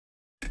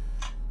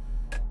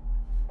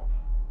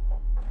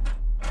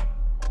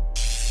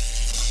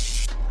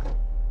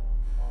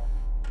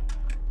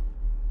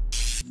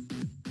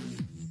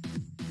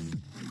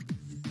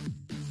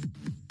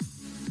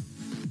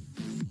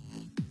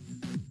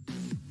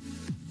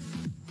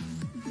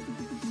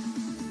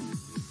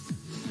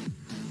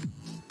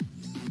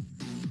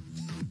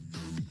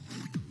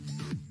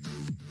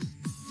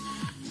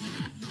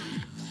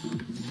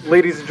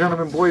Ladies and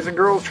gentlemen, boys and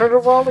girls, children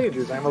of all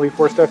ages, I'm Elite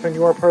 4 Steph and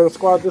you are part of the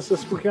squad. This is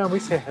Spooky On. We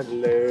say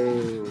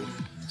hello.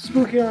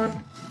 Spooky On,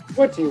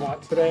 what do you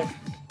want today?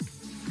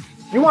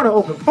 You want to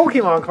open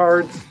Pokemon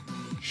cards?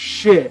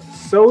 Shit,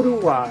 so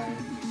do I.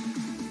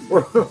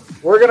 We're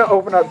going to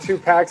open up 2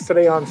 packs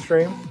today on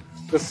stream.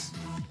 Just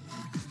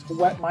to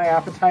whet my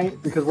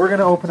appetite because we're going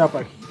to open up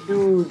a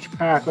huge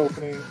pack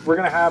opening. We're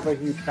going to have a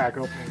huge pack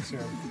opening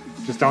soon.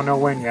 Just don't know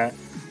when yet.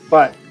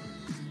 But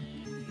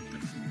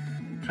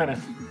kind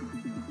of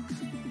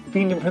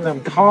fiending for them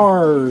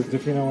cards,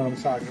 if you know what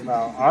I'm talking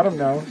about. Autumn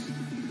knows.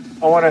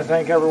 I want to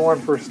thank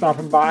everyone for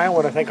stopping by. I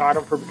want to thank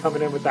Autumn for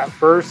coming in with that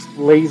first.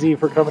 Lazy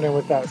for coming in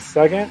with that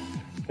second.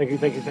 Thank you,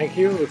 thank you, thank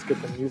you. Let's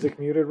get the music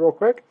muted real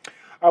quick.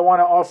 I want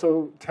to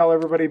also tell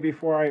everybody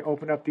before I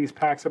open up these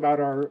packs about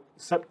our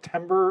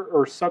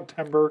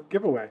September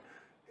giveaway.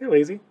 Hey,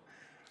 Lazy.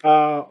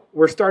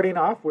 We're starting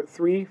off with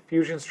 3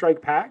 Fusion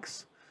Strike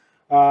packs.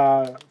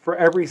 For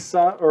every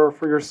sub, or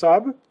for your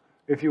sub,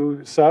 if you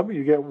sub,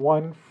 you get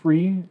 1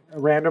 free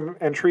random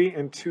entry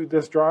into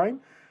this drawing.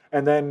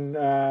 And then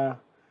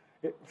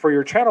for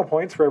your channel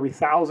points, for every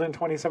 1,000,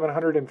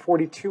 2,700, and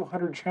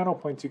 4,200 channel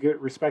points, you get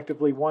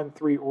respectively 1,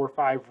 3, or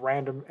 5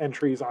 random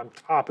entries on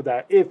top of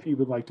that, if you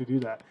would like to do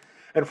that.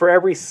 And for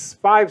every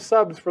 5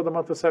 subs for the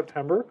month of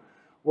September,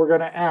 we're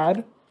going to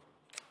add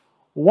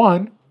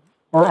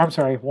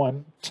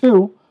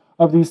 2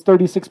 of these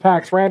 36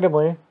 packs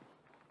randomly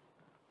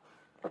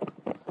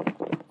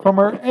from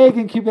our egg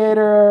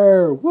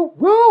incubator. Woo,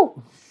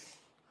 woo!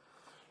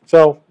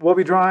 So we'll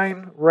be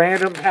drawing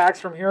random packs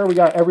from here. We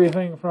got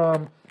everything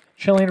from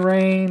Chilling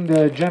Reign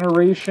to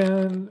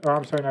Celebrations.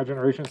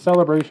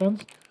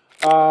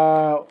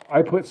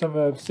 I put some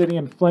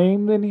Obsidian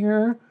Flame in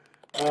here.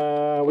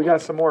 We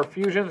got some more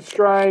Fusion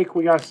Strike.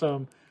 We got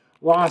some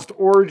Lost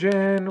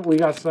Origin. We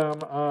got some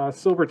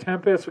Silver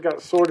Tempest. We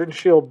got Sword and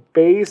Shield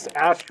Base,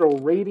 Astral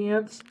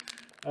Radiance.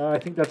 I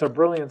think that's a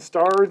Brilliant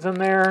Stars in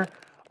there.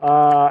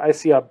 I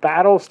see a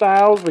Battle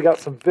Styles. We got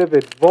some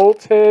Vivid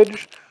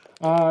Voltage.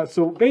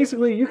 So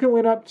basically, you can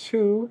win up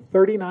to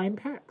 39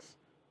 packs.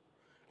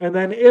 And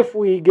then if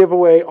we give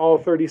away all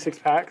 36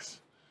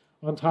 packs,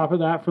 on top of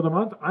that for the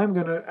month, I'm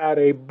going to add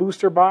a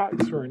booster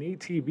box or an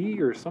ETB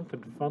or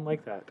something fun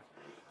like that.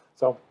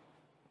 So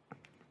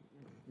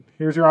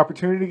here's your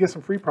opportunity to get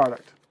some free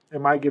product.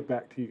 It might give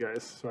back to you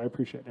guys, so I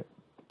appreciate it.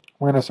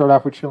 We're going to start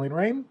off with Chilling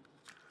Reign.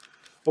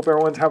 Hope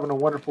everyone's having a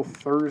wonderful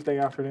Thursday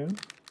afternoon.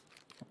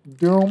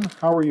 Doom,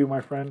 how are you,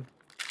 my friend?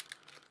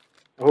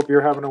 I hope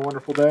you're having a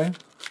wonderful day.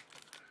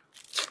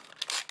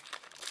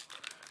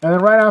 And then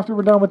right after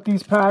we're done with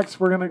these packs,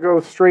 we're going to go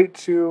straight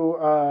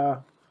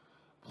to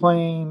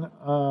playing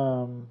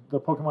the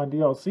Pokemon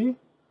DLC.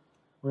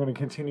 We're going to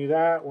continue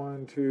that.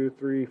 1, 2,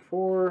 3,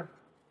 4.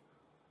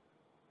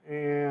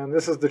 And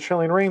this is the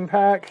Chilling Reign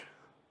pack.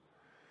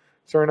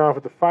 Starting off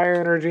with the Fire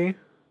Energy.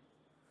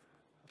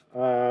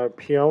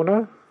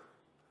 Peona.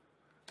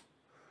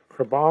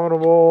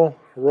 Abominable,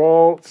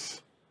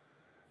 Ralts,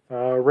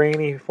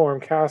 Rainy Form,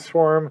 Cast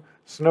Form,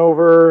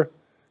 Snover,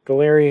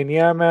 Galarian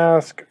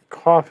Yamask,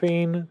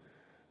 Coughing,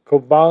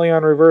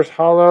 Cobalion Reverse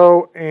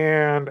Hollow,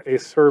 and a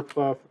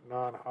Surfluff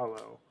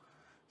non-hollow.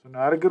 So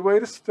not a good way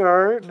to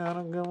start. Not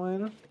a good way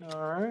to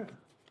start.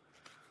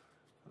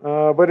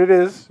 But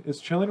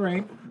it's Chilling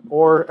Reign,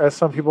 or as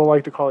some people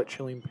like to call it,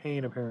 Chilling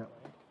Pain, apparently.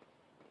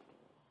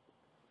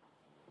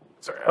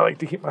 Sorry, I like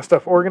to keep my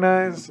stuff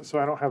organized so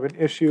I don't have an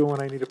issue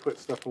when I need to put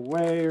stuff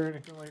away or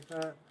anything like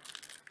that.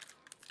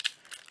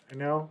 And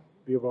now,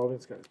 the Evolving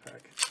Skies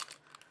pack.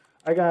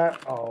 I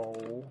got,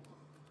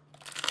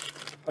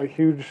 a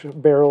huge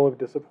barrel of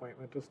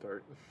disappointment to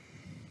start.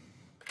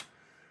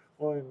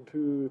 1,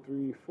 2,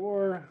 3,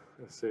 4.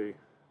 Let's see.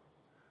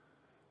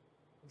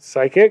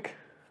 Psychic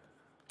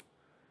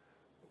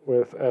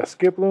with a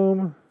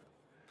Skiploom,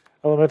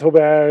 Elemental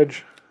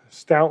Badge,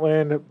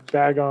 Stoutland,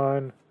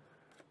 Bagon,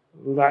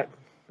 I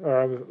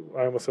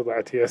almost said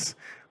Latias,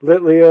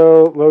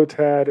 Litleo,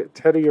 Lotad,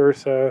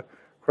 Teddiursa,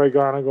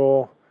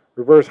 Craigonagle,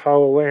 Reverse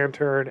Hollow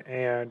Lantern,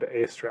 and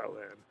a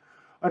Stoutland.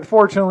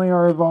 Unfortunately,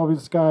 our Evolving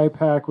Sky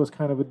pack was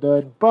kind of a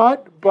dud,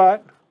 but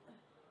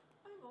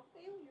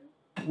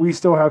we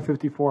still have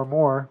 54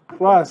 more,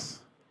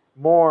 plus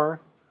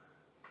more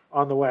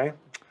on the way.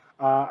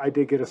 I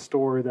did get a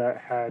store that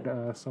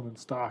had some in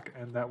stock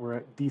and that were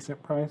at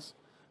decent price.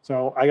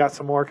 So I got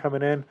some more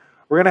coming in.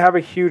 We're going to have a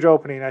huge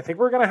opening. I think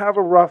we're going to have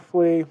a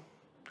roughly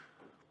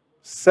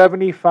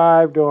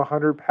 75 to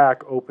 100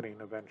 pack opening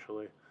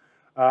eventually.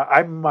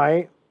 I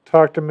might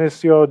talk to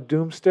Monsieur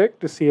Doomstick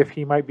to see if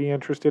he might be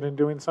interested in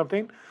doing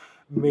something.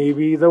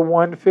 Maybe the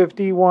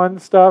 151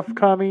 stuff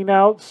coming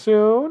out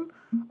soon.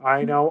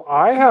 I know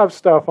I have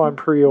stuff on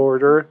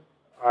pre-order.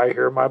 I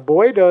hear my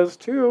boy does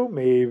too.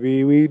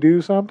 Maybe we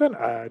do something.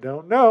 I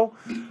don't know.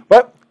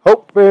 But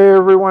hope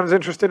everyone's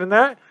interested in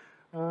that.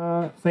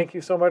 Thank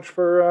you so much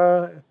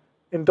for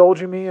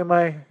indulging me in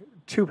my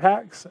 2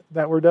 packs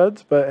that were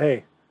duds. But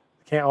hey,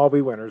 can't all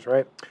be winners,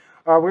 right?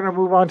 We're going to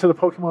move on to the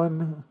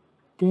Pokemon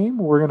game.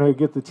 We're going to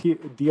get the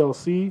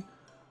DLC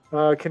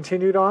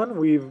continued on.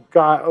 We've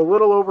got a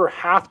little over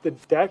half the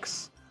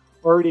decks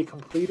already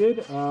completed.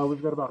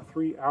 We've got about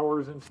 3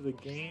 hours into the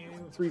game,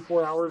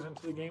 4 hours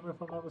into the game,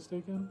 if I'm not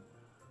mistaken.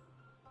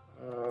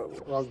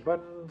 Wrong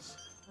buttons.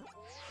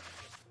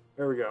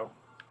 There we go.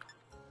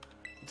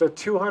 It's a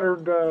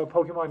 200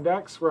 Pokemon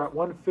dex. We're at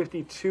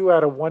 152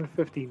 out of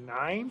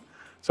 159.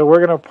 So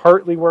we're going to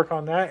partly work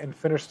on that and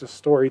finish the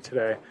story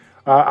today.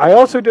 I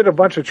also did a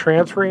bunch of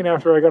transferring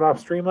after I got off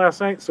stream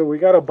last night. So we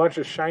got a bunch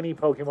of shiny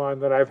Pokemon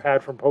that I've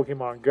had from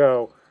Pokemon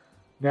Go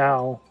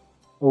now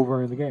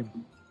over in the game.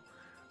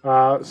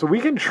 So we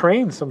can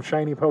train some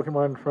shiny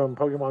Pokemon from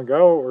Pokemon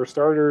Go or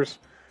starters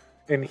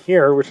in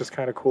here, which is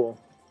kind of cool.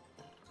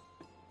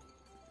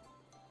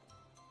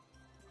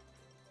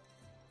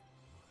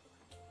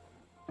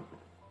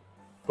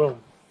 Boom.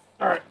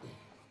 All right.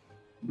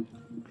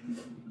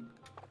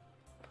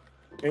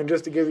 And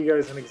just to give you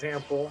guys an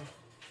example,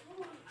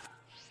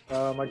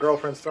 my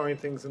girlfriend's throwing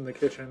things in the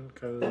kitchen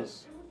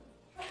because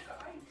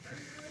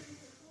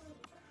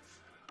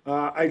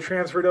I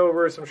transferred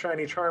over some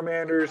shiny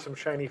Charmanders, some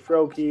shiny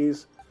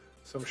Froakies,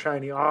 some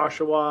shiny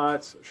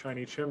Oshawotts,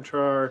 shiny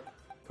Chimchar,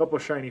 a couple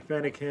shiny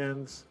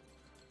Fennekins.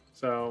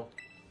 So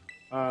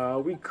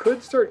we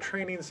could start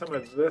training some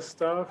of this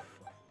stuff,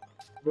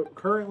 but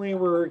currently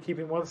we're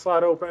keeping one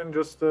slot open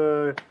just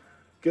to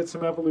get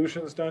some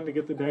evolutions done to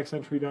get the dex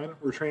entry done.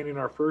 We're training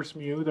our first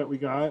Mew that we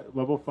got,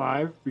 level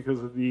 5, because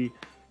of the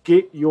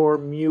Get Your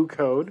Mew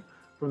code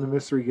from the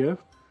mystery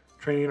gift.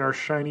 Training our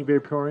shiny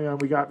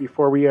Vaporeon we got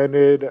before we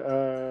ended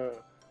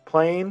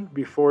playing,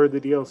 before the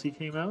DLC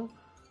came out.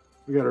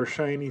 We got our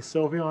shiny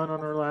Sylveon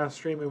on our last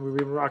stream, and we've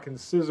been rocking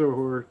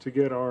Scizor to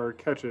get our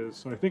catches.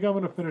 So I think I'm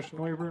going to finish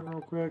Noivern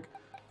real quick,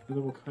 and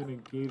then we'll kind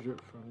of gauge it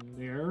from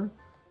there.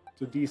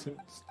 It's a decent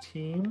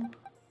team.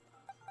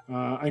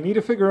 I need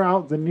to figure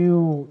out the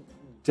new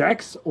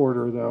dex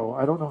order, though.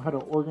 I don't know how to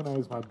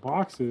organize my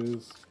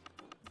boxes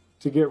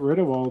to get rid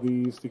of all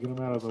these, to get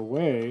them out of the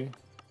way.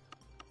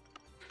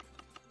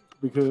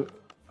 Because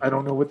I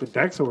don't know what the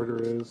dex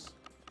order is,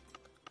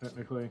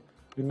 technically.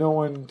 And no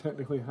one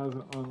technically has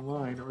it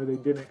online, or they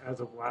didn't as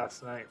of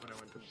last night when I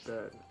went to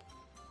bed.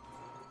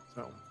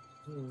 So,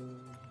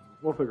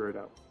 we'll figure it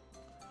out.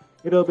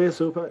 It'll be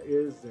super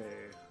easy.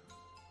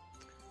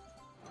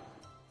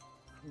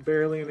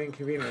 Barely an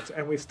inconvenience.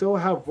 And we still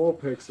have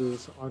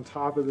Vulpixes on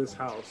top of this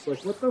house.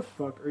 Like, what the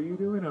fuck are you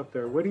doing up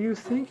there? What do you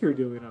think you're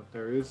doing up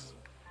there? Do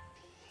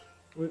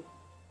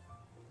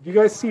you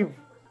guys see...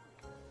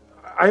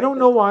 I don't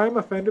know why I'm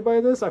offended by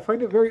this. I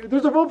find it very...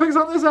 There's a Vulpix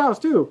on this house,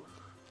 too.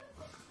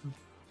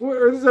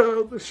 There's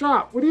a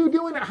shop. What are you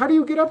doing? How do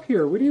you get up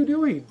here? What are you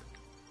doing?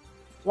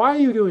 Why are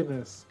you doing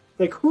this?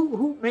 Like,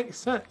 who makes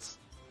sense?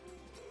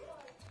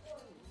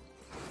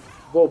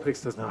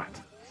 Vulpix does not.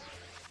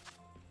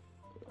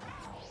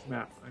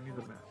 Map. I need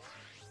the map.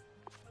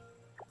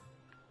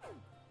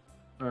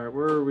 Alright,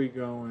 where are we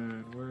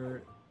going?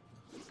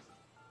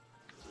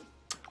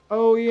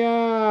 Oh,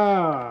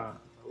 yeah!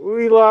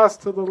 We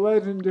lost to the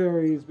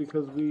legendaries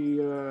because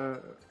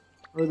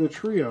or the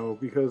trio,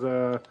 because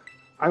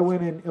I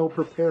went in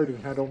ill-prepared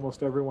and had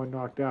almost everyone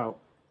knocked out.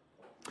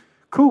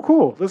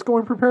 Cool. Let's go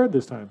in prepared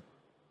this time.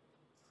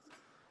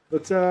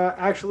 Let's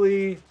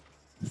actually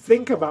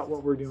think about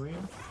what we're doing.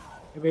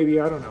 And maybe,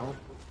 I don't know,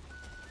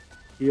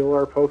 heal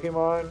our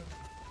Pokemon.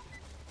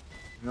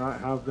 Not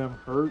have them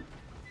hurt.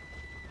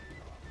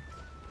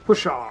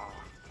 Push off.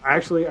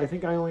 Actually, I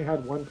think I only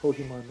had one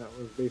Pokemon that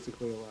was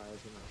basically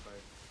alive in that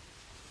fight.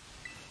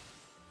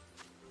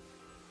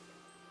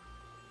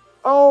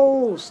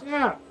 Oh,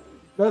 snap!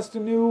 That's the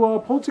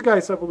new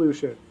Poltergeist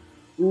evolution.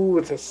 Ooh,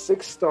 it's a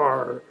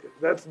 6-star.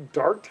 That's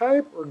Dark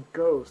type or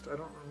Ghost? I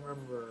don't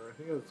remember. I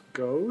think it's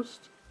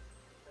Ghost.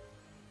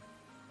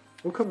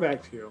 We'll come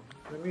back to you.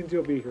 That means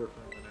you'll be here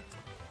for a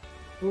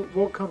minute.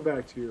 We'll come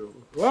back to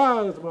you.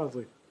 Wow, that's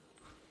Mosley.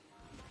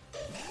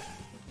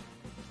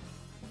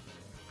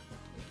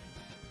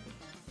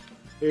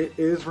 It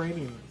is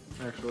raining,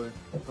 actually,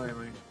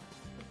 finally.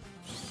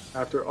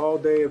 After all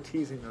day of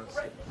teasing us.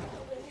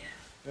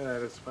 Yeah,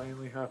 it is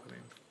finally happening.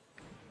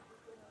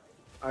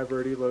 I've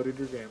already loaded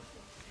your game.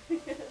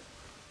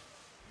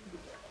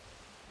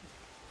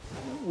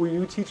 Will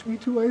you teach me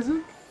to,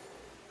 Isaac?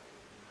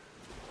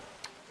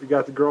 We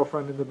got the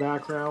girlfriend in the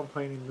background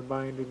playing the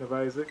Binding of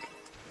Isaac.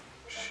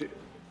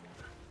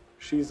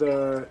 She's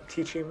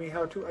teaching me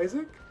how to,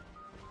 Isaac?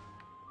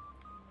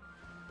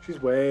 She's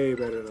way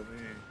better than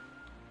me.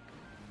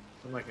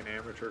 I'm like an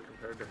amateur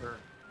compared to her.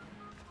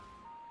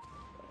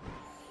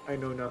 I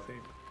know nothing.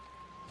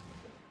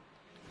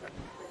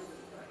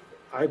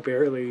 I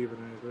barely even,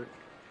 Isaac.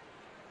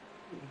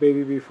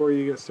 Baby, before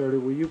you get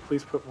started, will you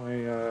please put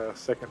my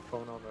second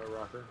phone on the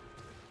rocker?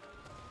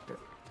 Okay.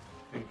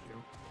 Thank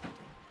you.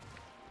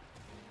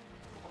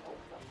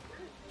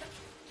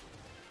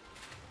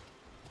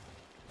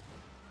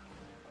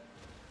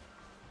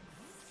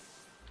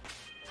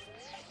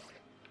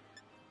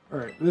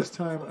 Alright, this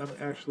time I'm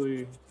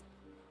actually...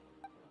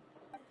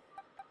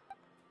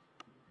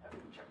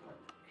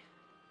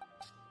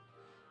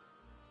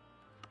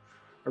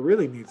 I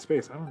really need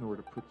space. I don't know where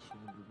to put some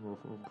of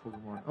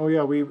Pokemon. Oh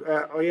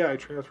yeah, I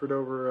transferred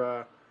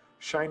over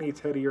shiny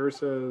Teddy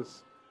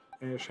Ursas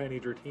and a shiny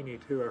Dratini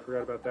too. I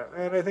forgot about that.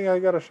 And I think I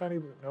got a shiny.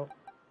 No,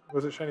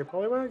 was it shiny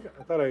Poliwag?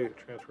 I thought I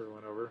transferred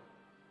one over.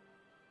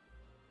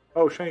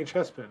 Oh, shiny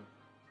Chespin.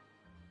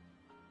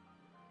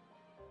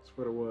 That's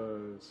what it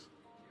was.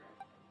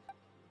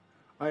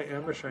 I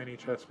am a shiny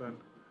Chespin.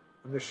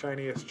 I'm the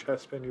shiniest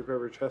Chespin you've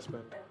ever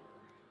Chespin.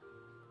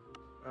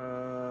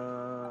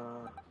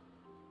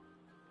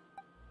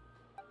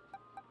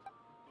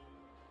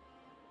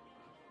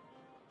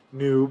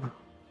 Noob.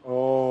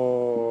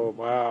 Oh,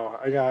 wow.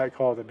 I got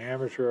called an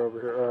amateur over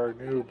here, or a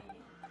noob.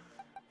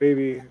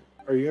 Baby,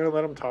 are you going to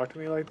let him talk to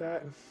me like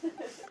that?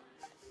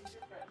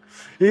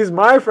 He's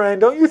my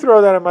friend. Don't you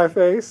throw that in my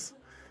face.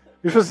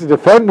 You're supposed to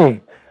defend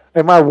me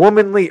and my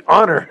womanly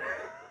honor.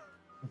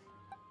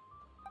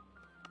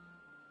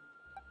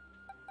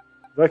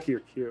 Lucky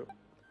you're cute.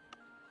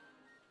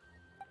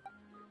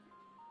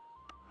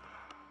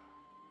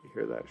 You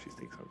hear that? She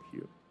thinks I'm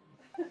cute.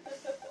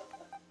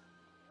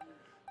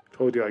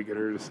 Told you I'd get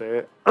her to say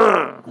it.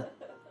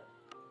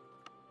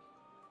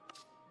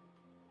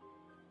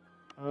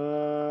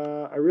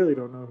 I really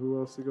don't know who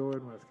else to go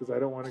in with because I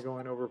don't want to go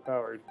in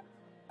overpowered.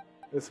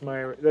 That's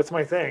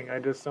my thing. I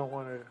just don't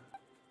want to.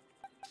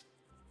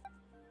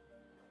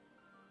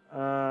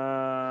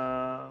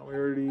 We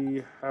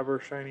already have our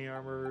shiny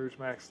armors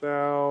maxed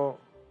out.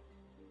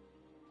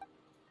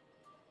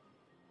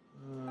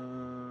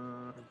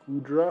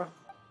 Gudra.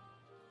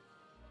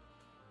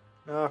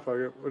 Nah, fuck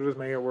it. We'll just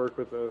make it work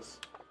with this.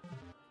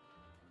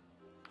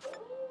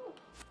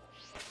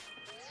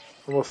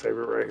 And we'll save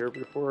it right here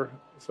before.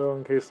 So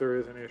in case there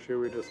is an issue,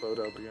 we just load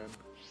up again.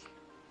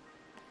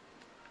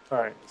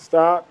 Alright,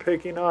 stop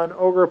picking on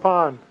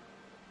Ogerpon.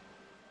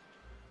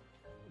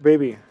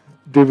 Baby,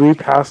 did we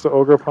pass the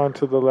Ogerpon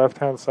to the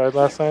left-hand side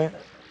last night?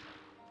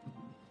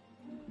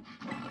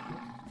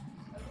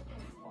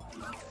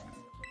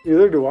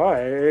 Either do I,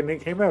 and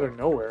it came out of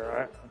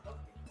nowhere.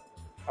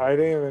 I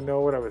didn't even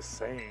know what I was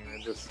saying.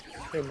 It just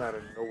came out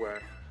of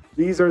nowhere.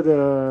 These are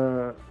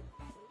the...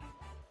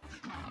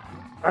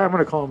 I'm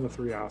going to call them the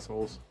three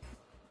assholes.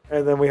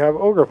 And then we have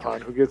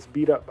Ogerpon, who gets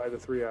beat up by the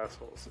three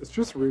assholes. It's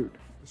just rude.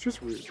 It's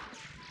just rude.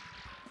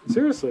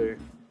 Seriously.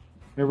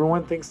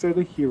 Everyone thinks they're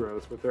the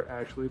heroes, but they're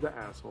actually the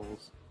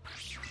assholes.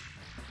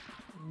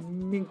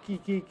 Minky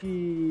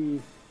Kiki.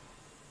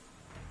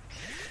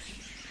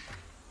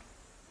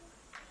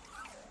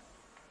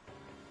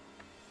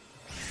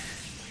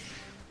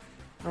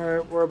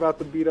 Alright, we're about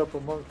to beat up a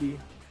monkey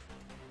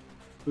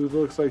who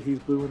looks like he's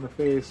blue in the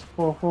face.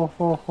 Ho ho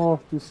ho ho.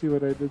 You see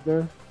what I did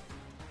there?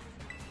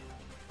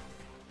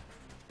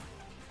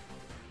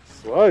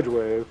 Sludge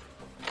Wave.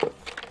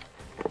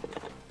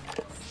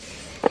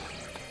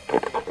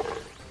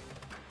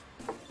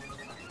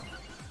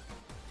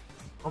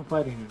 I'm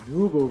fighting a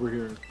noob over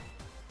here.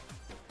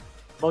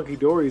 Monkey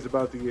Dory's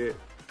about to get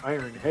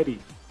Iron Heady.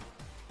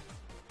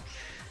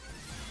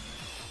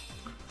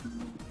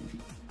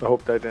 I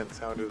hope that didn't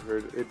sound as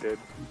weird. It did.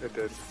 It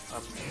did.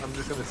 I'm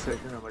just gonna sit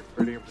here and look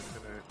pretty. I'm just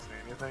gonna say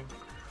anything.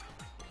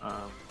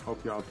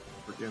 Hope y'all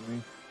forgive me.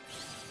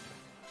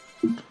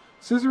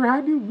 Scissor,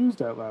 how'd you lose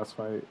that last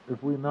fight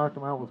if we knocked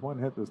him out with one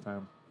hit this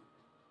time?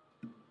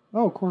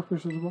 Oh,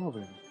 Corphish is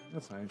evolving.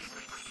 That's nice.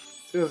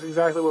 See, that's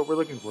exactly what we're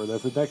looking for.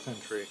 That's a dex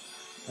entry.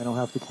 I don't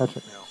have to catch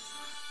it now.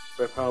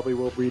 But I probably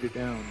will breed it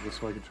down just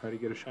so I can try to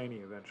get a shiny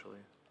eventually.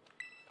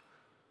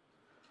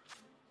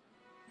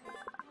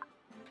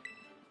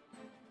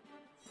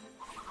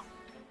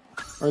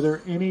 Are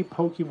there any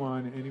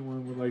Pokemon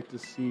anyone would like to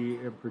see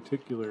in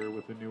particular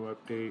with a new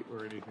update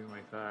or anything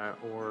like that?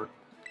 Or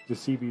to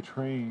see be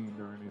trained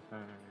or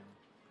anything?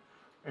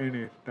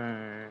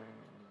 Anything.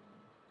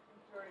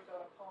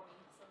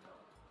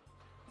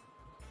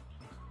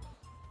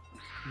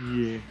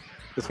 Yeah,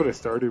 that's what I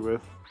started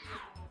with.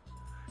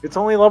 It's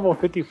only level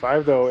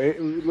 55 though. It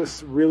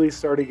really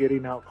started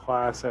getting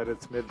outclassed at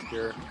its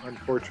mid-tier,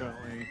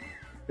 unfortunately.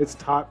 Its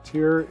top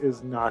tier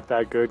is not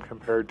that good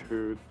compared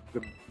to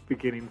the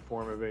beginning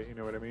form of it, you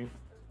know what I mean?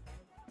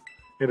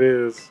 It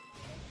is.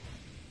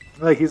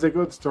 Like, he's a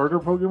good starter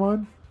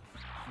Pokemon,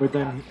 but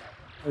then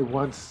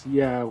once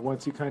you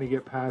kind of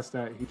get past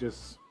that, he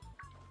just...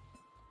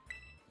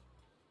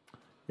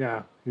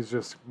 Yeah, he's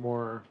just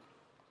more...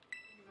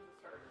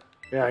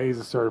 Yeah, he's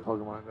a starter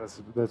Pokemon.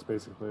 That's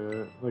basically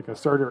it. Like a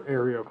starter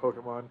area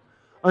Pokemon.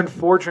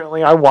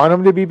 Unfortunately, I want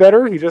him to be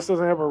better. He just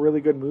doesn't have a really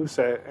good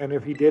moveset. And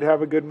if he did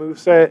have a good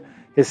moveset,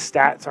 his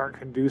stats aren't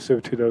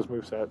conducive to those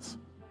movesets.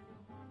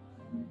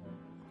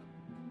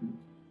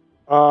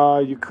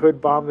 You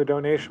could bomb the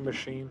donation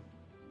machine.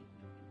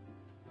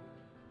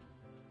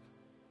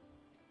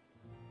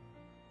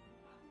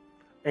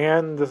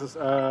 And this is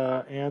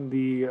and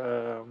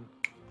the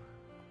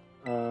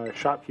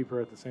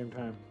shopkeeper at the same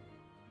time.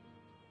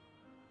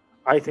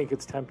 I think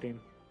it's tempting.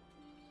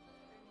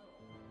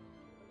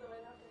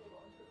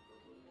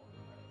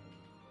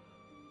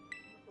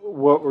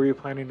 What were you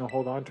planning to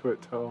hold on to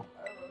it till?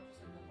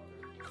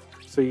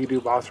 So you do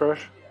boss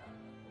rush?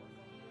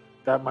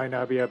 That might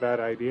not be a bad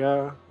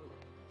idea.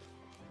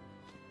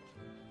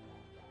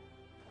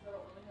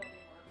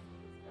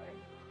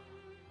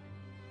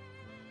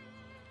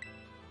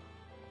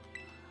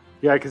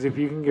 Yeah, because if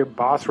you can get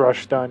boss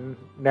rush done,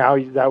 now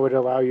that would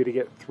allow you to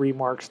get 3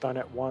 marks done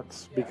at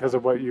once because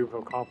of what you've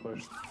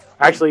accomplished.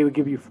 Actually, it would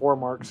give you 4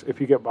 marks if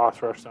you get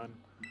boss rush done.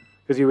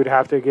 Because you would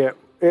have to get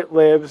It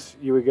Lives,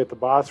 you would get the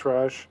boss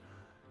rush,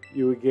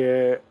 you would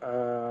get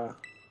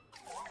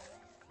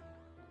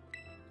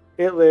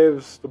It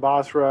Lives, the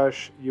boss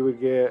rush, you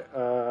would get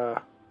the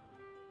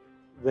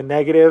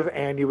negative,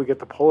 and you would get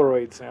the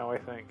Polaroids now, I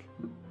think.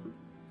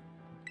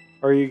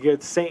 Or you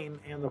get Satan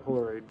and the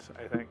Polaroids,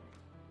 I think.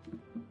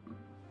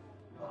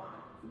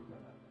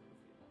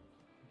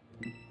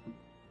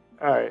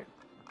 Alright.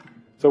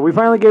 So we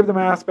finally gave the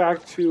mask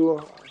back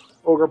to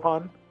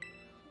Ogrepon.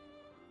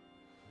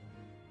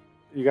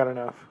 You got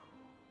enough.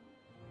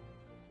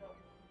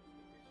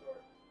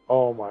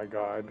 Oh my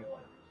god.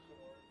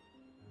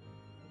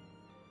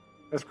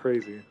 That's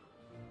crazy.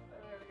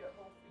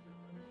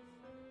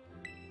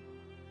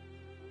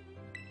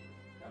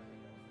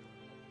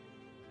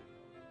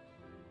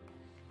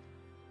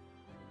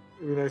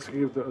 It'd be nice to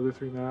give the other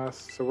 3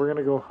 masks. So we're going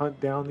to go hunt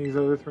down these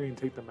other 3 and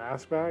take the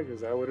mask back? Is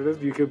that what it is?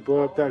 You could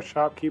blow up that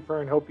shopkeeper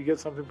and hope you get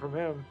something from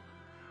him.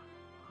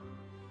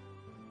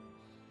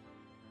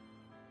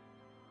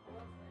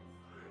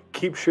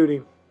 Keep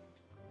shooting.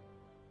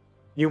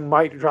 You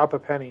might drop a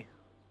penny.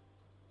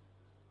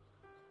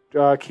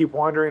 Keep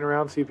wandering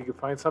around, see if you can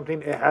find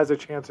something. It has a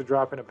chance of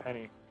dropping a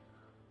penny.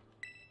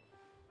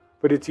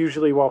 But it's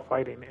usually while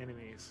fighting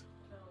enemies.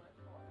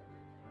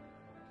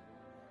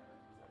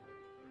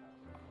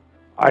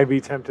 I'd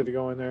be tempted to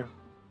go in there.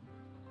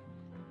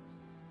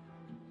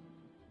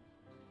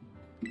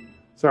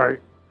 Sorry,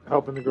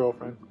 helping the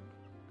girlfriend.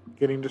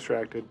 Getting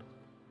distracted.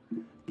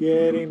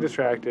 Getting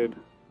distracted.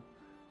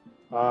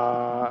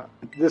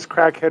 This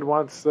crackhead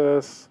wants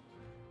us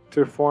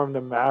to form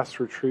the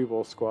mass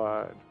retrieval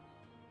squad.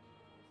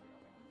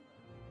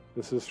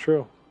 This is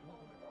true.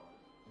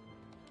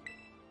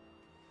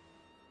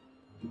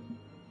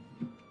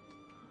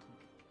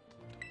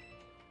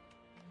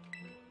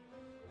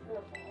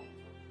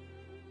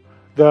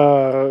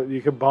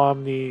 You can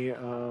bomb the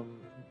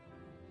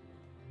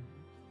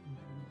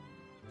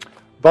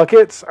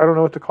buckets. I don't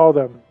know what to call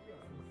them.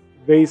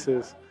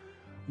 Vases.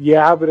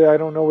 Yeah, but I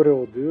don't know what it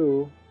will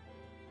do.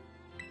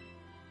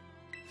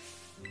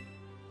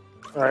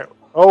 All right.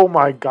 Oh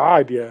my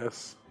God!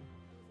 Yes.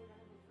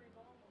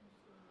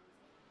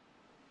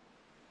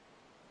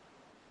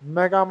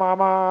 Mega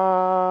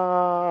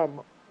Mama.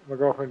 My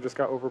girlfriend just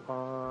got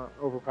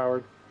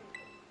overpowered.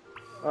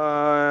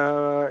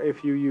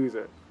 If you use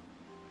it.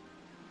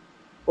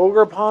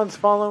 Ogrepon's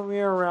following me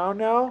around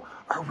now?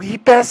 Are we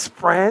best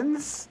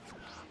friends?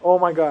 Oh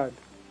my god.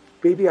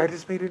 Baby, I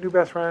just made a new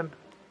best friend.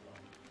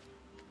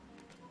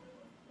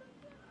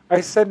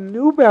 I said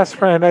new best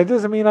friend. That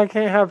doesn't mean I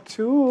can't have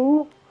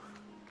 2.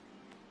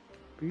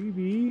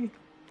 Baby.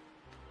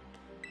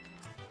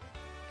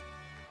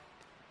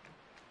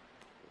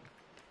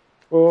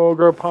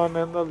 Ogrepon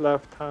on the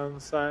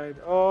left-hand side.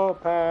 Oh,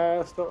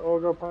 pass the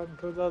Ogrepon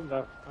to the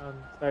left-hand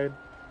side.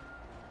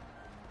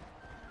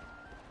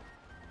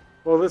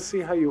 Well, let's see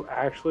how you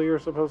actually are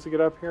supposed to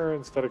get up here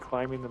instead of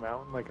climbing the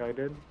mountain like I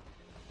did.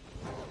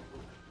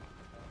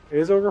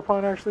 Is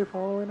Ogrepon actually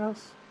following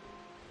us?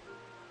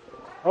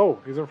 Oh,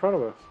 he's in front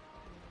of us.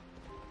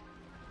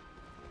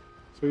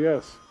 So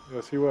yes,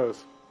 he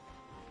was.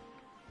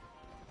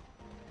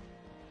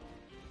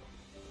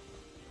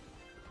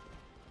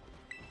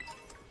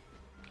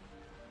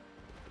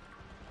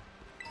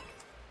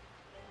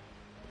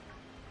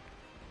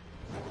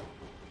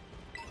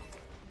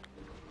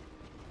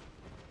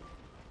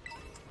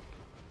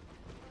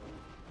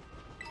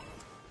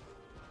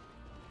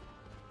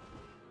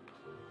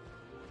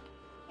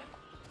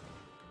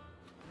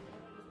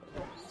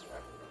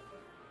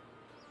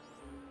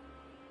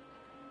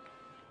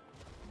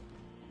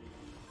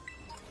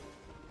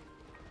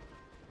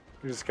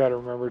 You just gotta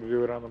remember to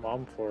do it on the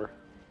mom floor.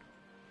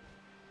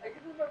 I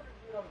can remember to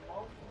do it on the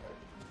mom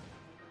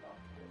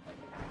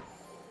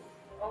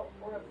floor. Oh,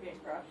 we're gonna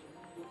get crashed.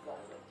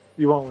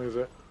 You won't lose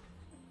it.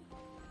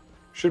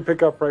 Should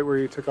pick up right where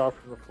you took off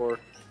from the floor.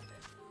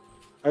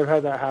 I've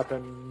had that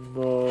happen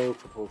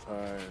multiple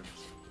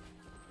times.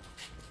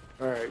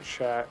 Alright,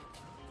 chat.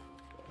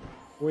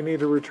 We need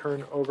to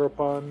return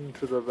Ogrepon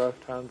to the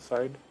left-hand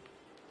side.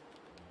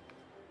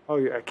 Oh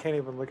yeah, I can't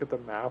even look at the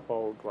map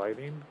while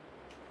gliding.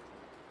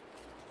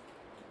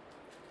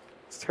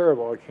 It's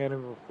terrible, I can't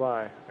even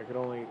fly. I can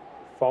only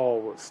fall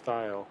with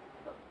style.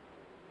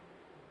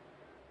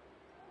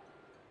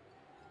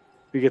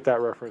 If you get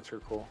that reference, you're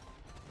cool.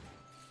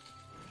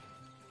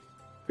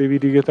 Baby,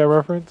 do you get that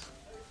reference?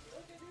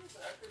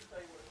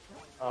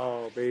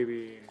 Oh,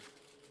 baby.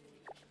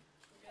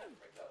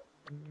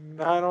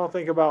 I don't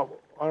think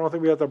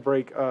we have to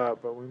break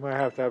up, but we might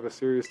have to have a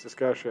serious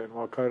discussion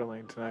while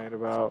cuddling tonight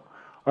about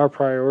our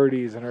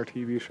priorities in our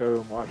TV show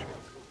and watching.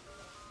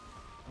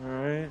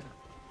 Alright?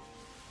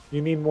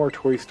 You need more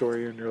Toy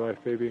Story in your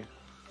life, baby.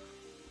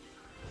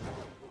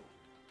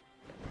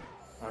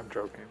 I'm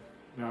joking.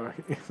 No.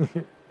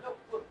 Nope,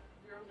 look.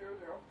 0, 0,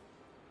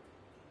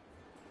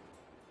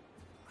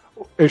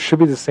 0. It should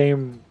be the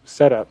same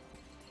setup.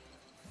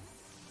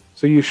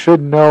 So you should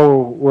know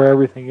where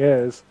everything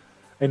is.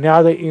 And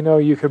now that you know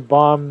you could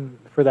bomb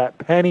for that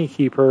penny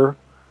keeper,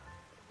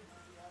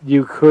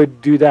 you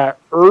could do that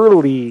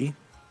early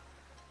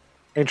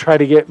and try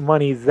to get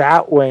money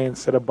that way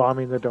instead of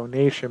bombing the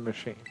donation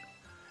machine.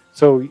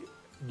 So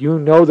you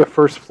know the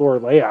first floor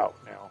layout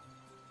now.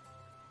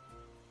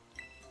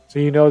 So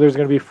you know there's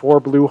going to be 4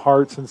 blue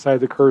hearts inside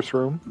the curse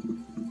room.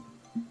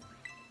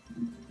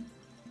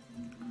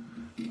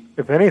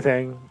 If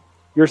anything,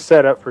 you're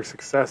set up for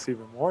success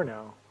even more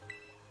now.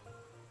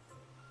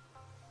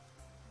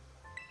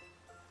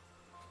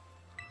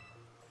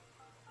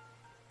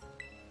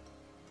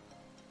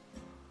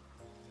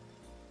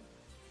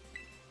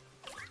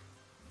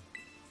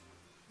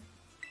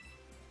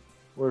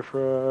 We're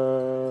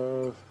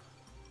for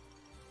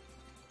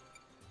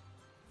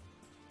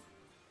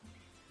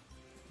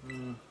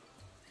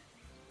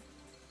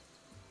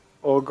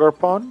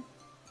Ogarpon.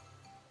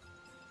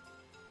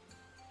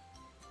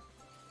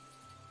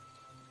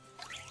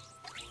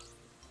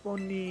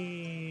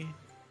 Bonnie.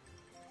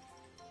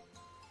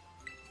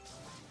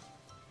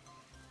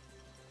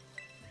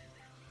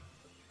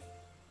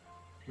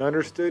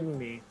 Understood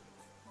me.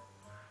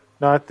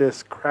 Not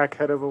this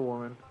crackhead of a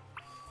woman.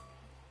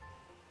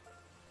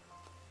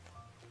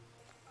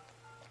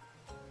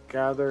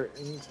 Gather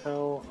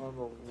intel on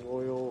the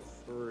Loyal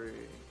 3.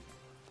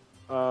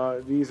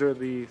 These are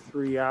the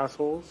 3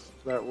 assholes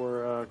that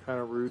were kind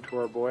of rude to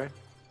our boy.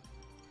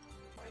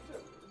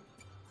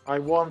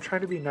 I'm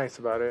trying to be nice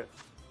about it,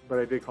 but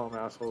I did call them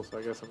assholes, so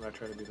I guess I'm not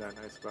trying to be that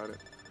nice about it.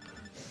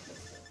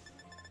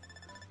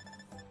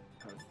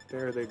 How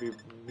dare they be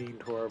mean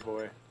to our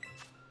boy.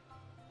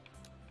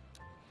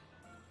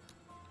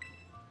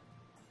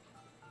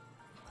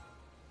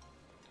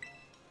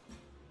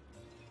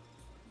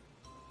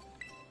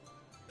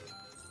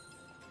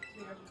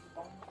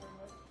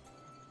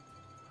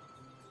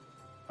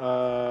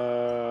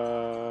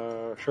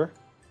 Sure.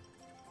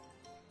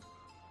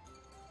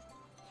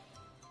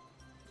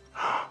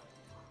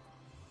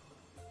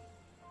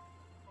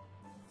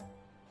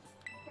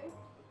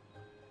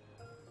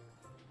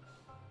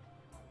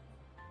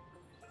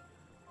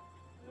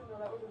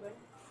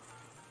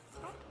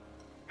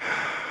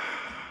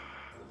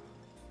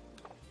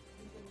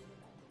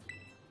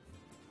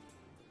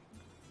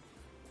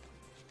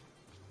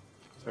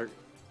 Sorry,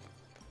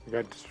 I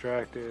got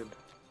distracted.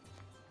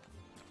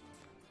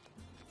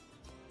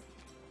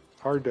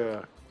 Hard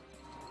to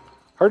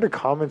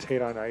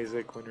commentate on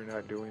Isaac when you're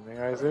not doing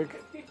anything,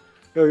 Isaac.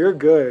 No, you're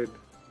good.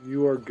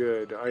 You are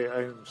good. I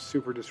am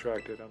super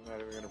distracted. I'm not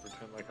even going to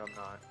pretend like I'm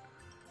not.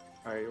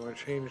 Alright, you want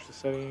to change the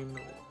setting?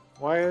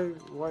 Why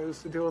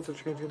is the deal with the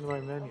changing my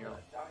menu?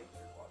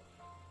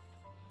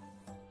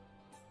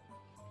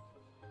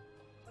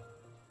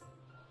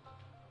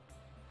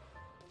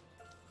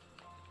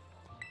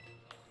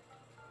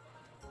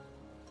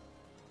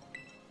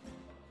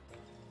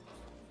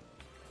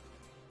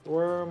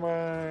 Where am I?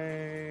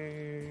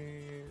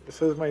 It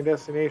says my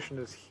destination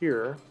is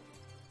here.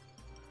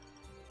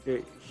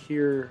 It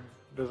here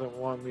doesn't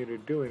want me to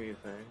do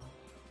anything.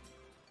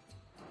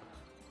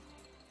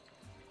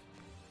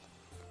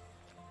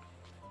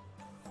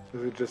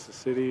 Is it just a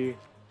city?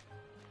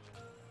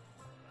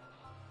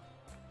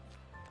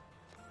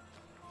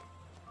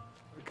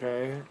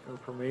 Okay,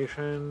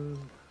 information.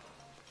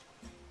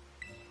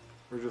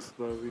 We're just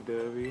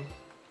lovey-dovey.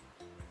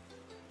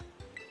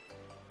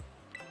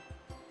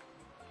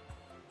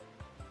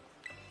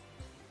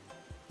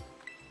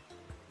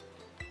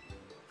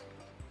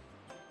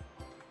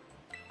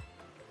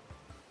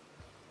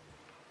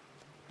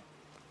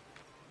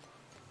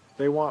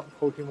 They want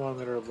Pokemon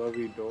that are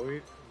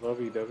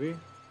lovey-dovey.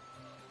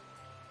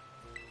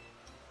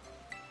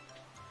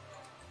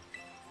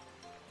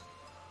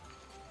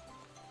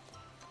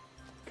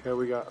 Okay,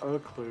 we got a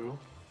clue.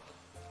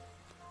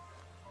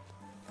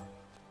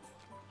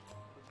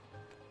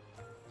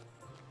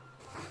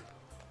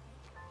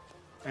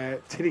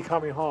 At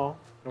Titikami Hall.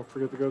 Don't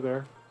forget to go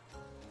there.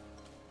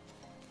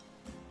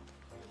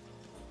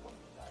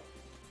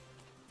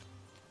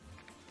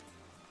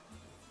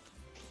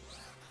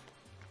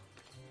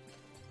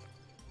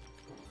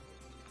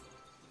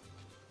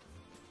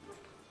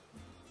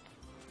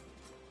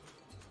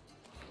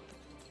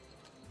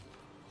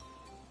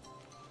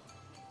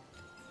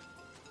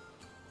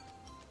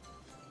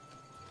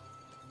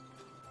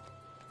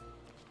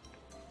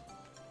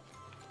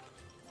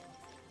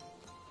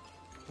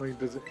 Like,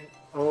 does it...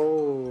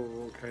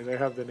 Oh, okay. They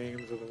have the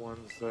names of the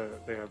ones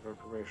that they have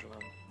information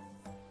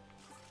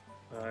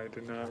on. I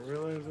did not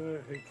realize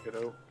it. Hey,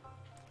 kiddo.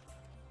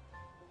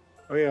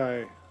 Oh, yeah,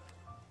 I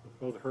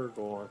fulfilled her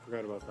goal. I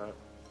forgot about that.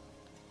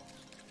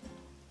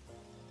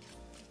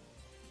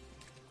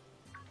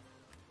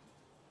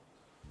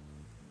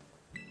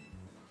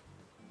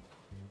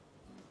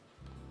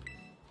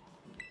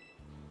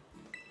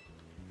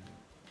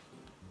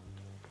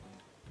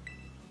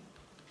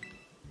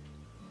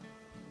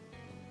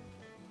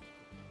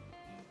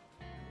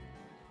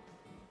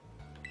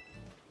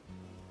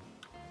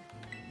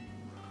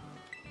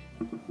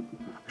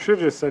 Should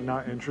have just said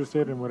not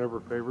interested in whatever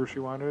favor she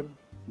wanted.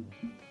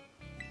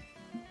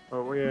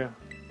 Oh, yeah.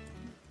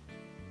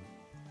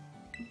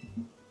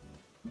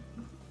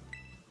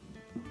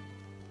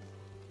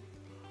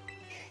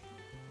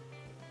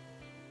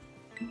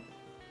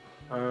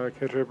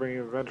 Catch up, bringing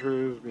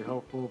adventures, be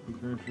helpful,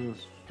 potential,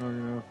 strong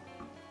enough.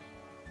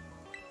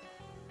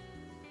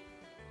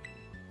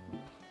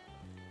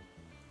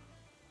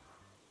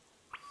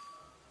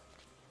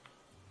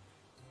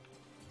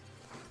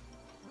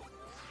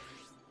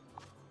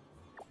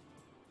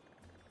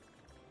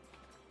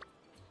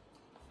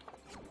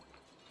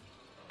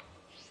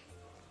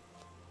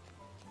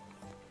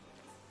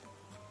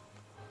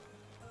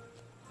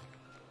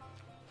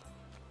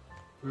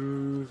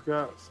 Who's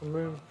got some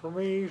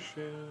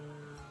information?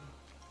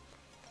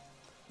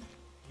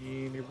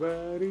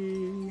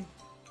 Anybody?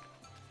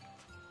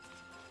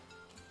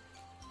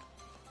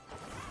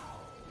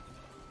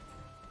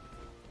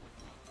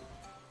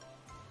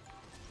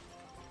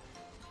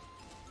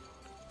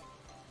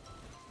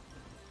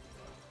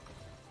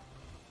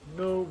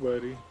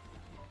 Nobody.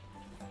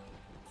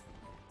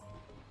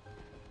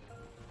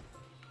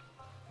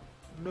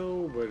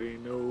 Nobody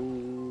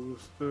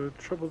knows the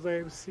troubles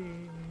I've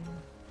seen.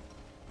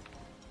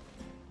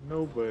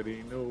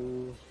 Nobody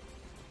knows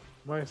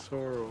my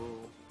sorrow.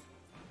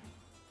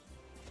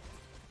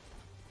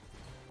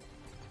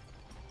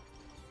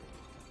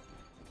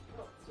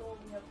 Oh, so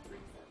only have 3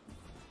 cents.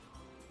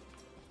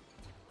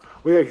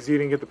 Well, yeah, because you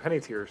didn't get the penny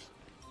tiers.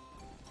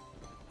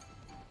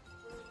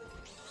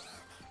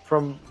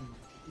 From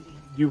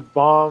you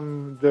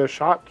bombed the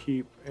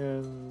shopkeep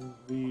in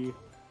the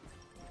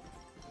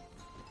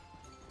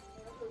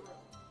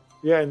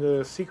in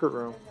the secret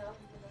room.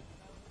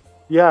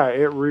 Yeah,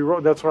 it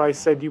rewrote. That's why I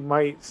said you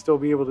might still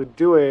be able to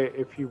do it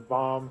if you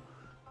bomb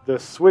the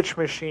switch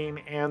machine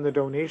and the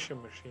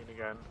donation machine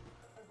again.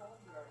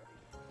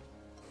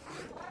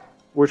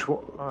 Which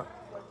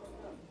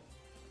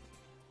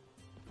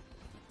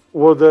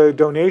well, the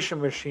donation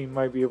machine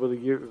might be able to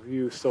give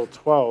you still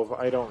 12.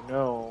 I don't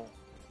know.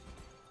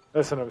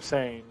 That's what I'm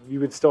saying. You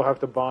would still have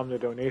to bomb the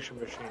donation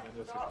machine in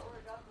this.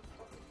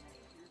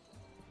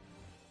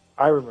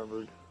 I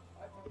remembered.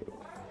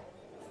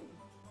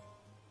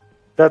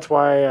 That's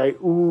why I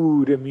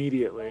oohed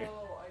immediately.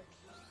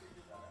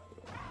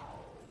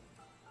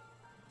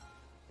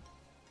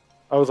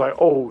 I was like,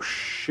 oh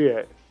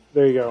shit.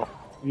 There you go.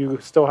 You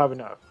still have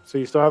enough. So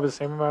you still have the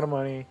same amount of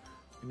money.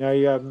 Now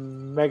you have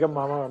Mega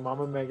Mama or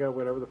Mama Mega,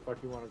 whatever the fuck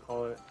you want to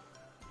call it.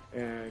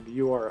 And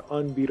you are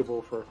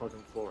unbeatable for a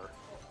fucking floor.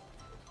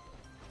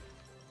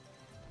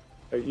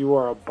 You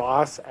are a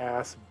boss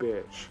ass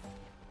bitch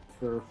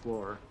for a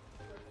floor.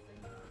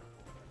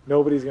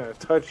 Nobody's gonna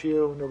touch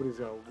you. Nobody's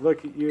gonna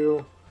look at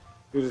you.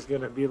 You're just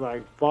gonna be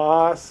like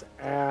boss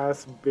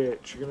ass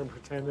bitch. You're gonna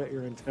pretend that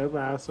you're in Ted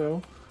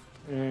Lasso,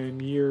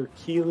 and you're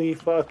Keely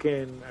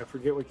fucking. I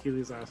forget what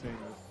Keely's last name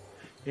is.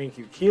 Thank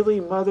you, Keely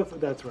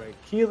That's right,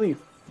 Keely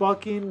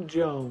fucking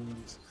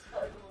Jones.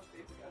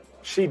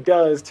 She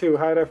does too.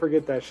 How did I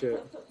forget that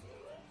shit?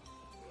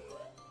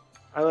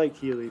 I like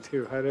Keely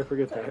too. How did I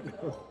forget that?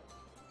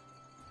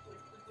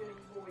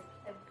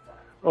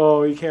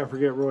 Oh, you can't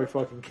forget Roy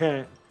fucking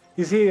Kent.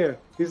 He's here.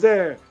 He's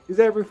there. He's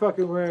every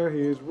fucking where.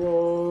 He's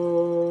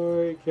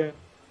Roy Kent.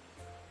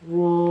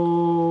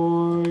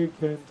 Roy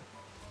Kent.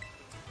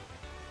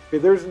 Okay,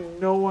 there's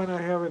no one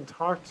I haven't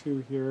talked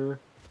to here.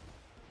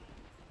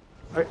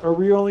 Are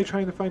we only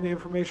trying to find the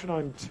information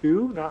on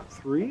 2, not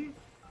 3?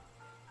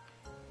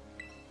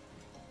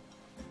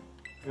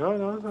 No,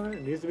 it's not.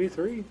 It needs to be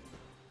 3.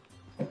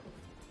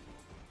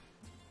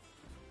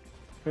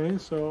 Okay,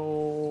 so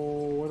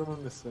what am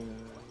I missing?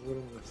 What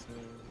am I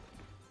missing?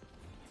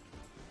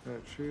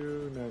 Not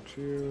you,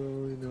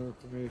 no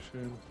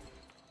information.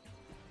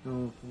 No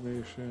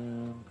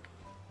information.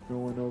 No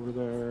one over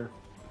there.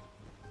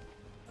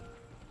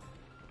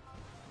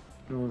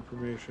 No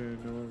information,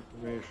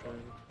 no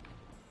information.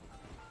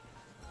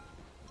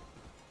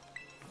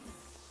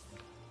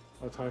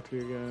 I'll talk to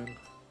you again.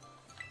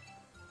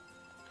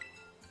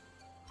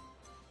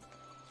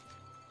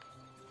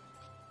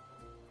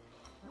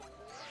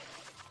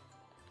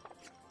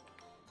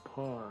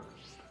 Pause.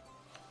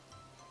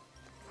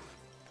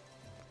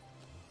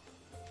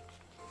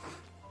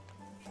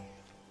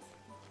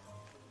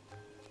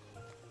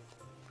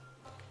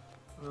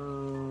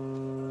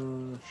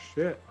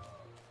 Shit.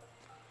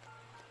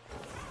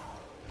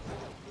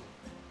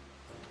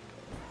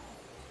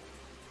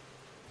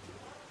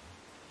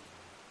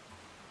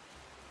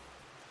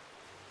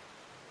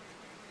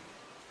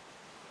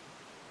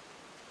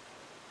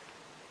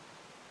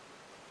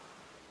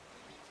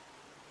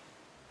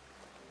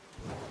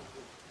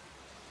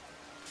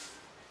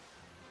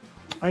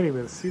 I didn't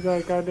even see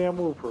that goddamn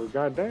whooper.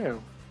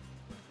 Goddamn.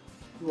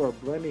 You are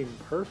blending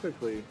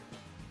perfectly.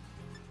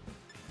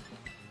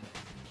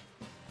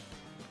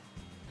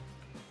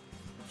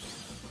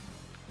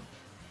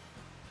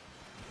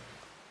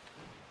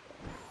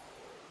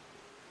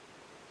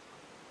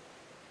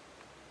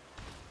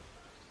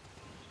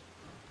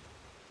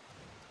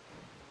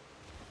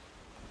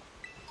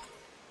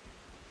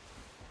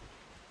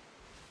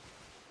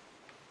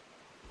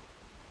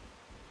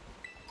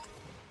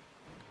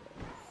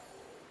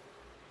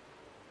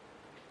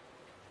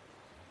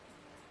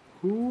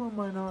 Who am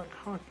I not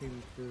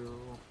talking to?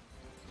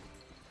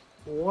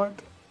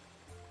 What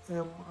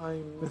am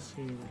I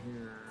missing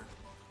here?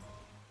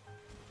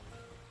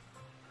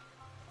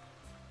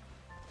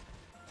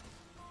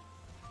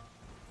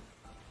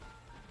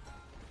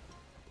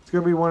 It's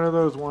gonna be one of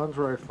those ones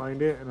where I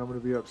find it and I'm gonna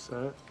be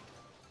upset.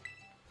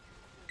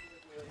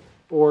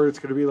 Or it's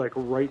gonna be like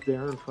right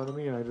there in front of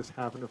me and I just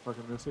happen to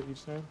fucking miss it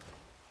each time.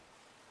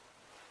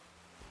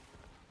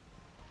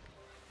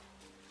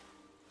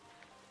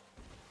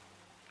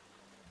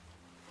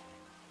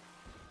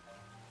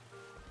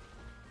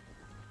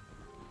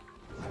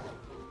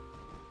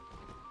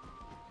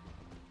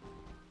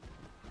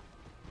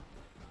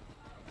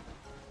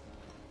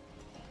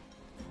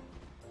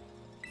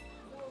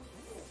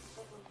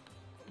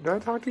 Did I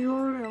talk to you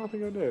already? I don't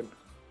think I did.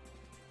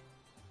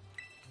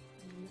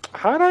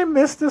 How did I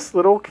miss this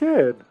little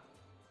kid?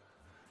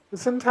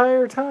 This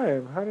entire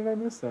time. How did I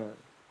miss that?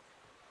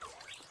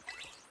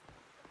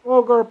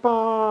 Ogre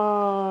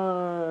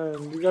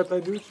Pond! You got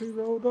that Gucci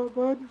rolled up,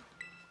 bud?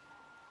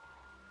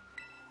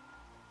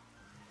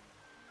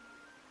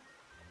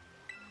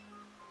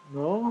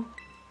 No?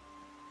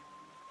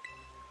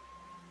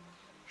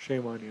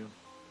 Shame on you.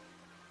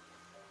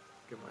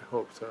 Get my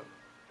hopes up.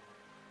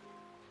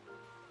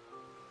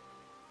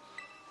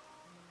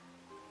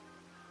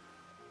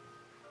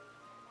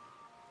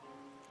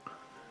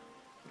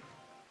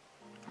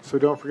 So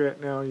don't forget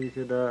now you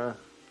could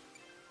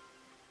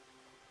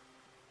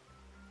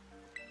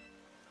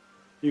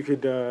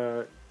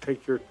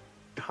take your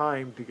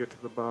time to get to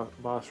the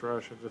boss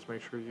rush and just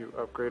make sure you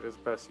upgrade as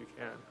best you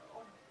can.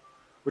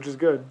 Which is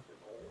good.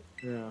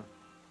 Yeah.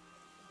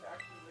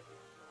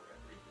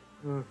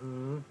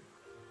 Mm-hmm.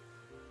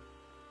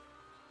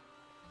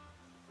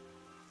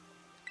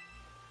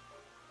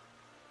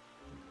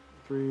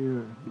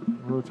 Three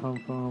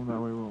rotom foam, that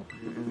way we won't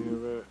forget any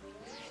of it.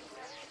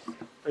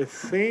 I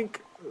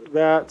think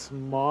that's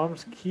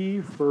Mom's key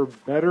for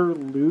better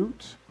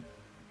loot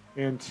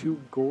and 2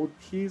 gold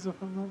keys, if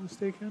I'm not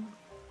mistaken.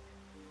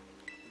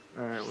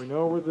 Alright, we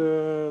know where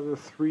the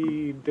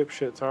 3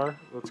 dipshits are.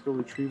 Let's go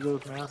retrieve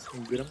those masks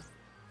and get them.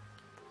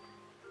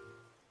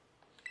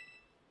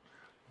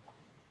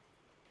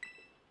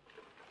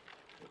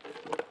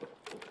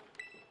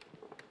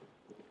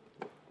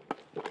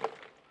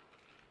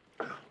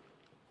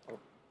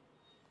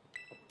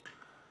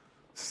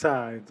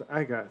 Besides,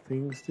 I got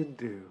things to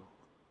do.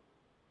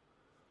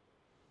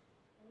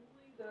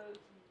 Only those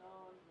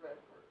non-red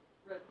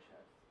chests.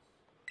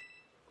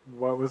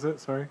 What was it?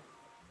 Sorry?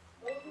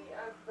 Only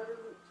add better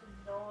loot to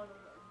non-red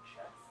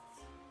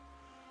chests.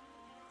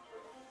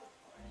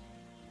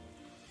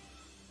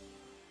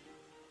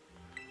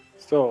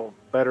 Still,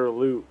 better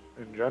loot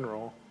in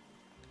general.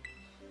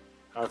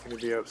 How can you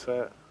be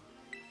upset?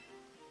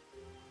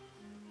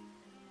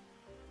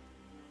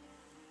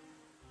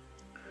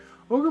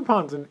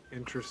 Ogerpon's an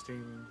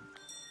interesting...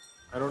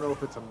 I don't know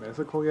if it's a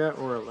mythical yet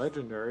or a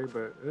legendary,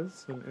 but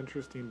it's an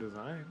interesting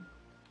design.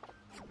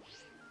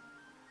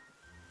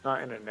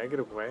 Not in a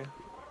negative way.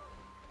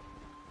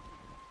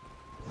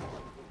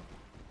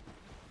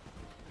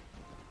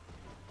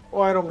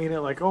 Well, I don't mean it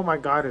like, oh my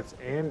god, it's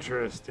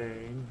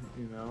interesting,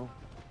 you know?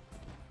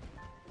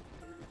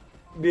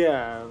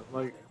 Yeah,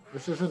 like,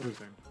 it's just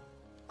interesting.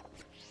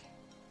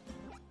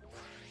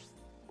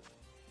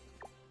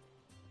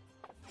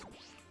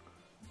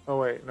 Oh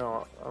wait,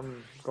 no,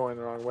 I'm going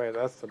the wrong way.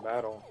 That's the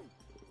battle.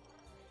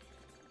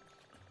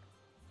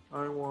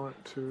 I want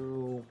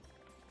to...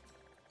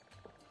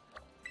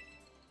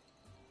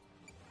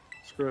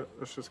 Screw it,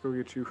 let's just go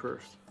get you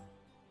first.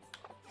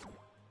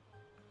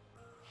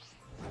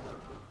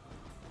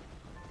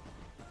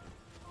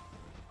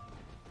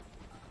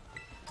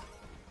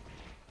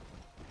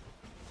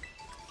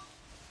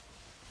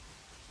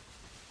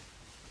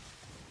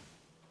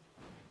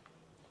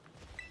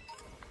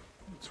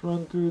 Let's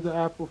run through the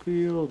apple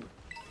field.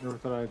 Never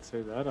thought I'd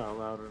say that out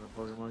loud in a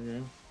Pokemon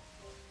game.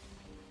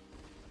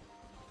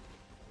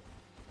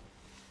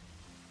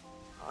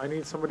 I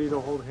need somebody to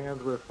hold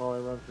hands with while I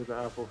run through the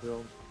apple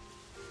field.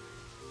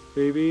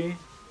 Baby,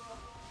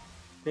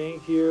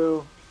 thank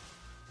you.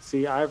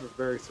 See, I have a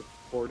very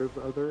supportive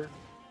other.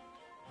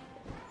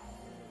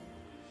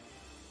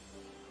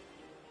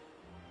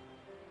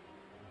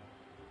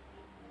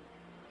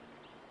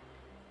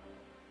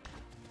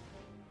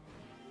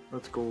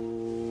 Let's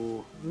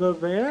go.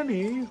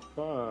 Navani?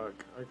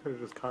 Fuck. I could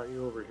have just caught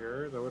you over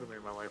here. That would have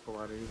made my life a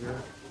lot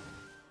easier.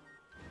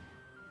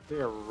 They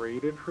are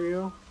raided for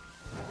you?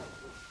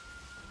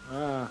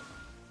 Ah.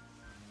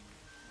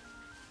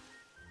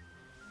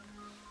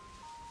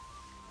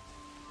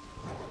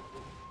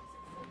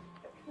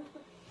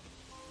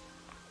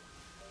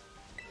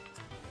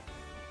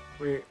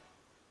 Wait.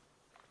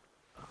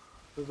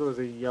 This was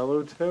a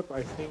yellow tip.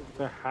 I think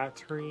the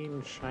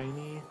Hatterene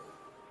Shiny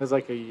has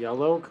like a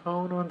yellow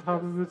cone on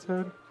top of its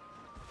head.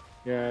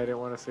 Yeah, I didn't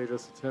want to say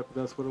just a tip,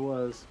 but that's what it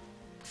was.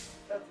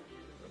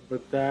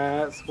 But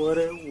that's what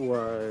it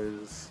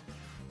was.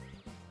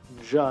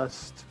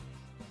 Just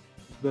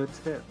the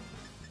tip.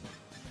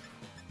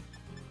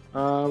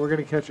 We're going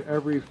to catch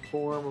every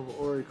form of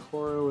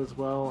Orikoro as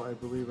well. I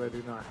believe I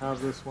do not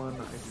have this one. I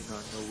do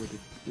not know what it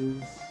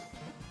is.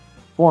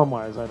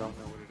 Form-wise, I don't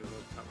know what it is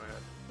off the top of my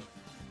head.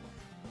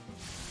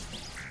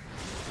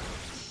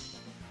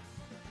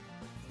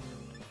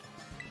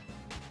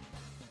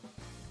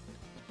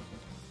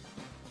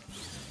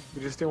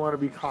 We just didn't want to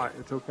be caught.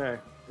 It's okay.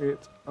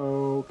 It's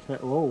okay.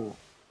 Whoa.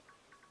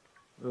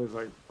 There's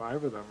like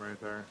 5 of them right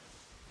there.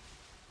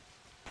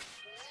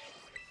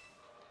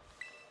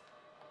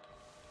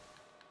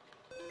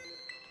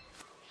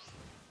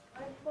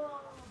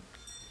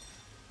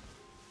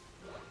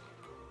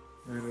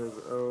 It is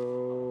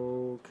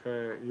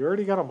okay. You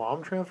already got a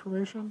mom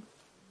transformation?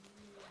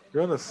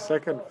 You're on the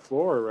 2nd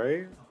floor,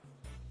 right?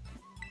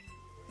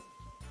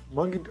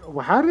 Monkey.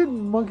 How did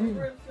Monkey?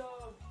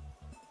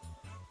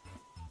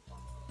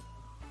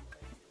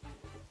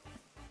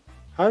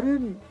 How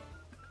did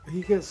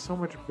he get so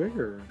much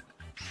bigger?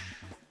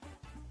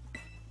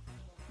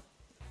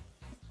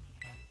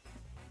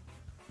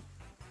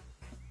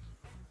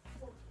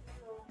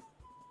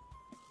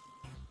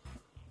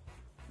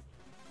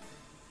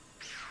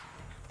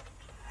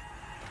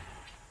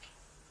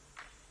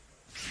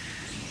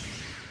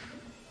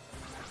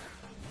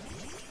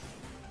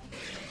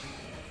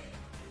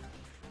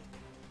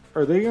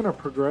 Are they gonna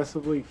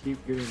progressively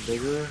keep getting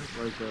bigger,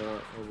 like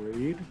a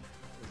raid?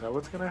 Is that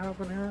what's gonna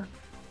happen here?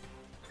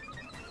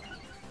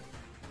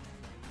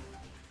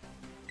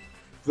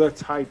 The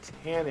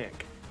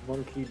Titanic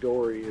Monkey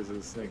Dory is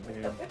his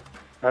nickname.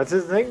 That's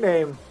his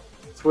nickname.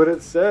 That's what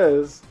it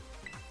says.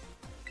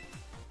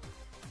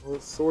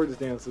 Let's swords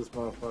dance this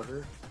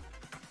motherfucker.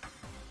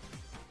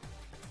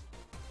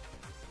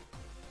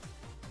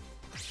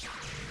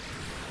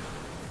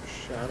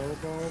 Shadow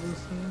ball this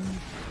thing.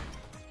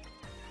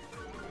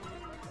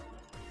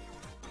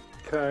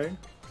 Okay.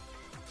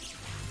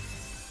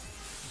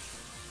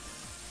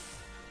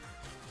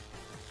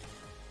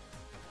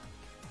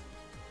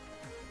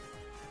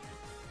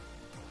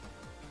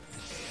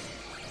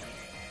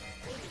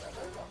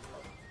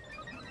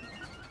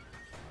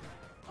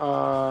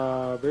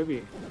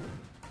 Baby.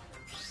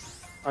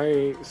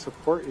 I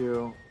support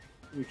you.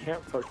 You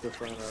can't fuck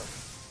this right up.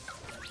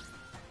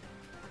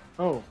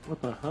 Oh,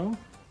 what the hell?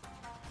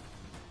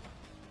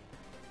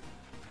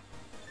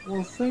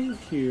 Well,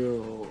 thank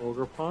you,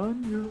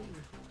 Ogrepon.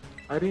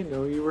 I didn't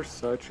know you were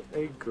such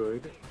a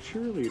good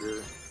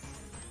cheerleader.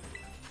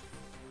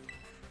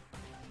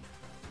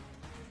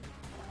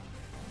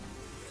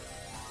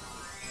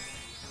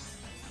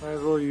 Might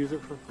as well use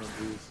it for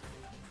funsies.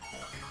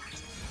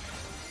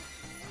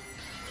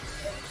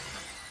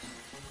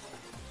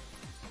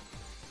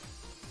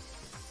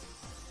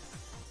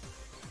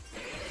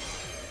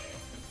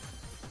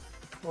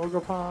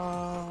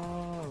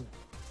 Ogrepon!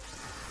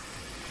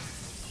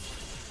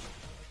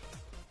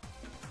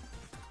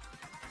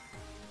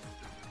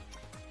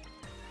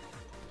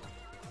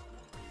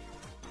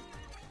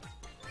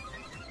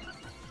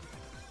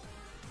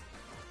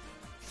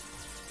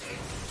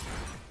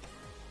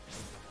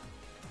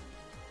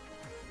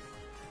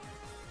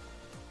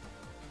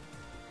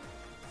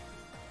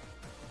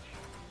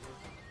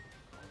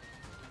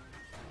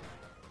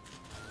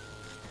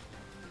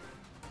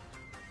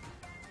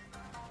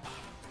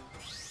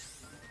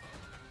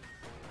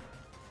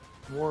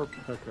 More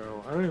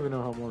Pecco. I don't even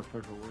know how more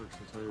Pecco works,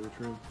 to tell you the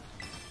truth.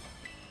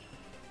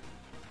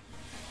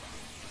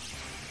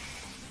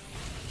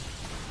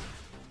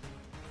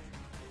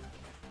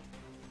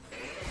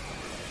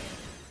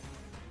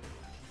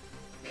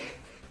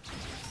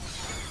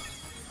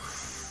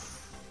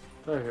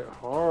 That hit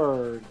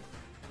hard.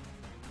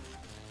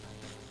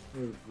 It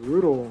was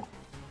brutal.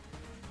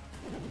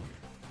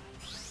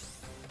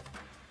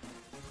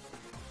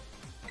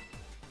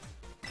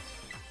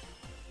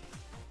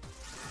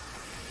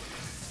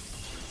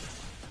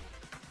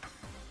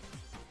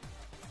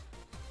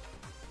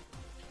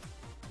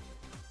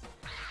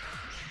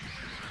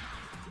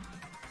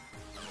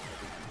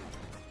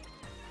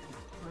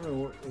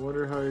 I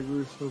wonder how he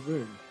grew so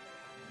big.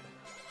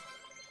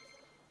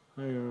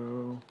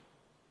 Hi-oh.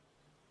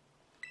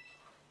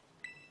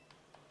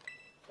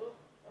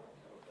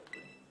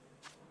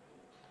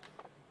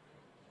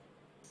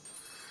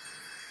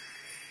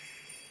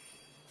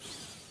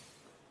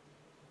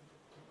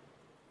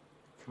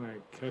 Can I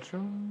catch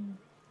him?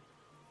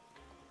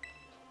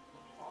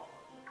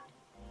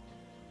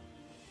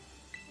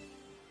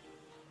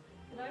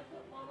 Can I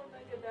put Mama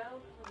Mega down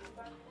on the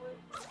back foot?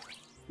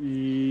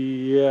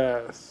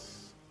 Yes.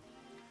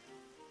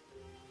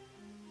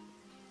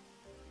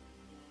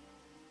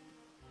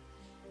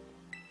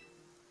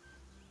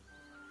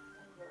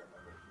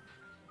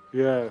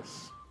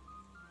 Yes.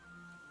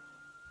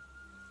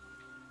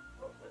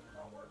 Oh, that did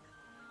not work.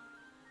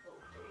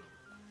 Okay.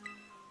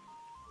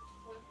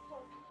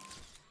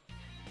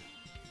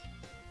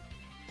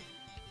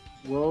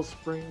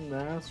 Wellspring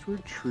mass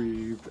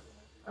retrieved.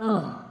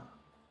 Ugh.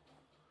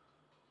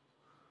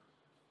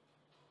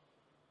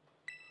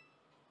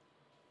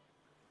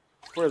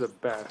 We're the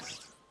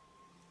best.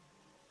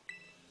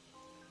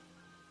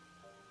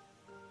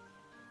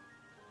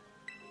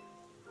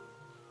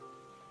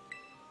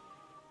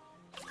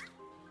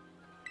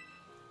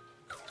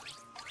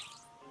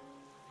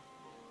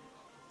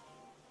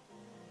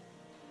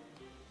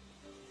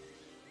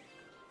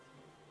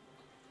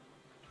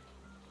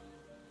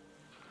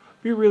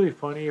 Be really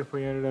funny if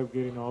we ended up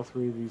getting all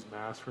three of these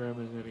masks for him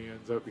and then he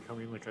ends up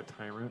becoming like a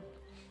tyrant.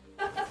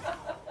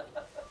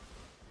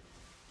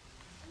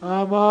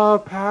 I'm all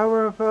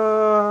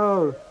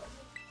powerful!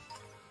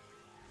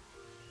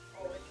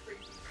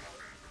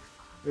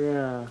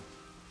 Yeah.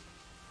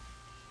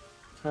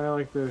 Kind of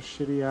like the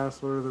shitty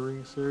ass Lord of the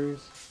Rings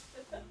series.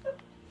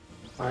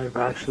 I've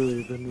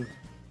actually been.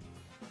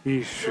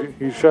 He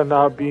should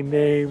not be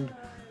named.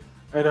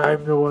 And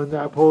I'm the one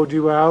that pulled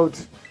you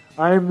out.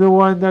 I'm the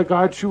one that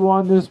got you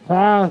on this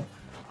path.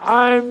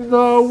 I'm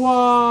the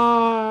one!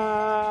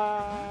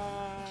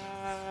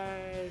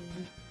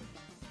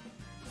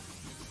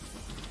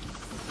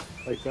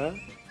 Like that?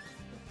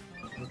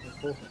 Okay,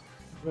 cool.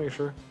 Make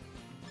sure.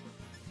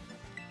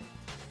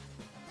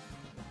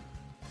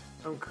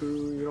 I'm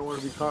cool. You don't want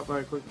to be caught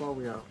by a quick ball?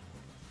 We out.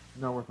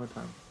 Not worth my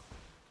time.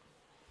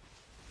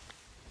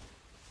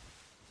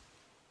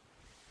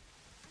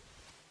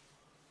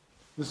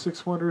 The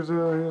Six Wonders of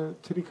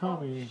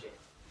Titikami.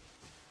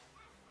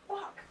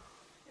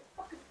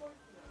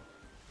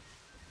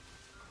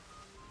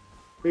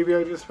 Maybe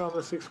I just found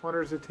the Six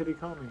Wonders of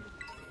Titikami.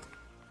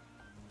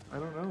 I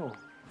don't know.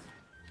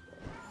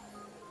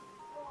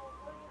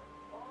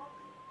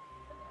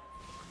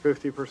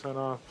 50%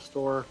 off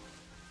store.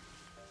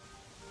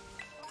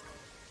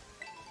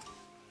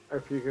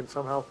 If you can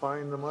somehow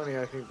find the money,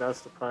 I think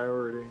that's the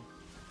priority.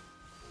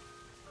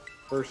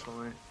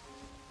 Personally.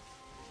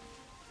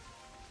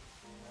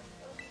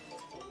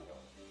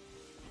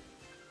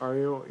 Are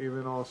you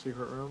even all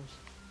secret rooms?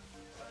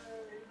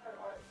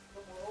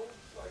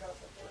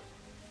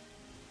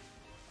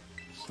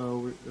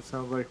 So it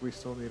sounds like we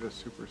still need a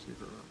super secret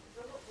room.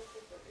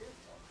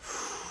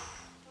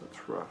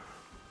 That's rough.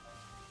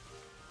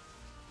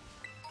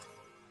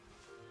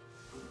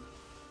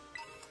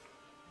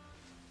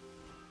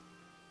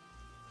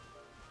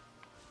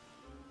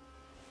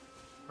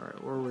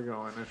 Alright, where are we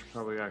going? I should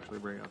probably actually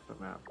bring up the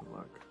map and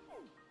look.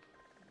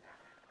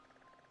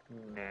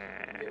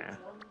 Nah.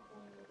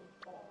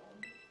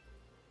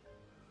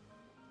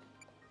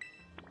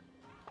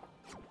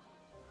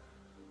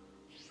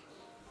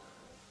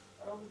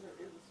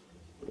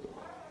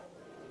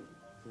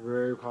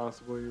 Very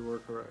possible you were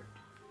correct.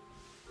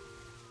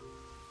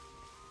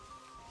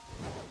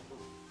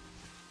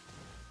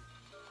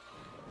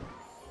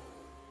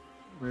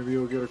 Maybe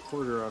you'll get a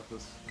quarter off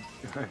this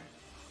guy.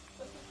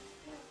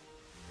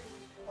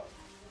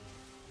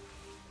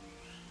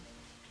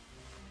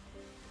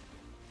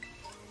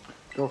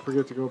 Don't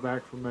forget to go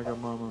back for Mega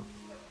Mama.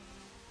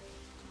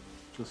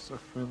 Just a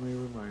friendly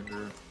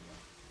reminder.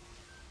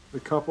 The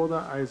couple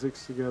that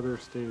Isaac's together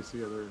stays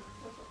together.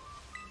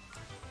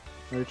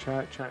 Right,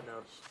 chat? Chat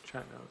knows.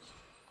 Chat knows.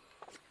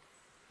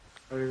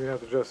 I don't even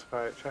have to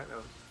justify it. Chat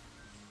knows.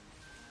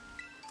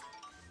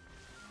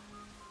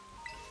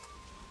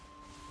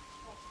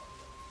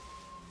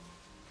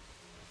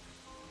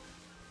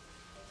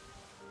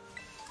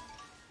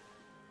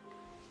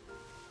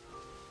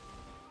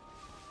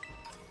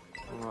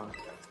 Come on.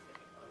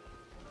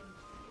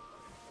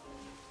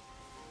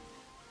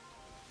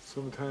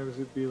 Sometimes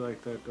it'd be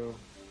like that, though.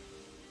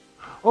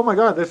 Oh my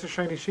god, that's a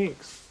shiny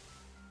Shinx.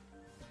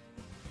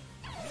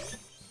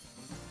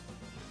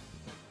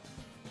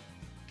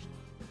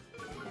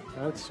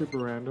 That's super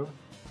random.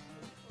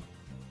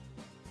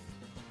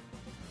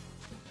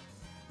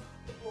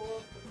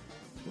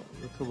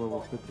 That's a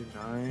level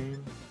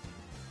 59.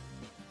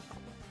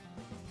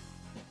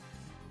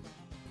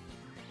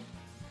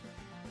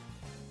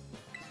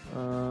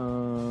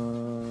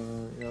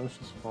 Yeah, let's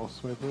just false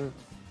swipe it.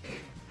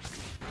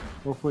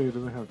 Hopefully it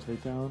doesn't have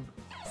takedown.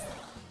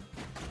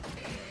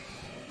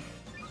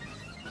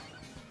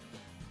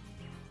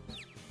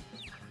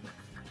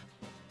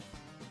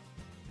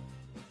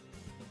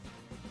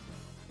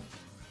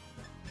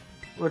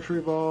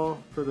 Luxury ball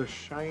for the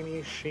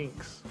shiny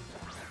Shinx.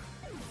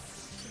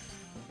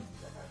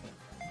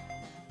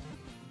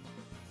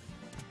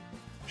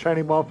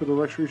 Shiny ball for the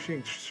luxury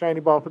Shinx. Shiny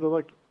ball for the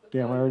luxury.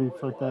 Damn, I already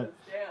fucked that.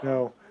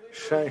 No.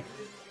 Shiny.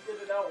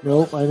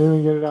 Nope, I didn't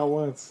even get it out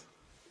once.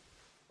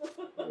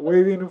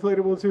 Wavy and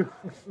inflatable too.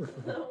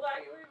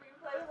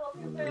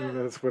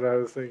 That's what I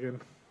was thinking.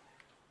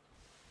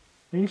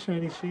 Hey,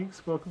 shiny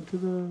Shinx, welcome to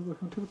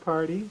the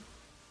party.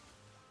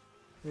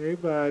 Hey,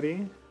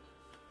 buddy.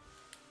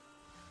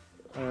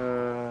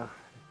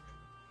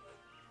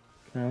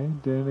 Okay,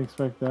 didn't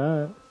expect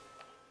that.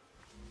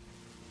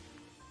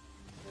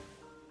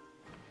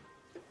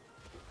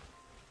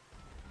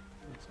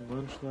 That's a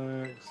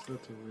Munchlax,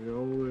 that's a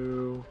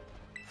Riolu.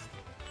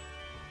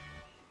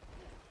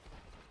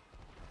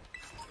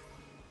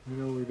 You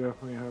know we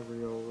definitely have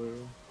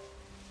Riolu.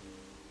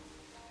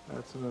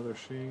 That's another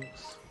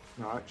Shinx.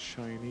 Not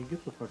shiny.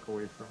 Get the fuck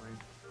away from me.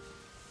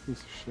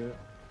 Piece of shit.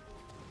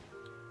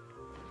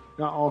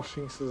 Not all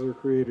Shinxes are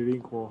created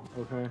equal,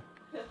 okay?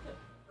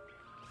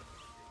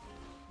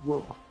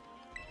 Whoa.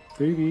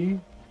 Baby.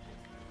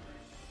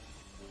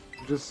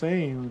 I'm just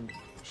saying,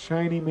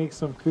 shiny makes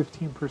them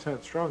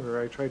 15% stronger.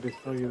 I tried to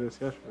tell you this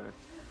yesterday.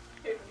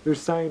 There's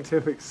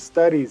scientific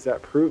studies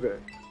that prove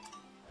it.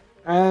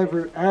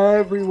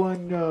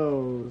 Everyone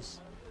knows.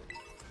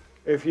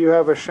 If you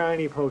have a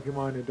shiny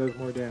Pokemon, it does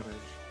more damage.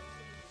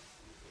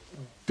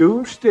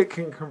 Doomstick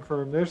can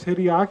confirm this.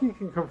 Hideaki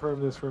can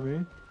confirm this for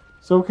me.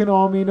 So can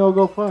All-Me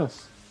No-Go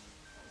Plus.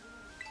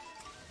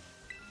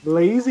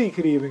 Lazy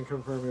could even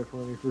confirm it for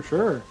me for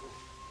sure.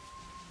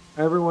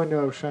 Everyone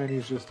knows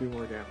shinies just do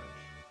more damage.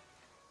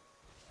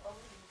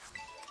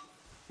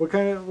 What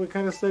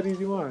kind of studies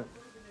do you want?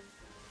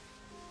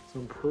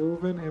 Some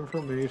proven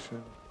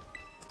information.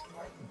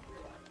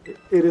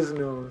 It is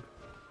known.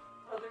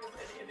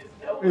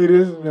 It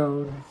is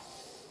known.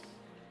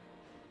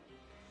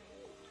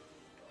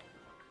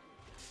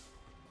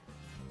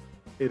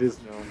 It is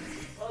known.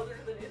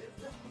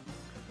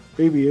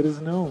 Baby, it is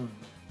known.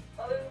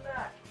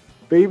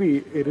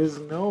 Baby, it is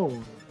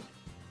known.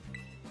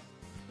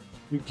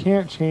 You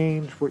can't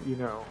change what you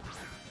know.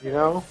 You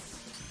know?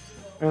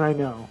 And I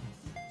know.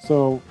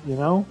 So, you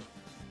know?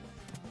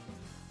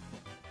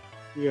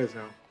 You guys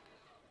know.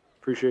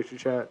 Appreciate you,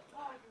 chat.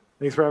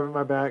 Thanks for having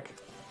my back.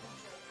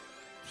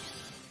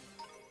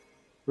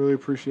 Really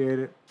appreciate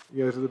it.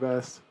 You guys are the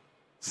best.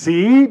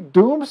 See?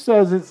 Doom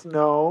says it's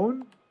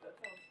known.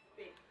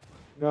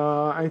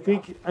 No, I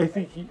think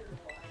he...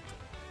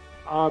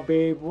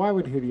 babe, why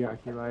would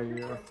Hideaki lie to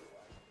you?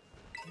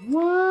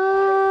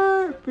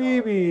 What?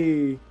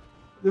 Baby.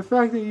 The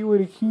fact that you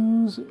would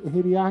accuse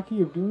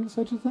Hideaki of doing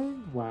such a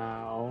thing?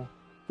 Wow.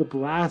 The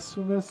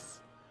blasphemous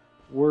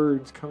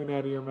words coming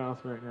out of your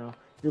mouth right now.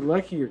 You're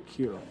lucky you're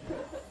cute.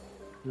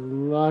 You're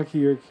lucky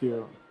you're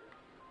cute.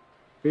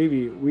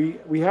 Baby,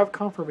 we have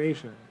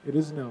confirmation. It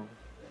is known.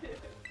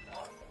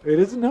 It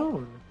is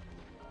known.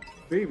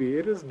 Baby,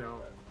 it is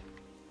known.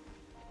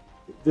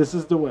 This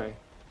is the way.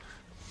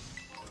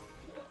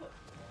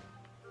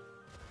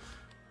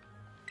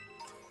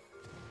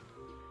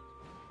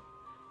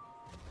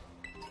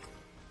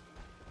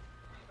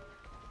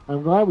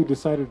 I'm glad we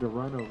decided to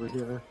run over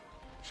here.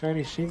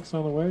 Shiny Shinx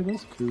on the way?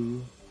 That's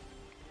cool.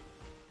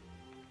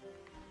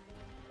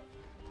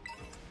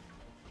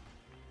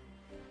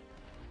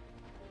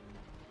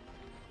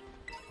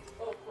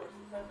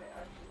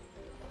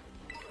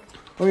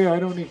 Oh yeah, I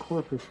don't need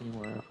Corphish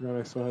anymore. I forgot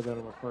I still had that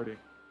in my party.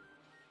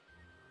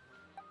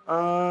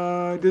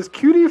 Does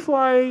Cutie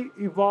Fly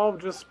evolve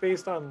just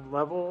based on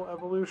level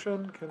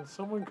evolution? Can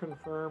someone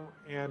confirm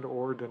and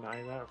or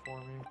deny that for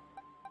me?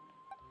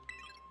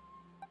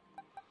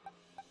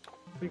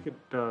 I think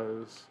it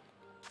does.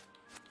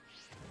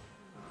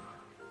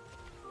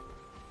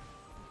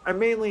 I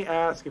mainly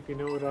ask if you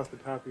know it off the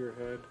top of your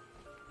head.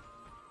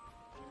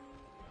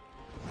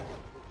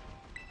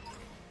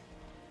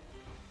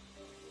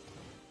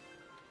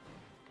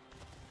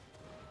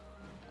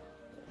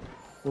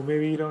 Well,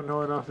 maybe you don't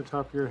know it off the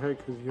top of your head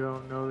because you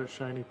don't know that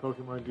shiny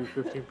Pokemon do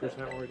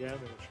 15% more damage.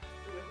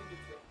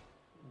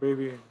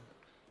 Baby,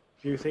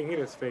 you thinking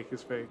it's fake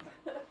is fake.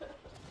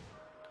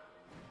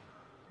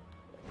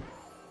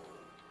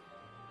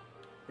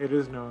 It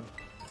is known.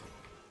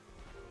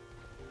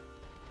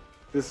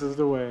 This is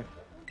the way.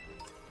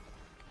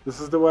 This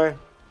is the way.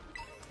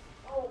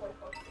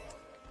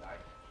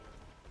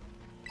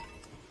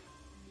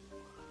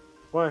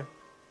 Why?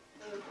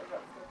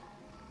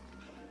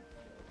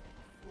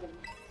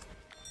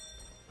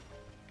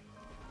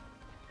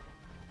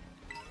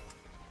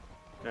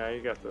 Yeah,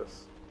 you got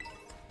this.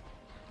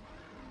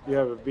 You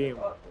have a beam.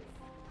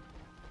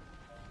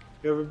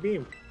 You have a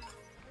beam.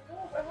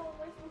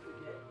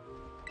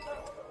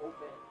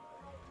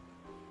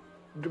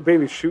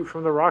 Baby, shoot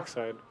from the rock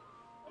side.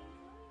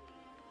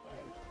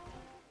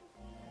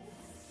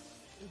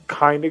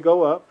 Kind of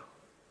go up,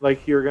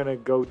 like you're gonna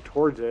go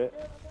towards it.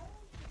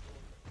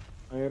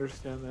 I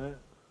understand that.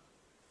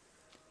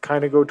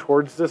 Kind of go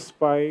towards the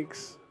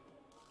spikes.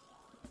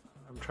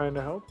 I'm trying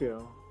to help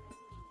you.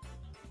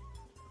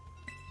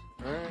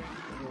 Alright.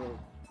 Well,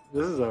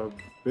 this is a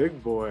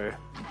big boy.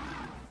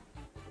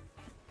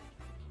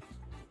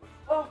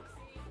 Oh,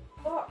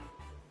 fuck.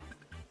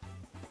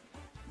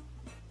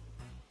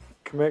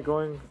 Commit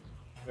going.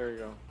 There you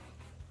go.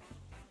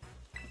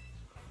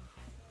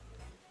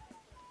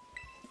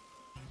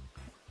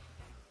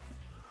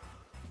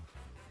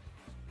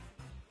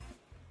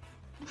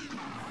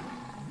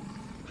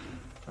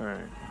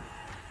 Alright.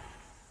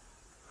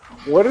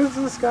 What is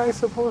this guy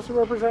supposed to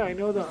represent? I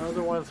know the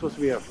other one's supposed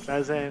to be a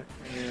pheasant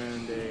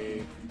and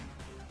a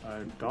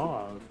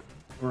dog.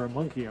 Or a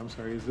monkey, I'm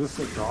sorry. Is this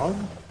a dog?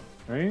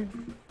 Right?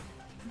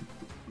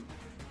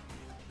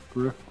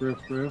 Griff, griff,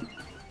 griff.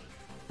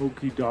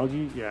 Okie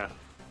doggy? Yeah.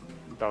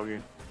 Doggy.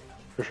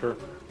 For sure.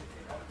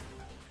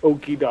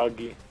 Okie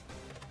doggy.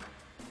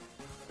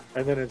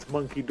 And then it's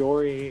Monkey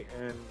Dory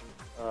and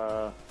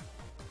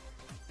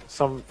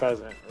some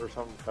pheasant or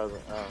some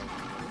pheasant. I don't know.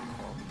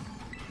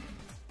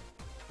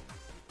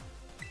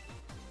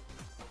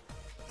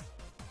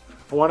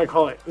 I want to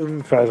call it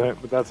pheasant,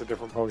 but that's a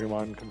different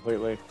Pokemon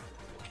completely.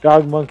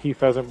 Dog, monkey,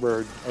 pheasant,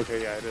 bird.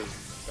 Okay, yeah, it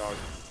is dog.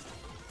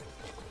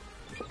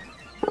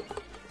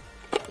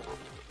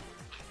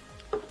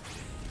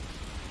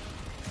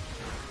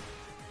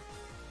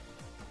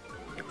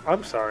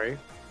 I'm sorry.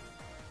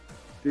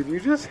 Did you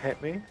just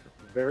hit me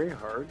very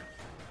hard?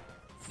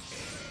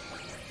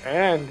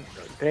 And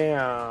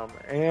damn,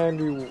 and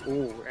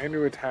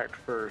you attacked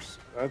first.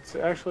 That's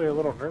actually a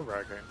little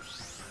nerve-wracking.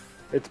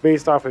 It's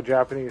based off a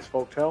Japanese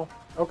folktale.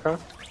 Okay.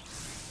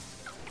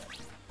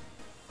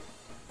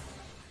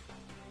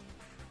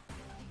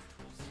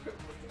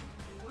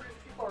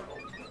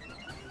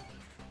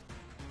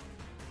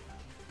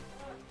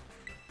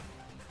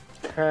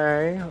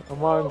 Okay, a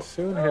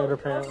monsoon hit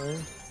apparently.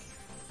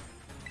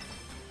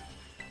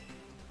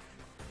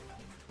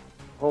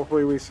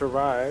 Hopefully we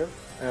survive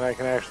and I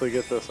can actually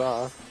get this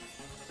off.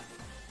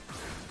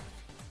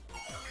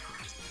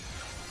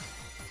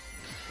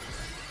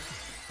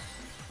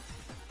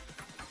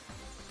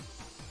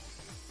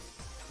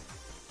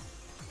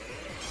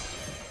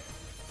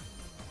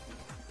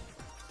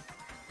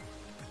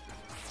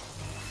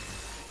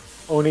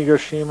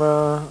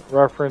 Onigashima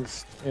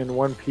referenced in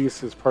One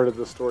Piece is part of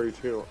the story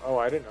too. Oh,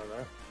 I didn't know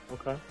that.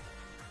 Okay.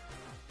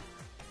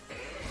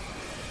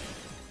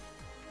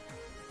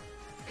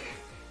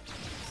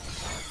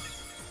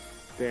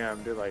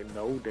 Damn, did like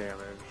no damage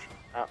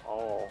at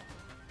all.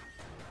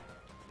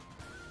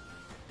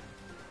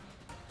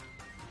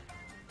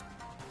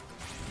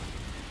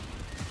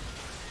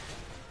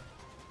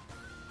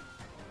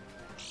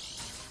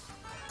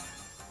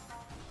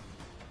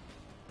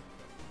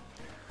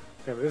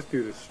 Damn, this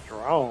dude is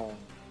strong.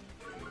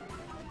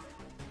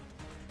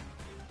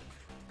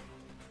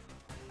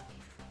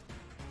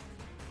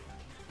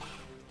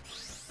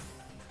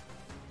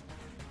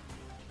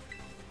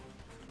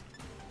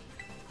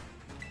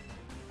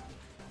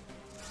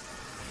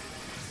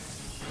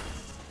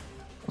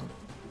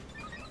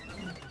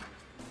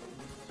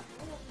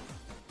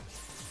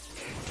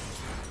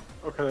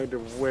 Okay, I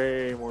did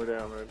way more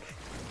damage.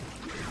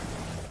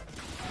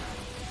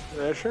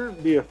 That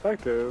shouldn't be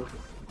effective.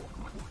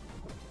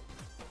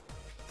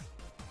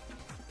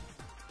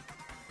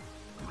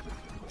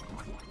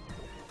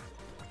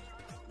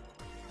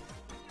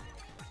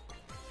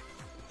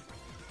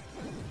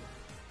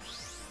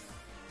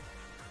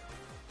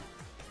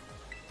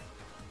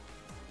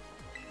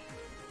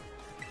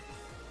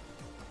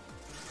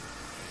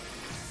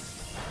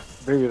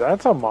 Baby,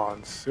 that's a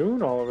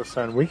monsoon all of a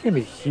sudden. We can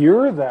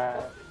hear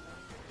that.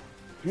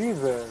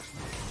 Jesus.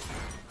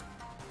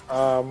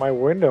 My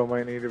window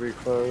might need to be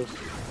closed.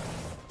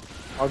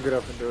 I'll get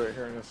up and do it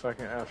here in a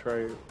second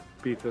after I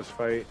beat this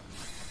fight.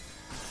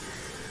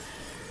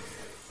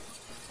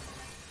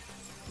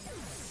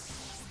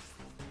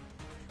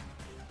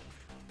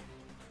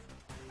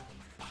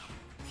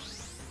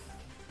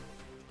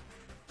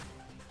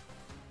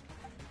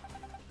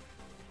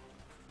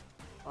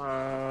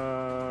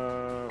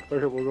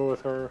 Okay, we'll go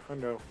with our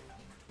hundo.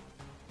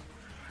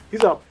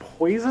 He's a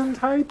poison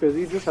type? Is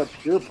he just a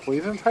pure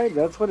poison type?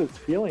 That's what it's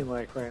feeling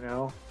like right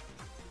now.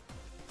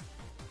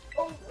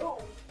 Oh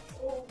no!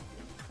 Oh.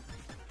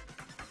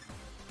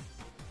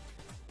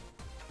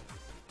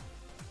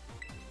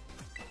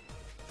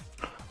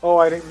 Oh,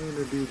 I didn't mean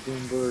to do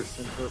Boom Burst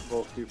and hurt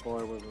both people.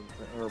 I wasn't,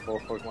 or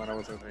both Pokemon. I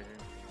wasn't thinking.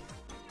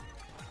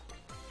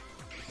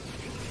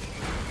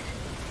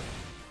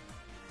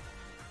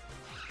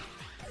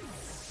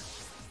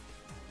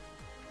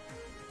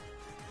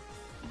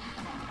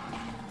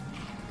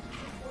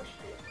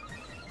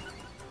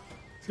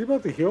 Is he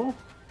about to heal?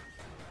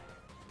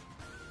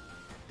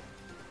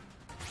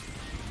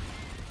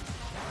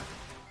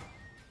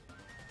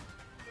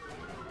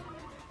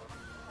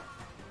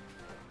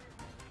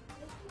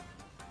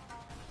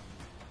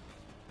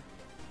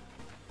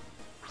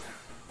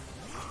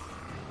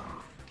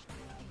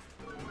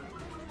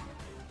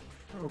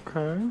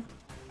 Okay.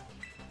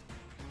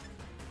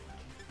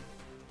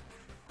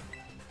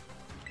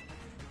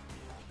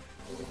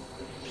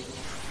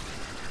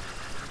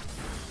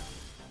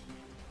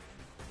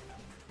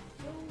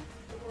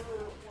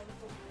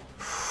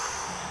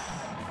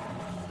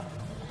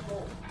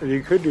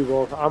 You could do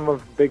both. I'm a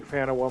big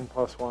fan of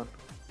 1+1.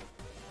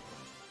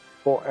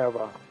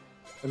 Forever.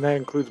 And that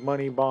includes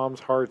money,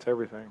 bombs, hearts,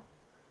 everything.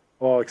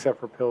 Well, except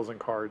for pills and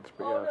cards,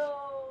 but yes.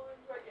 Oh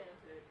no,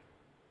 gigantic.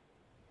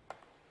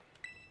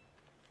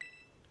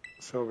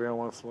 Sylveon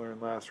wants to learn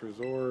Last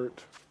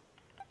Resort.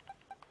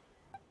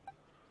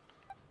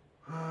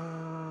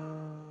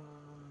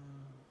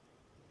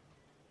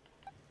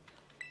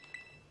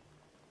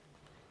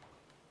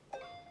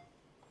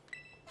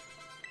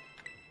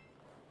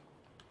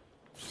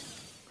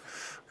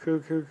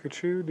 Cuckoo,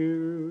 cuckoo,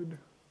 dude.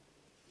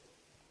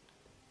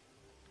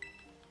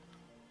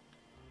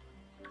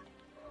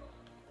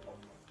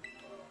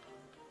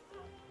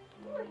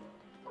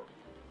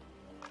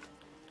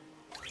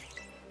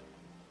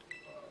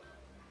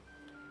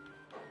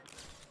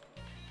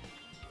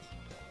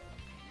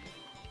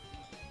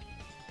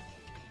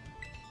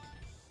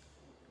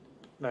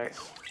 Nice.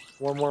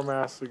 One more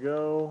mass to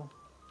go.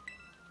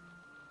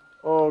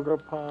 Oh,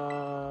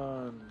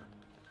 Gapon.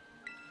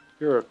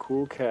 You're a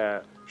cool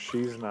cat.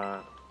 She's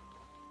not.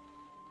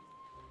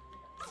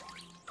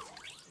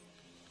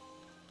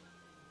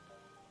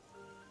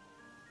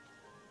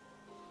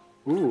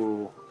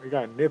 Ooh, we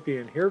got Nippy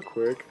in here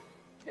quick.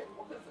 It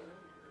was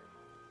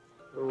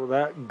Well,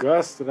 that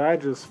gust that I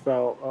just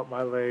felt up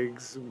my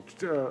legs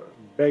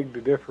begged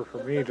to differ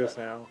for me just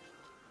now.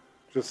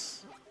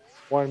 Just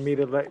wanted me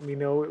to let me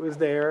know it was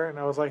there, and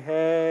I was like,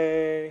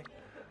 hey,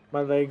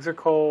 my legs are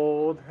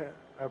cold.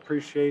 I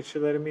appreciate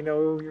you letting me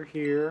know you're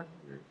here.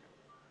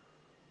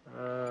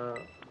 All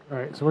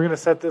right, so we're going to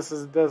set this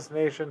as a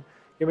destination.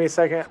 Give me a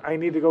second. I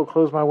need to go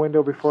close my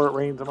window before it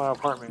rains in my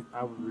apartment.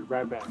 I will be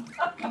right back.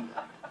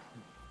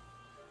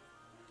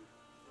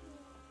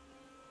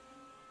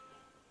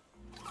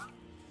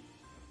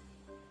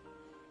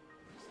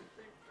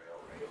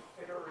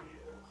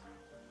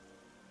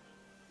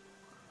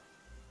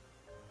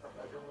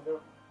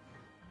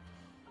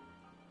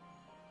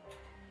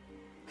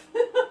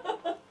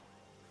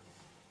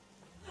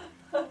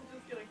 I'm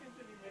just gonna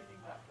continue making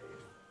that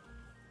face.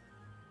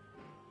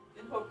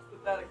 In hopes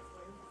that that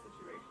explains the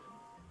situation.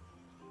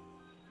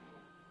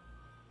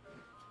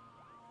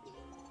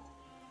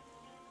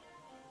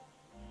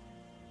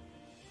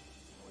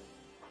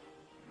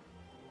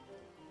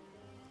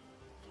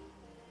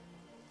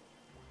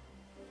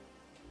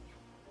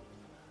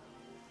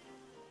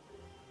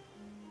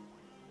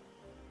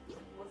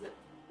 Was it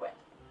wet?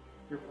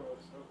 Your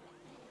pillow's soaked.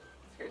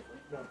 Seriously?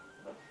 No.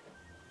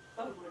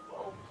 That was like,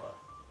 well, but...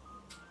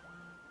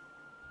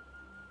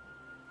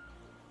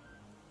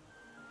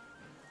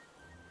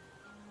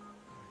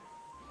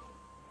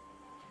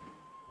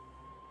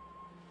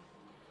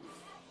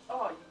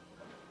 Oh, you...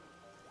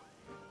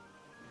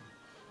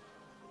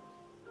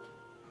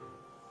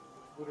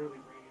 Literally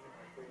raining in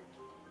my face.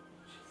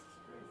 Jesus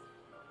Christ.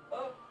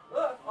 Oh,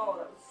 that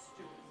was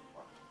stupid as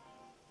fuck.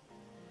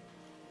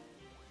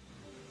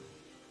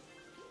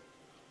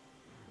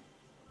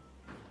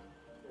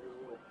 There's a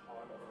little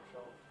pond on our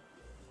shelf.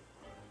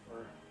 Or,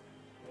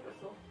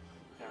 Crystal?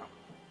 yeah,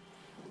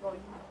 Oh, you...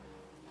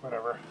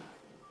 whatever.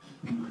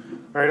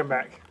 Alright, I'm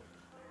back.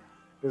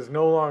 It's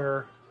no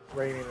longer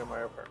raining in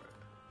my apartment.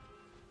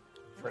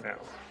 For now.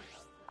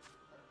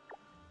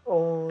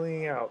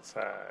 Only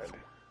outside.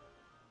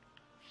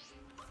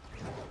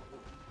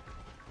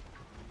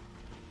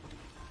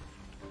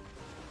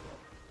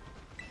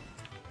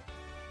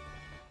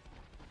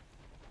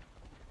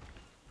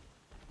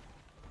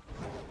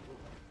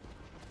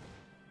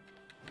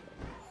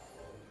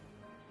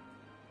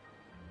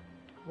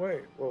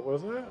 Wait, what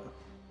was that?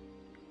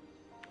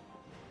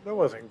 That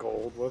wasn't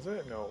gold, was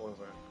it? No, it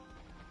wasn't.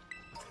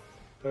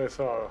 But I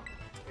saw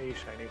a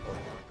shiny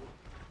Pokemon.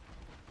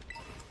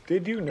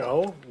 Did you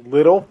know?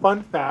 Little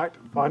fun fact,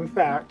 I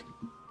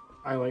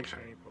like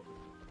shiny Pokemon.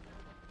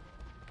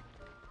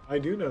 I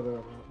do know that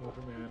about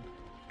Muffin Man.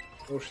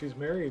 Oh, she's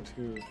married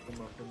to the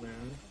Muffin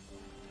Man.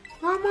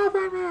 The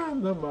Muffin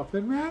Man! The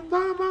Muffin Man!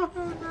 The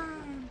Muffin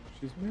Man!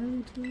 She's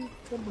married to the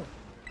Muffin Man.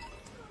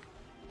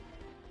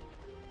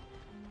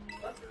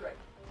 Left or right?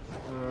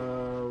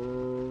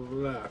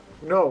 Left.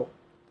 No.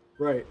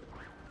 Right.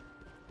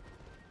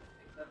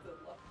 That's a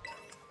left.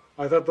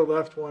 I thought the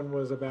left one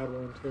was a bad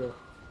one, too.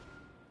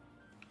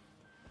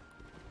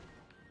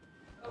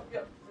 Oh,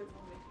 yep. There's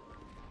only two.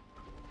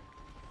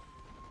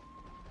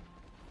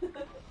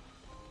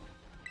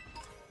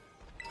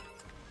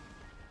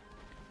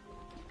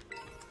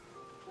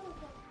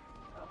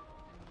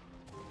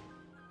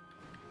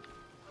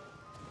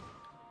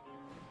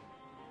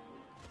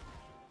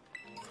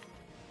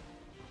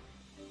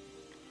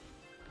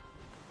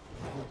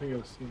 I don't think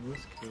I've seen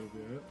this cube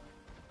yet.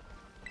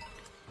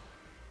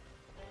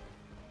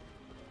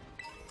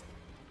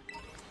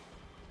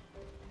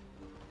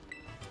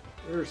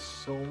 There's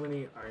so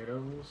many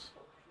items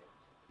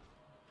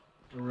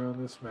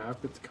around this map,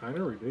 it's kind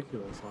of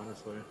ridiculous,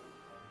 honestly.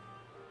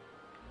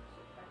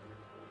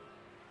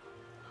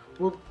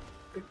 Well,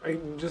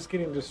 I'm just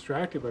getting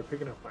distracted by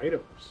picking up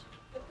items.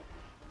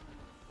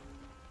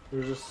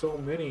 There's just so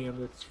many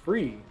and it's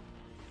free.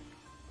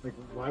 Like,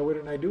 why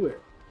wouldn't I do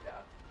it? Yeah.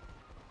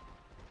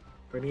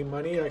 If I need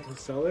money, I can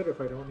sell it. If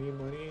I don't need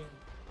money,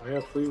 I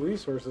have free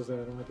resources that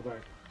I don't have to buy.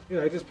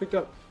 Yeah, I just picked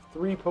up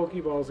 3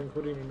 Pokeballs,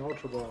 including an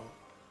Ultra Ball,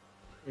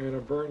 and a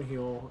Burn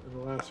Heal in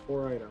the last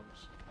 4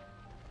 items.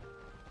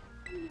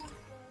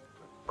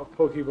 A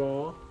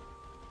Pokeball,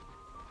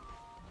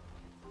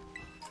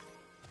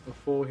 a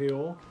full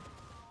heal,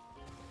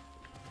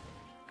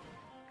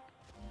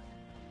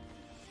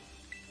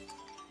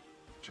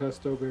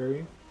 Chesto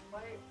Berry. I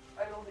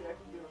don't think I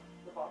can do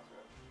the boss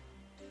room.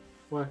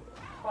 What?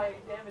 My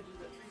damage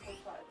is at 3.5.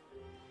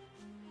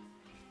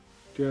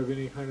 Do you have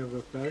any kind of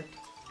effect?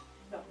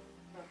 No.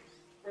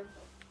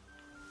 Brimstone.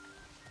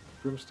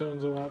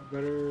 Brimstone's a lot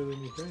better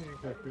than you think,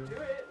 I I can feel. do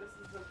it. This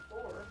is a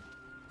 4.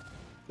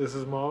 This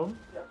is Mom?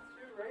 That's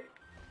 2, right?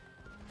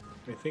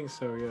 I think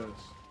so, yes.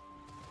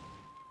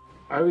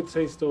 I would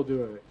say still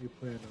do it. You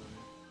plan on it.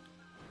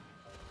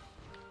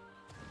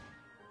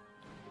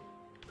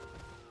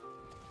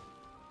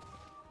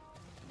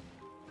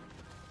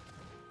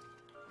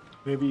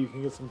 Maybe you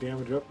can get some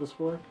damage up this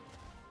floor?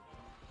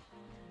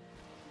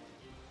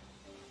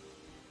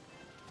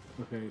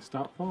 Okay,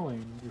 stop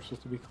falling. You're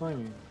supposed to be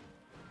climbing.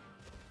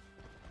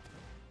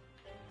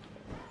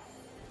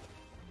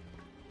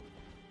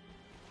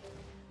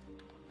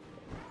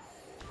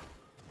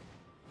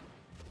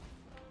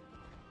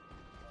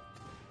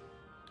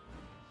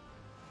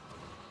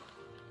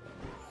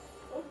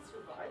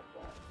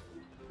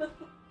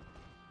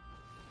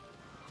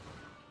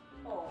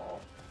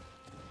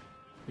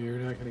 You're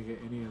not going to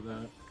get any of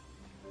that.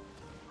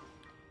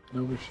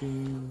 No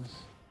machines.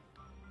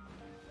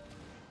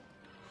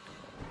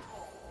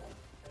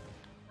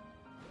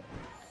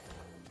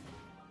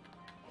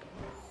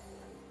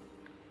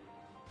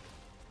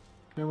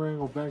 Camera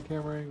angle, back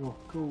camera angle.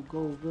 Go,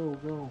 go, go,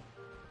 go.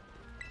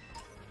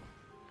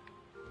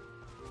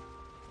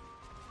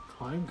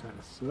 Climb kind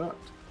of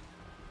sucked.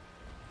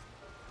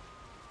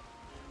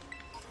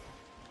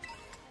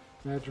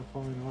 Imagine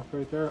falling off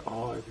right there.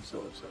 Oh, I'd be so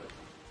upset.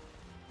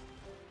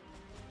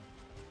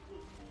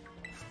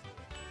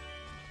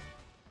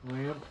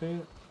 Lamp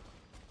pit.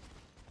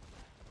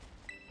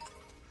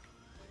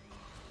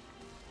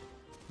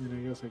 I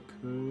mean, I guess I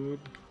could.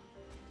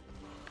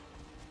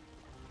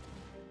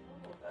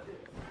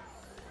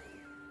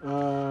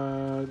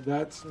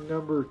 That's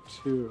number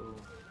 2.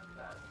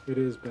 It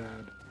is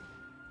bad.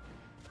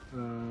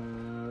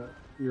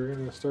 You're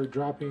gonna start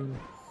dropping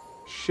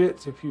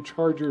shits if you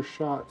charge your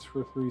shots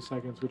for 3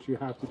 seconds, which you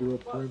have to do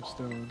with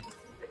brimstone.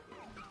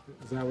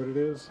 Is that what it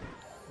is?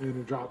 And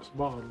it drops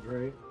bombs,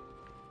 right?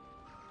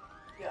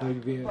 Yeah. Like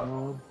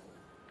Vietnam.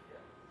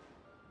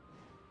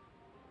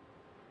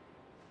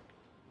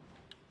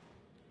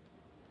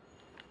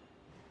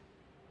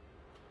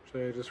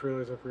 Actually, I just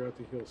realized I forgot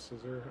to heal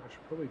Scissor. I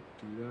should probably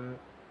do that.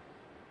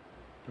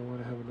 Don't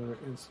want to have another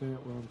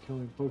incident while I'm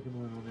killing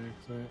Pokemon on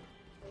accident.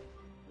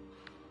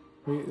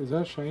 Wait, is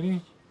that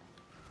shiny?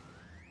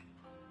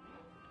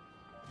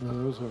 No,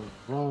 those are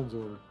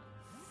Bronzor.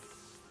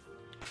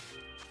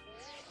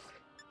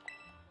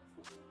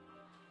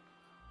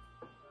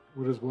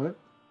 What is what?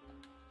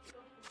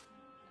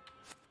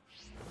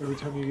 Every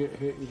time you get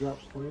hit, you drop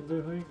coins,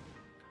 I think?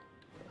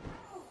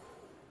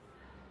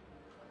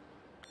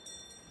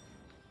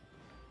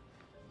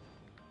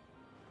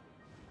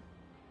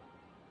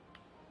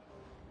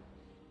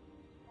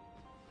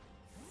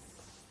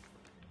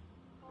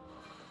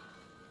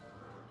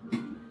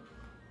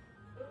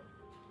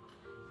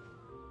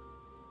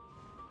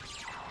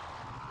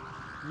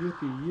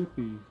 Yippee,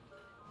 yippee.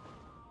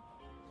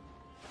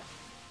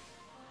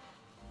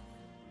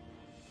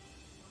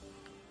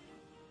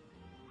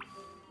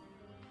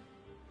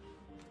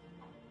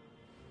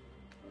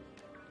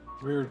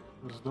 Weird.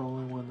 This is the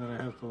only one that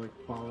I have to like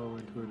follow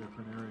into a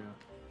different area.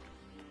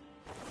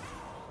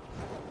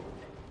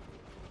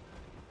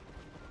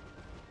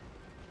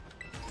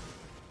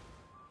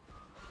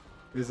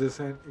 Is this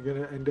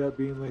gonna end up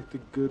being like the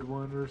good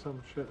one or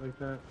some shit like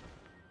that?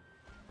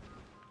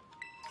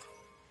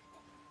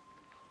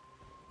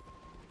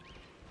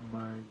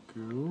 My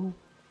goo?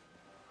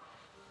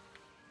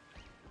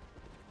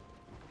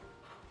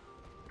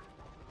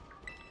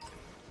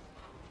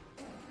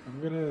 I'm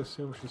gonna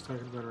assume she's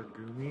talking about her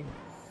Goomy.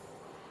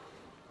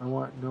 I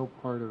want no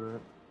part of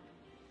it.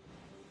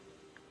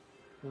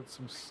 That's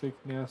some sick,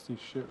 nasty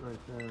shit right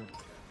there.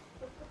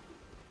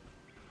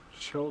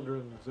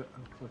 Children's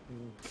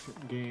fucking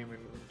game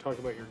and talk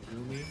about your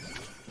Goomy?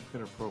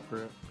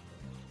 Inappropriate.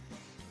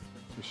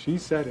 So she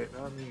said it,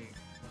 not me.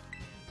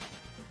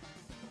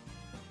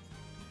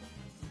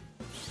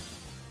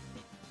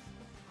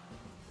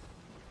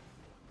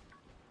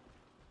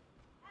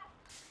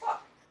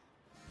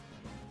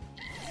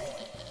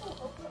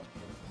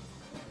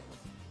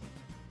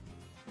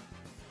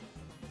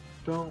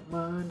 Don't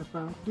mind if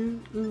I do.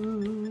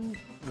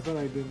 I thought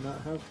I did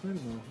not have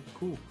Primo.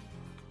 Cool.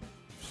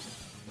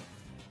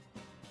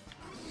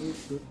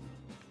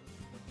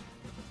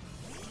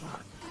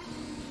 Fuck.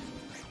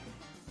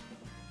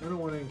 I don't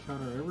want to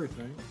encounter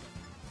everything.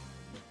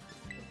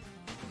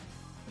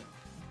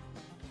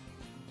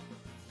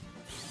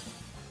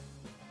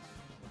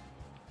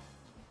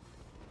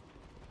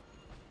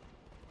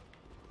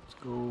 Let's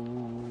go.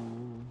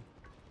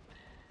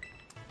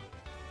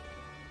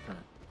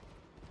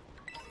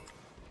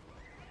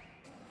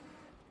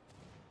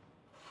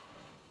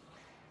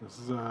 This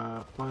is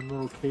a fun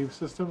little cave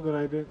system that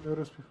I didn't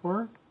notice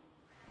before.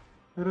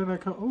 And then I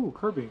come. Oh,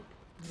 Kirby.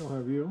 I don't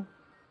have you.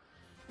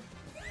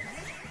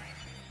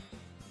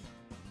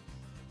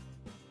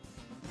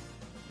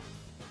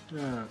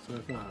 Yeah, that's what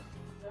I thought.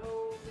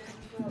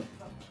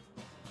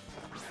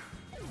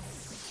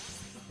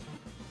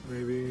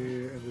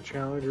 Maybe in the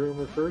challenge room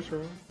or first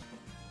room.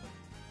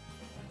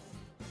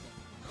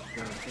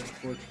 That's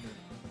unfortunate.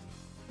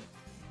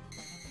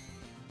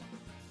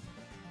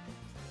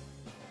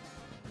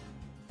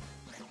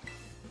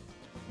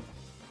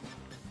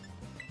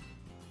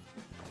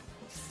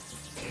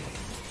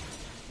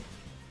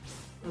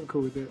 I'm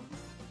cool with it.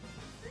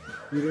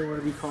 You didn't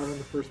want to be caught on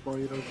the first ball,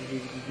 you don't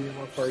need to be in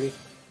my party.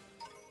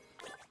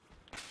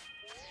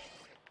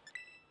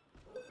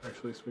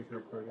 Actually, speaking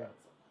of party. I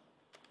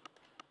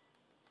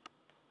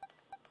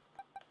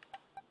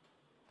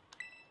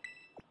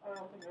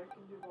don't think I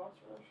can do boss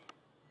rush.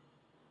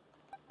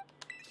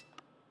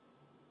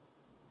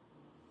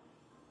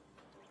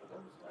 But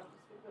I'm just gonna have to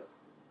skip it.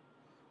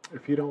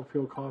 If you don't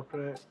feel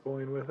confident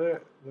going with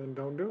it, then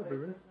don't do it,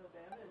 baby. There's no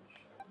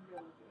damage. I can be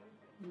able to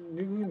do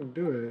anything. You can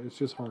do it, it's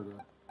just harder.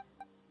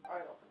 I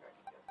don't think I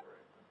can get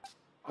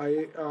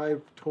through it.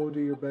 I've told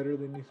you you're better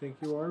than you think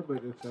you are,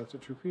 but if that's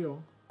what you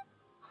feel.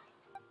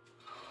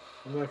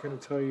 I'm not going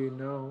to tell you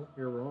no,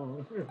 you're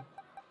wrong.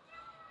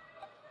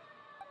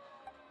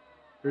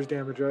 There's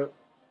damage up.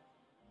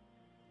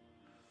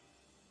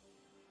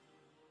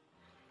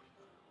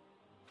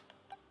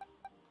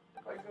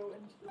 If I go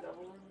into the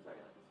devil room, is that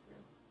gonna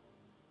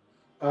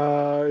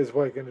disappear? Is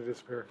white going to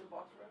disappear? The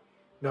boss rush?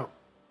 No.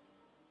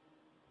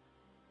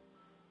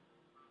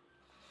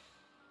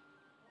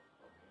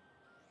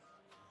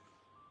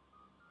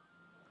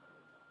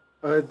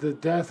 The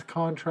death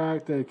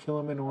contract, the kill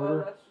him in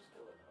order. Oh, that's just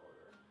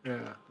kill him in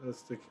order. Yeah,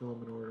 that's the kill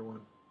him in order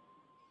one.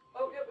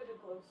 Oh, yep, I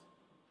did close.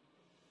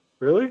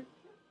 Really?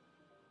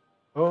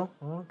 Oh,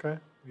 okay.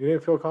 You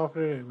didn't feel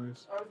confident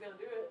anyways. I was gonna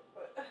do it,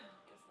 but guess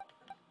not.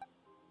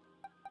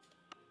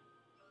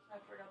 I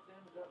forgot to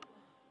end it up.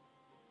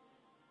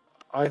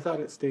 I thought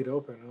it stayed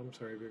open. I'm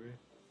sorry, baby.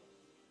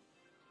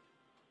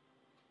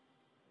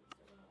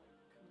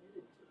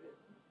 Committed to it.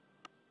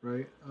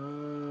 Right.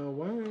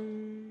 Why?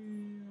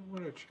 I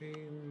want to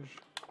change.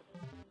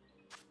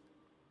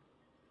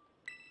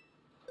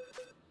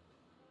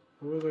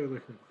 What was I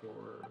looking for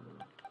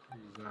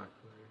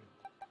exactly?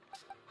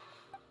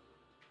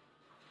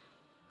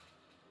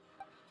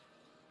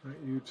 Not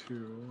you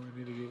two. I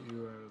need to get you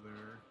out of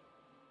there.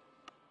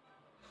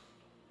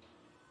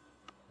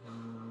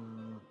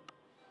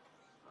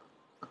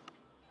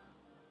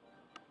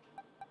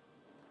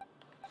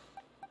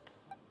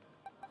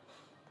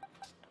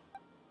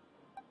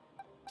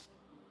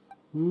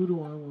 Who do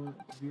I want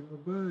to be my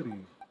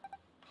buddy?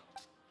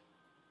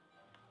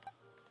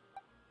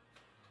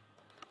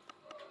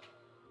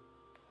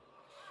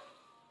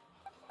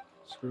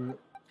 Screw it.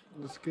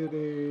 Let's get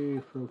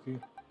a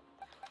Froakie.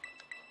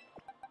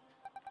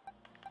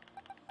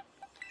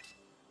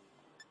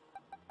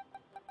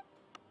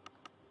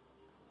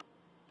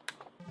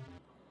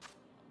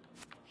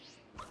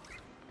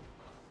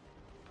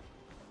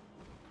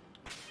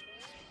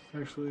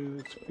 Actually,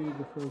 let's feed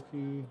the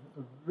Froakie a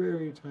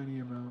very tiny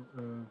amount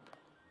of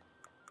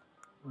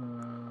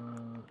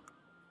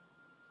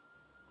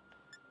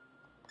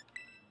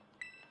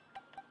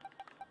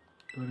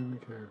don't even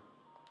care.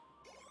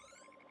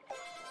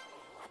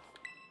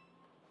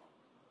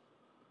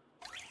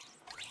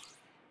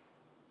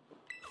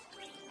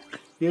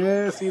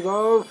 Yes,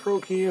 evolve,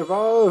 Froakie,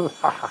 evolve!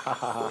 Ha ha ha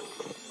ha.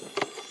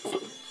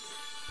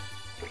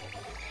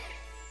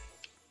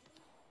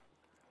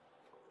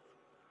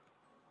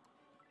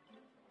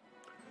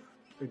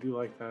 I do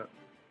like that.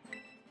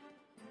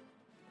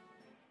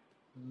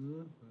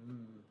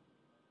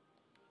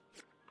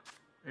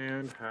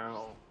 And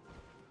how?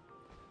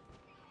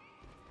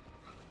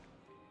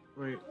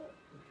 Wait.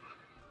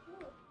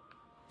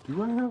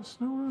 Do I have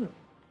snow on it?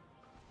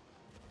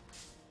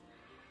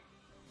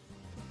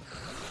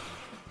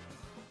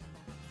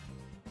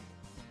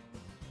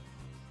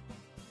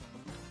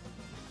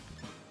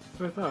 That's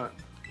what I thought.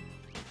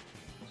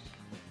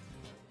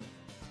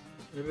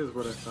 It is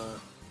what I thought.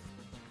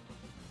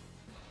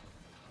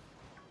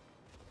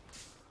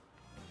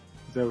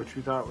 Is that what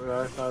you thought? What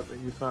I thought that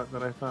you thought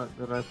that I thought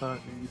that I thought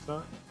that you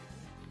thought?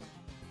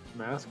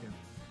 I'm asking.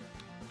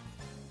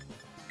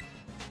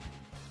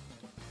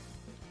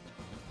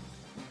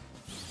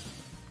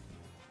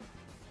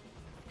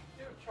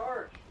 Dude,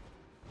 charge.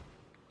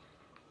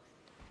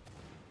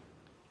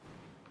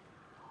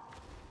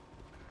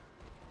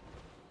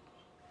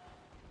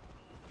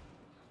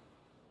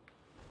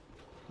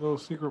 Little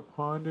secret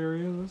pond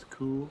area. That's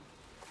cool.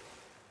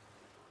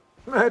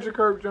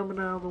 Magikarp jumping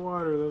out of the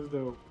water. That's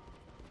dope.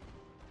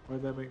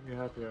 Why'd that make me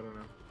happy? I don't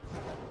know.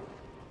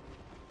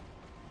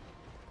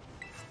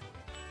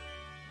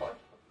 What?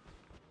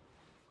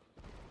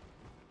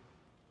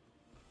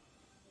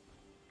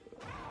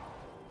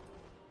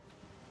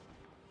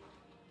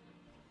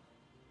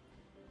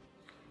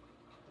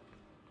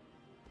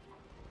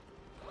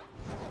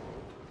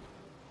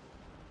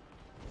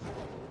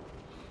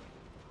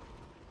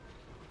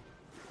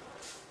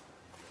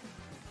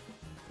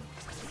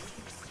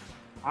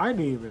 I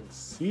didn't even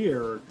see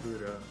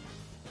Aracuda.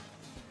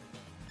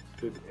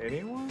 Did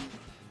anyone?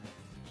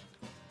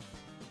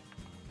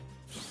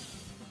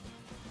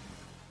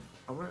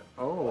 I'm gonna,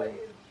 oh. What is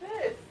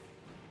this?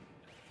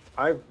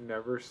 I've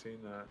never seen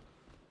that.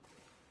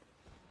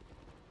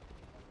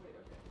 Wait,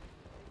 okay.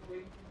 I'm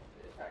waiting for him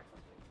to attack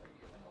something so I can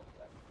get my health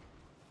back.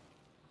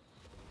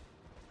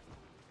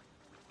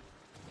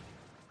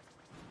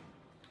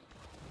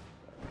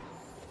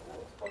 That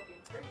was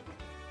fucking crazy.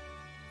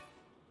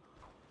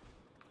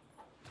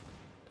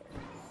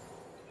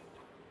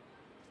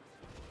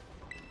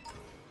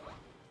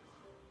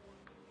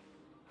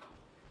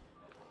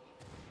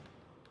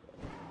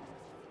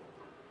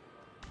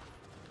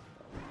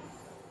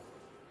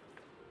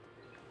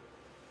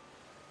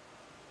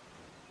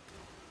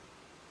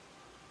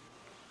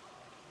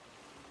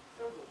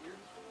 That was the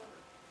weirdest one ever.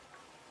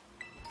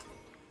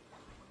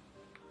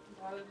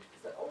 Glad I just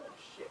decided, oh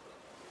shit.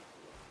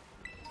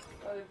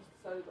 Glad I just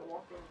decided to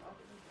walk over top of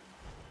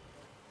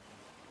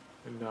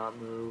And not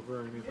move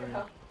or anything. him.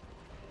 Yeah.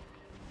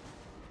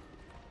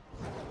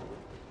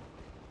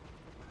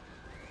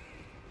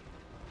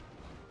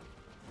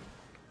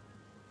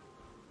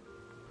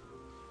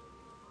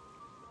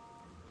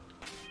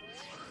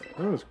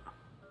 That was.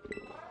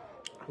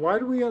 Why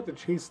do we have to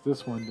chase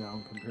this one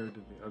down compared to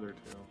the other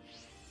two?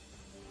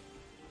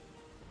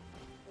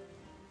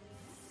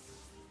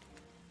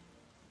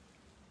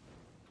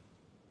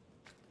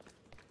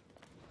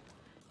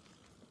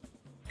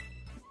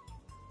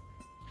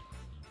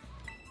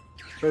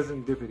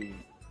 Residenthiphop.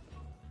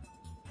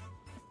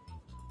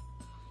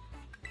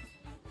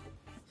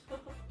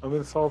 I'm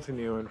insulting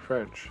you in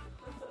French.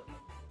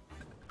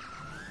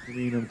 I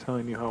mean, I'm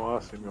telling you how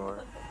awesome you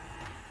are.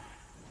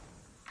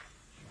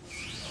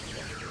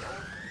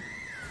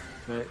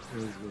 That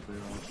is what they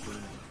all say.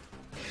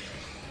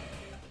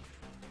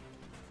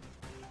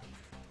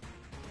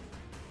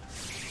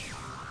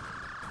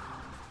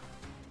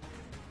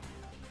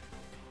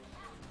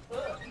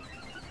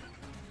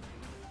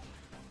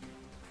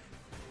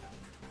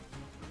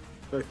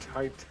 The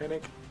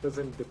Titanic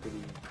Residenthiphop.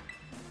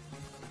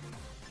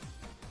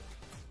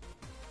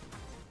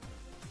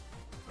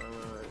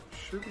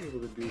 Should be able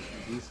to do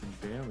some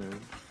decent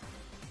damage.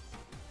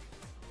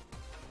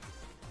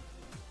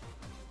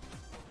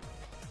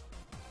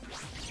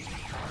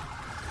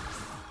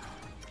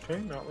 Okay,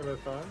 not what I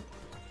thought.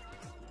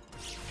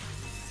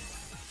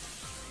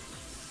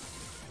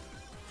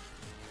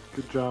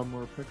 Good job,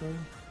 more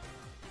pickling.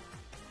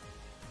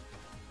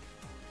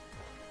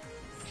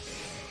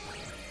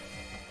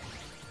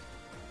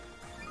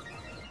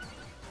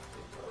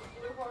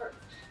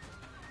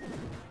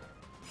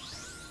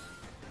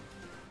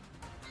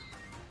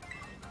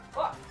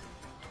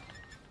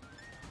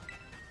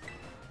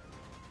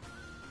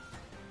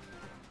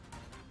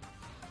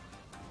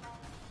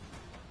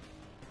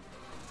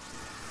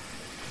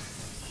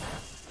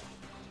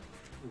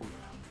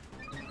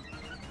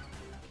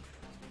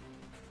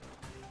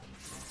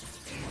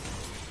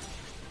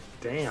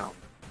 Damn.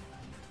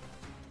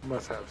 You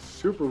must have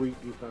super weak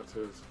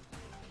defenses.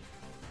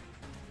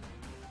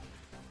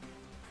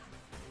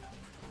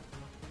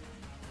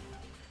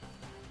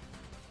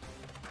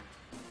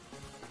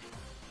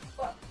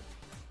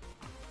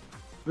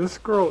 This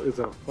girl is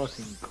a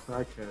fucking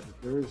crackhead.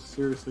 There is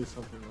seriously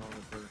something wrong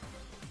with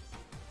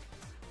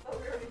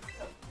her.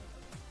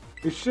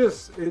 It's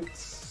just, it's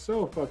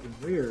so fucking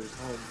weird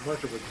how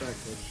much of a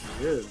crackhead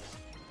she is.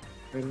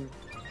 And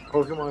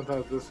Pokemon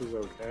thought this was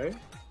okay?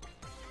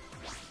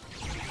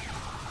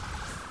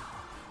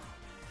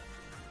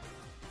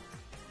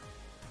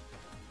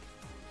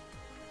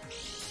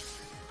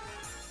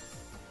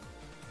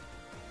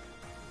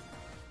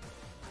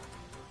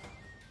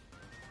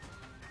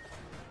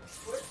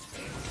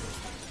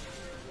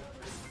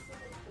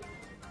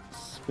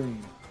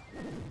 Spain.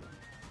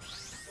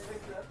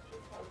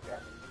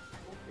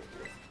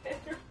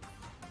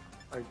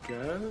 I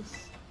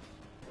guess.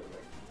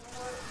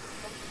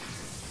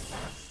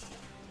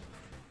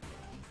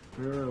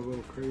 They're a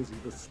little crazy,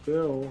 but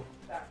still.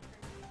 I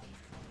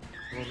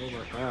don't know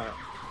about that.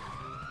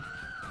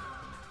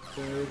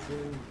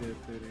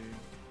 Serendipity.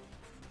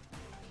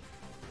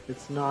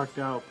 It's knocked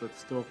out, but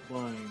still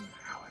flying.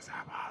 How is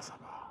that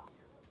possible?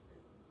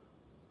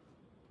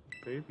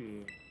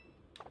 Baby.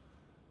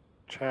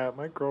 Chat,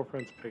 my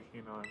girlfriend's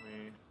picking on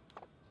me.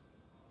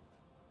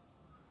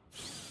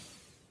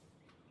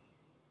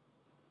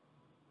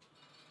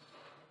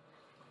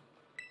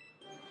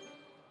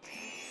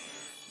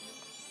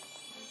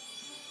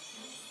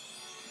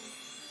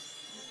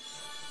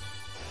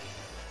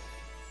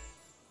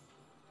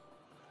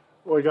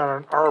 We got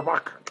an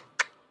Arbok.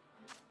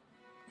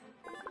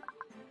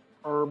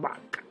 Arbok.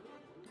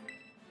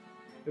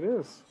 It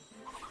is.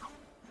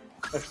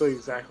 Actually,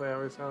 exactly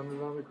how it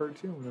sounded on the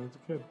cartoon when I was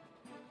a kid.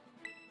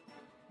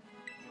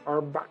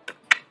 Arbok.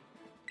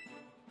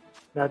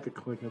 Not to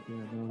click at the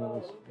end.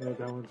 No, that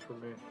one's for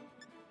me.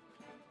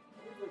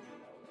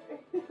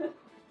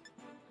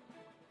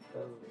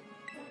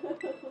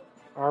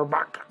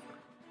 Arbok.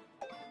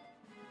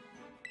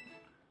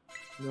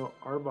 No,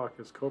 Arbok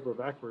is Cobra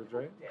backwards,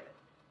 right? Damn it.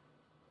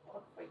 Wanna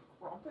fight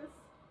Grumpus?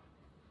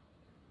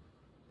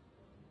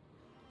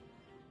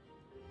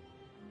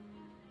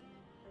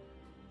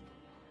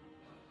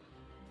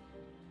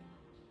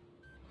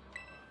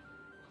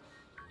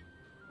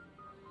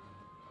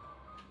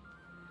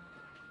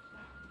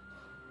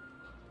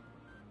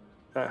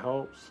 That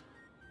helps.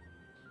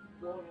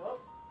 Blowing you up?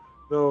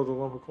 No, the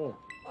lump of coal.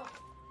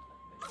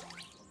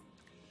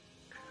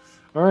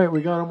 Alright,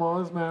 we got them all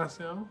as masks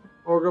now.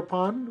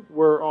 Orgapon,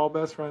 we're all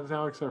best friends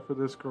now except for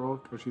this girl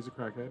because she's a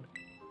crackhead.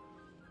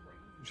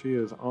 She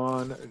is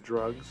on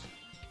drugs.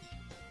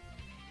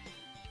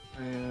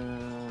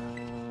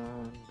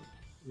 And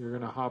you're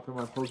going to hop in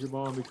my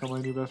Pokeball and become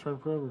my new best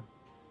friend forever.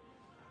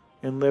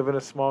 And live in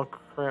a small,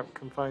 cramped,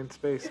 confined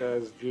space,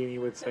 as Genie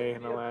would say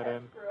in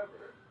Aladdin.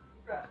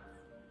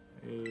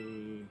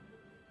 Hey,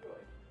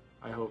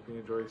 I hope he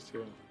enjoys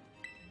too.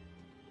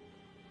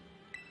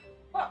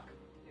 Fuck!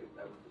 Dude,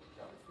 that was the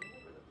dumbest thing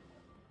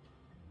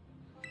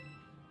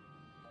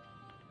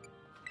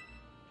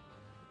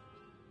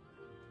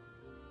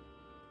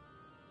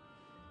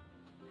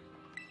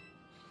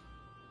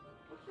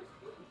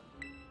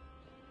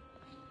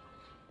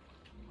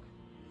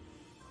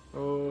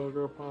ever. Oh,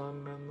 Ogre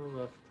Pond on the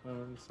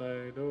left-hand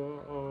side.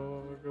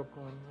 Oh, Ogre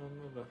Pond on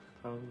the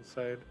left-hand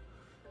side.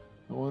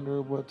 I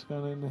wonder what's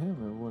gone into him.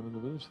 Everyone in the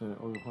village said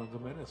Ogre Pond's a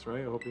menace,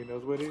 right? I hope he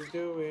knows what he's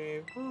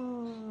doing.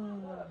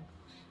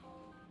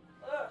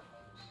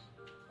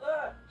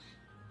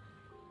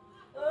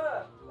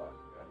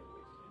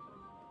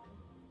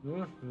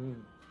 Thanks,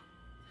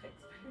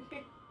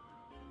 baby.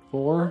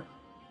 4.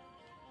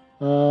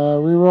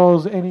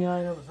 Rerolls any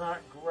items not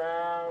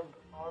grabbed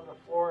on the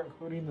floor,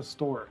 including the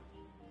store.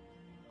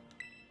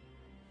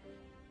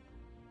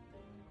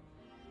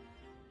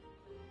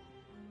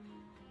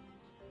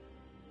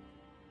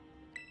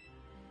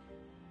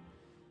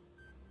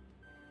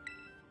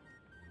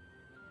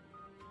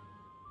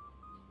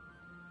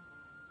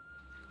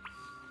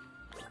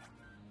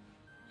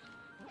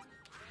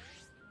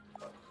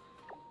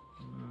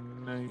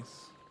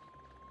 Nice.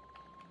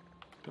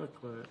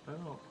 Ducklet. I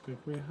don't think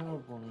we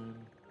have one.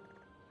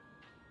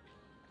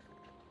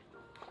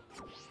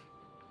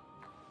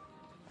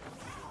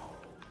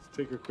 Let's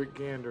take a quick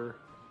gander.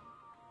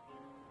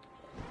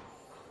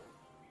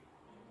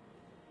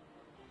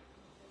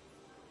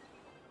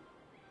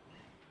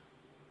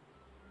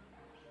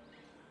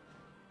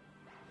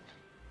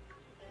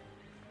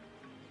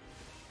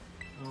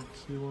 I don't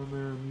see one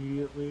there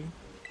immediately.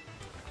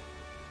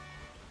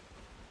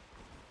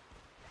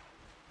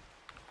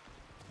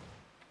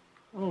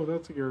 Oh,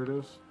 that's a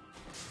Gyarados.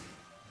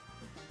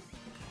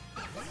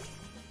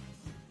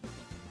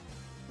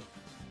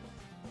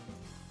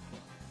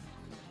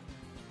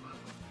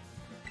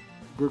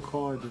 Good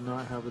call, I did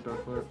not have a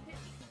Ducklet.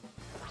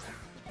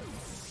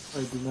 I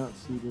did not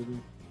see, baby.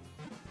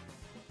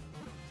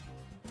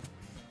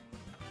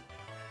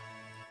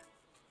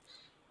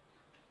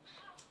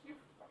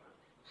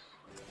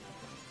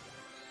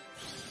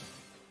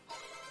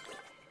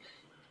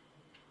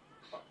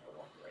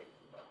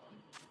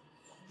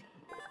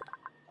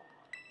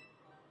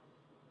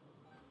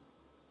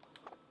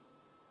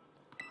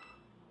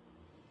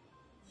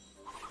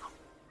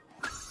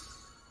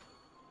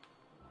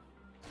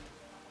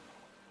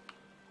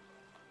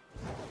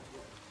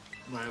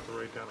 Might have to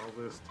write down all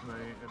this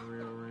tonight and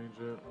rearrange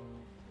it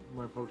in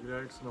my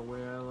Pokédex in a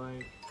way I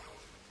like.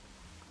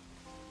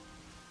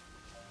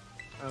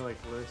 I like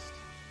list.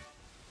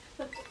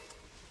 I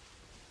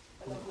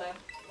love lamp.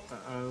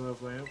 I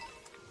love lamp.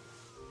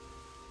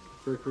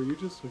 Frick, are you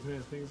just looking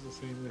at things the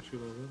same that you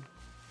love them?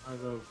 I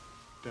love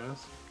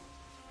desk.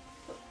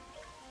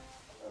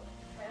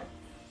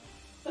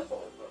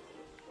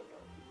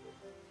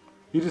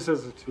 He just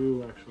says the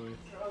 2 actually.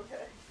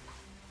 Okay.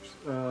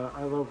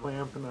 I love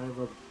lamp and I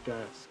love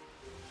desk.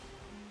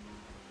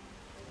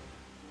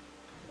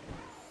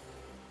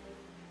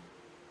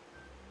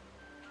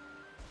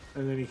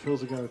 And then he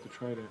kills a guy with the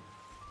trident.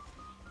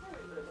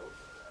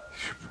 You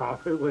should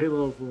probably lay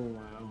low for a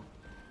while.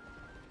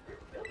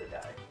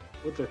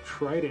 With the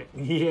trident,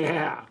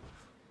 yeah.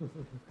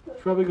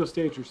 Probably go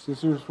stay at your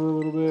sister's for a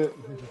little bit.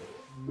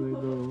 Lay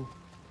low.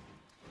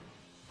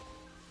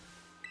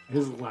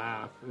 His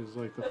laugh is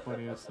like the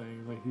funniest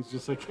thing. Like he's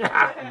just like,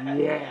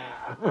 yeah.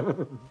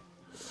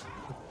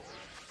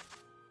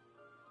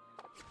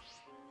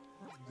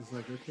 Just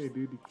like, okay,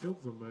 dude, you killed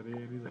somebody,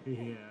 and he's like,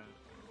 yeah,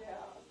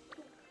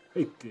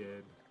 I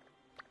did.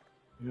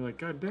 And you're like,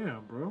 God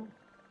damn, bro.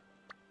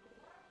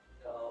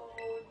 No,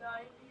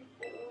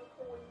 94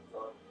 coins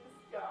on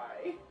this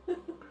guy.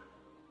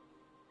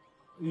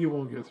 You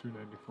won't get through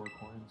 94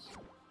 coins.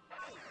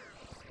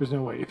 There's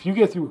no way. If you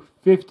get through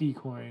 50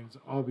 coins,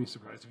 I'll be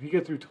surprised. If you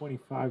get through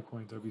 25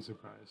 coins, I'll be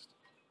surprised.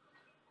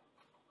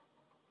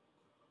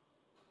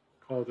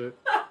 Called it.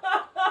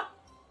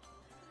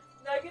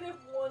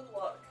 -1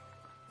 luck.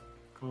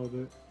 Called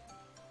it.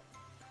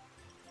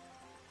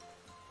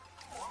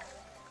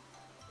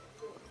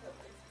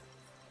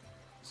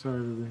 Sorry,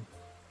 baby.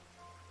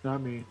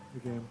 Not me. The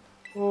game.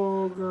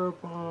 Ogre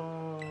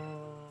Pond.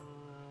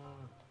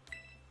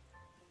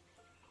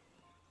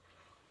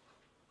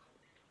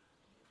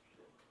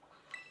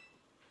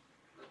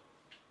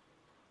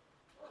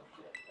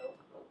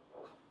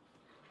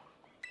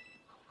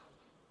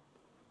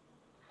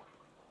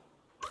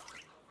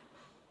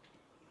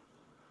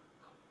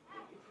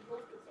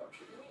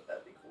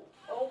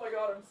 Oh my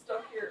god, I'm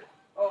stuck here.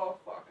 Oh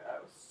fuck, I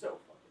was so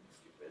fucking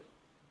stupid.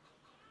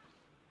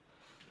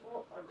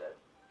 Oh, I'm dead.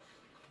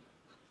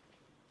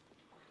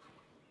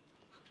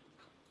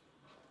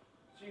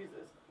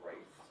 Jesus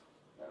Christ.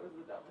 That was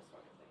the dumbest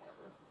fucking thing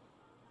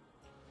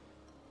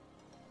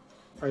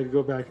ever. I'd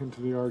go back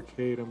into the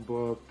arcade and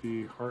blow up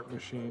the heart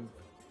machine.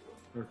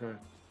 Okay.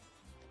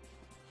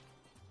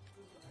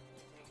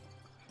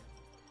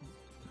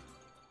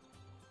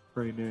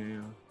 Right now,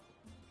 yeah.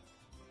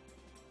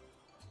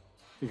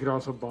 You could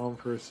also bomb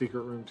for a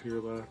secret room to your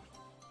left.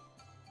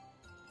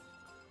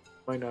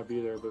 Might not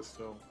be there, but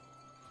still.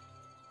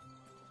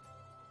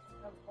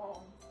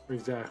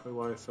 Exactly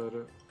why I said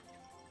it.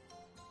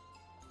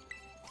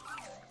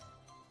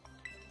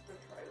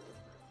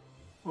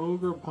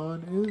 Ogre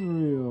Pond is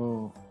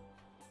real.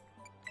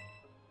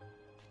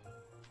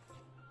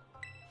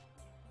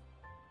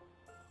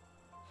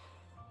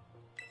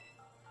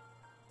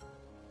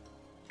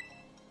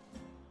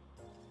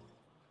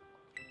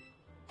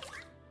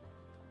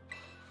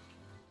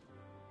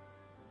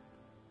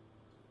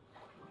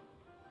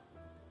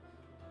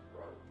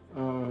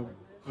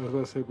 I was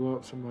about to say blow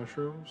up some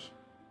mushrooms.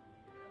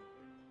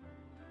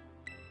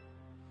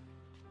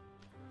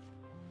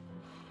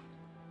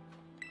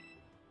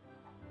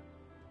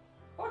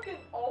 Fucking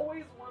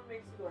always one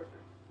makes you larger.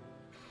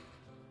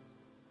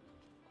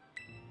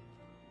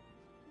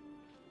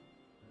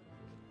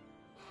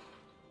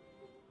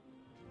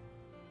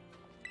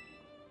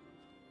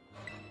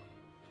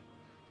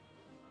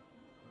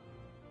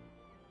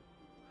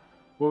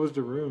 What was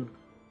the rune?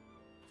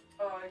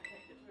 Oh, I can't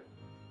get to it.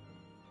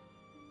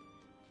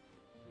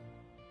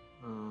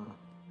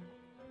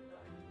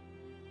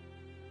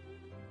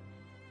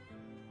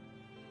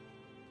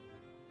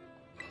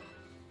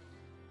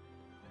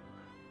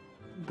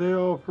 They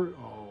all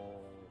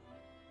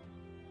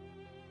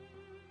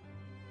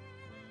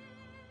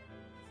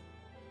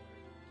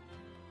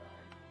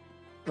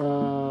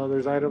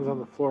there's items on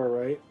the floor,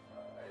 right? I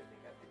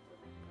picked everything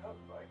up,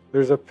 but I can't.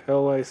 There's a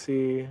pill I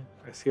see.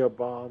 I see a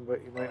bomb,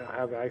 but you might not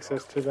have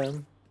access to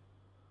them.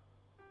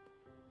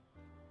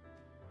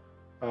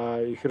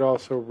 You could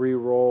also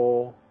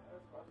re-roll. I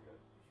was about to go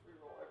just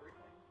reroll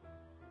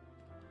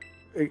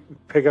everything.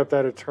 Pick up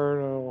that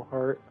eternal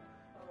heart.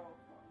 Oh,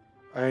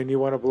 fuck. And you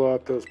want to blow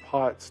up those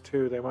pots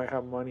too. They might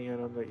have money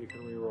in them that you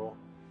can re-roll.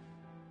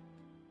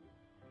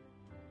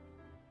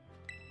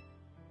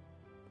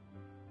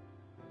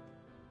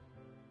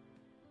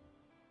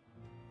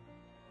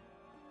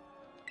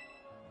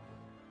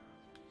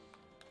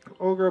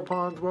 Ogre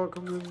Pawns,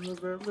 welcome to the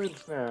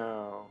village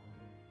now.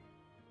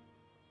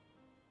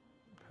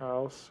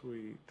 How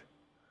sweet.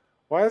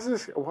 Why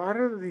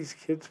do these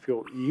kids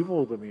feel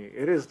evil to me?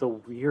 It is the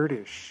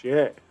weirdest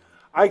shit.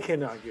 I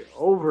cannot get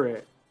over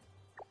it.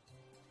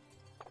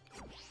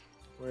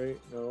 Wait,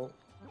 no.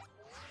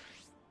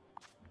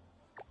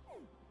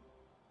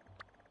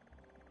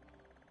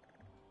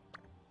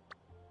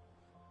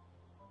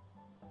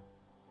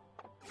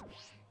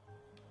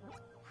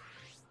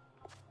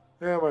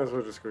 Yeah, I might as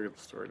well just go get the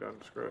story done.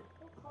 Screw it.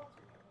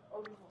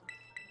 Oh, these ones.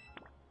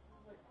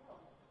 I'm like, oh.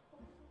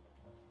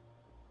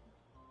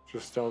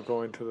 Just don't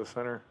go into the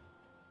center.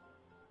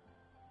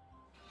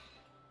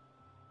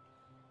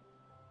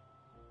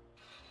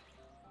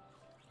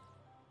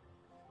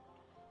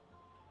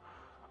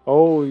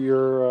 Oh,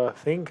 your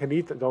thing can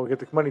eat that. Don't get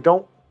the money.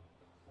 Don't.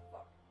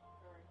 Fuck.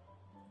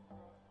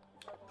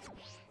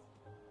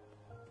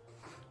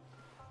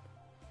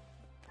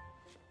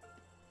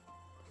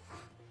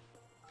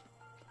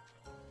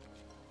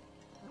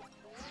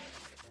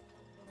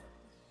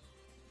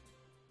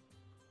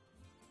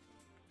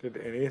 Did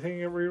anything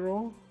get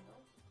reroll?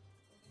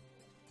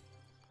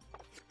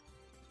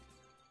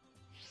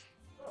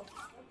 Oh,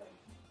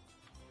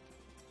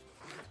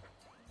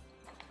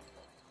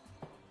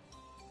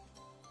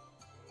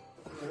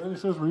 nothing. It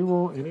says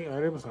reroll any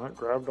items not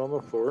grabbed on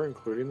the floor,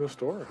 including the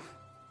store.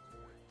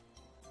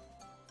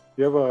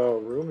 You have a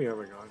room you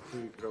haven't gone to.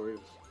 You could always.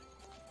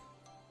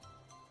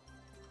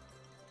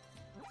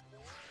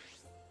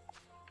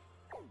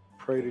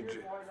 Pray to.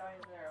 There's water down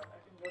in there. I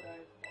can go down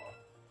in the water.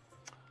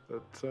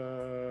 That's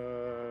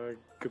a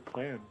good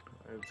plan.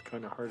 It's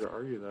kind of hard to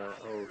argue that.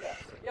 Oh Yeah.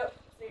 shit. Yep.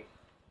 See.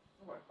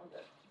 I'm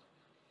dead.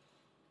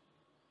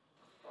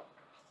 Fuck.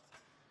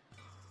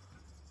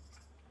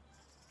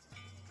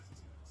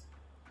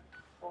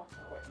 Oh,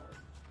 no, wait, wait.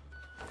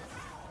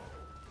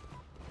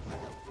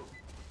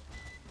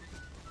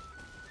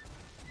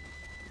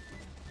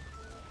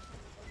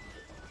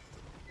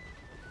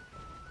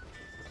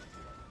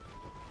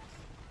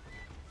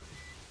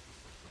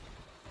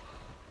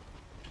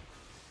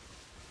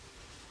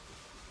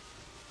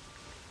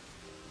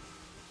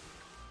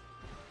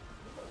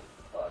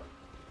 Fuck.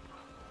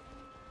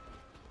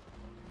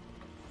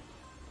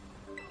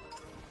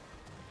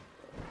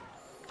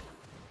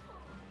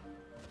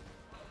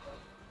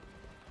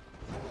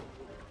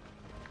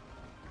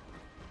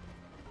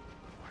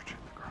 Watching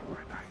the girl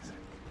right Isaac.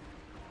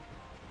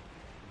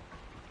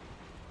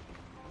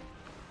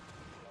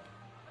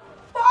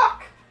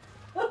 Fuck!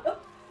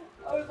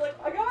 I was like,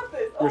 I got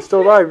this. You're Oh, still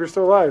shit. alive. You're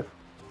still alive.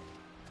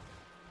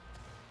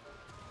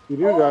 You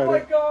do Oh got my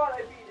it. god,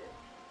 I beat it.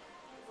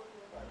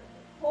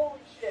 Holy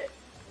shit.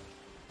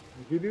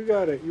 You do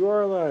got it. You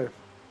are alive.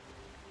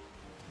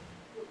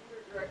 You're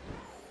direct.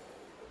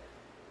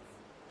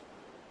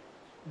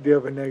 Do you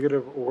have a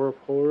negative or a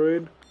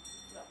Polaroid?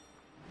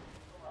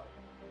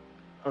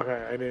 No.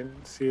 Okay, I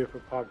didn't see if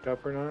it popped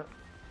up or not.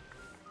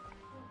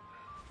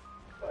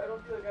 But I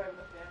don't feel like I have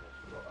enough damage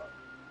to go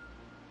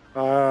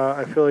up.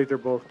 I feel like they're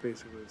both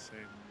basically the same.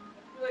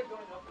 I feel like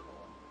going up is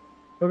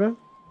a lot.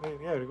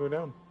 Okay. Yeah, to go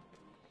down.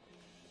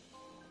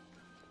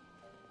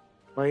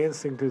 My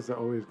instinct is to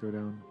always go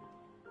down.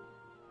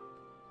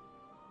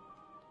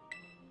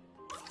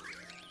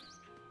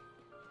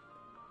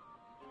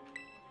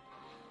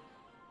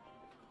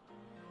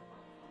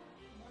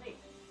 Money.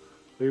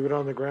 Leave it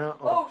on the ground.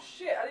 Oh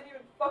shit, I didn't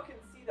even fucking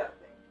see that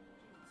thing.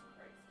 Jesus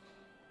Christ.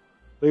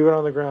 Leave it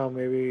on the ground.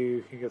 Maybe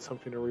you can get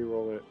something to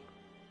re-roll it.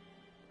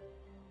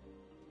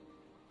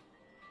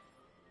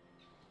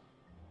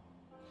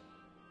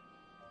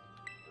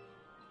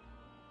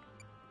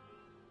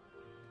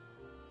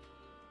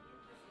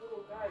 This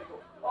little guy.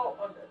 cool. Oh,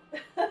 I'm dead.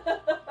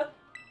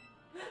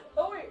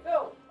 Oh wait,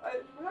 no. How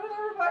did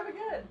I revive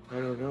again? I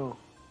don't know.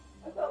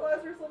 I thought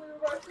Lazarus only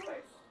revived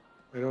twice.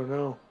 I don't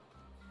know.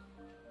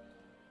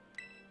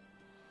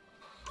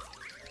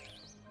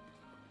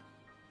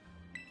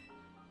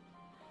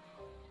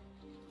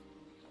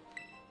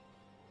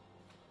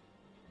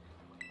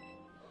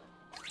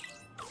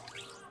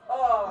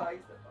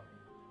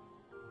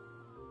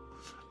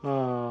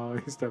 Oh,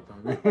 he stepped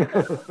on me. Oh, he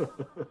stepped on me.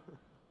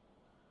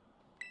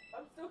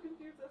 I'm still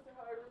confused as to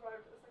how I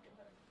revived a second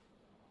time.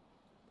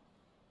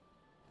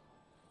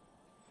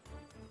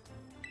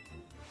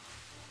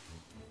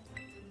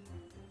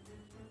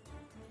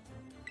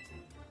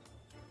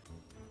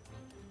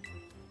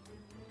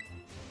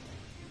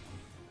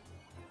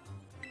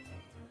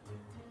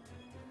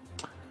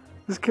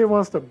 This kid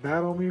wants to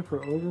battle me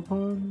for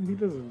Overpawn? He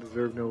doesn't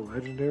deserve no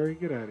legendary.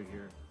 Get out of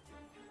here.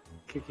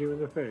 Kick you in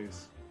the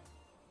face.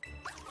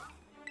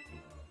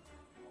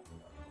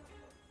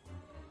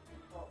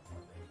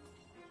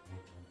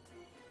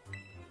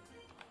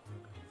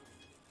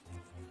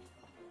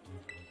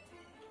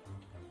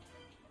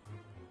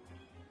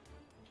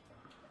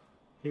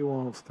 He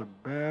wants to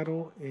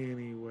battle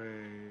anyways.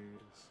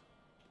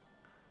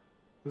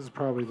 This is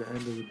probably the end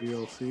of the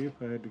DLC if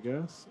I had to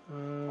guess.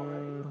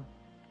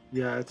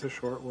 Yeah, it's a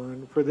short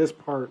one. For this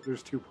part,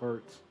 there's 2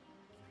 parts.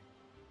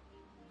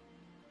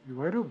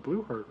 Why do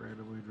Blue Heart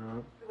randomly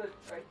drop? Because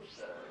I think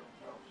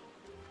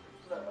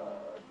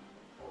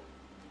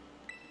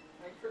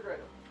I trigger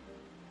item.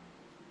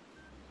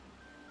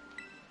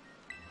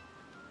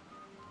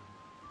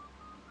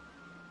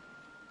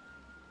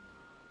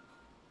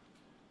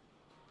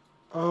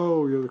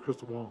 Oh, you're the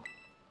crystal ball.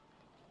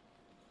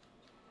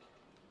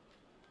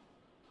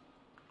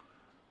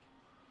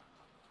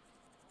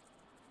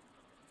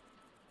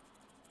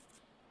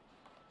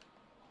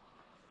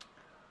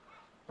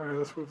 Alright,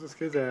 let's whoop this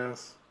kid's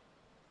ass.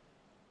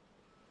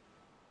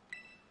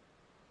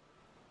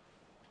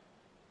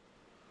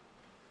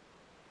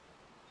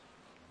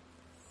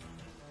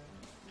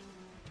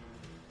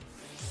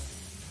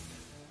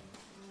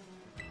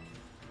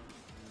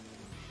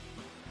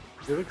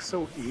 He looks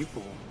so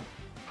evil.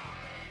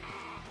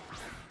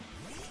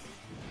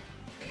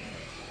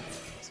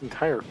 His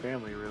entire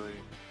family, really.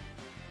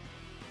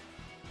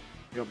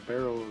 Like a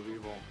barrel of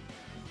evil.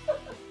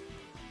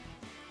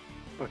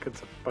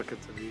 Buckets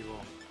of evil.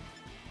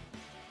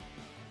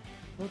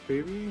 What,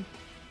 baby?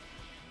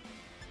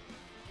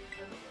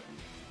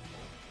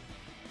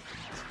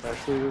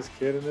 Especially this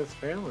kid and his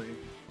family.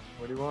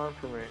 What do you want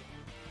from me?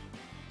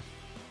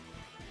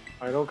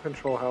 I don't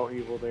control how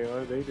evil they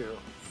are, they do.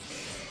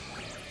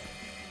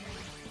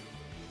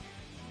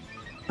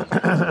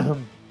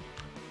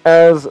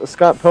 As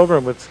Scott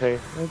Pilgrim would say,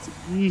 that's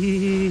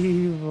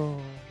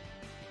evil.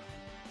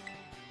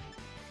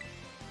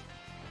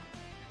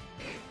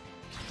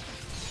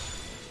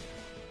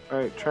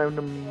 Alright, trying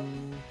to...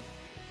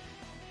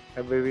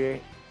 MVVA?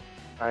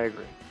 I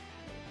agree.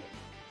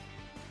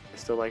 I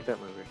still like that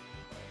movie.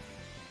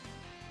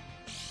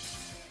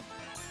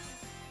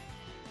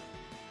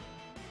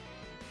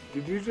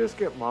 Did you just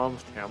get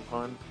Mom's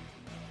tampon?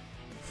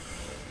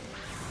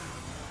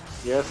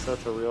 Yes,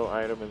 that's a real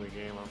item in the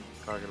game I'm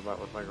talking about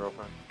with my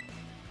girlfriend.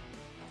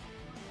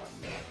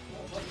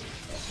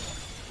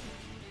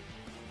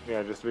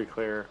 Yeah, just to be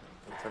clear,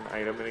 it's an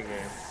item in a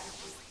game.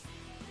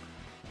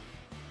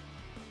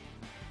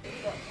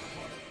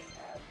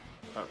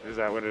 Oh, is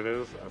that what it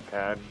is? A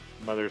pad?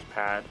 Mother's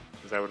pad?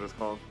 Is that what it's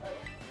called? I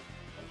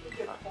think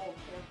it's called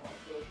tampon,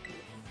 so it's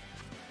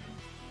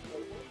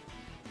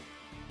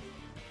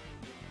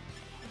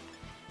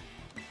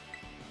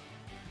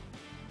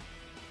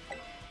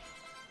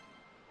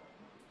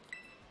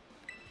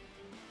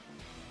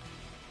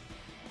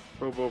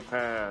Robo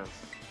Pass.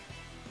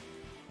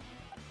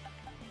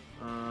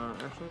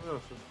 Actually, no,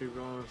 let's just keep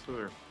going this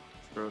other.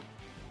 Screw it.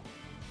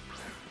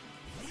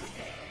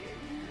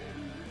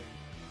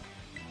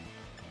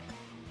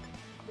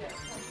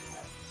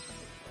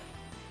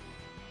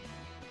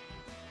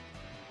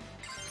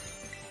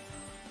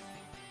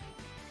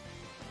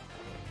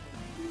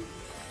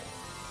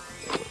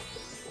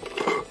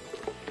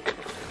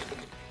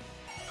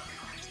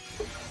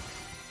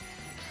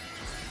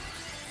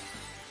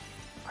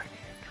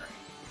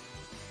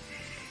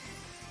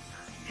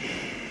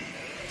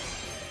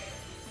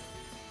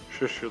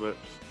 Shush your lips.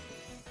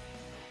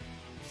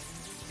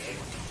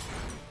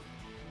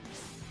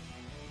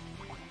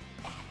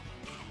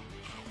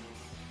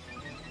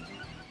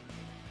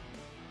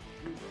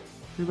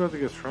 You about to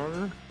get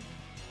stronger?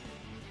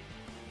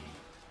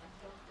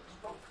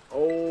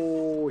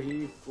 Oh,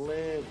 he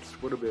flinched.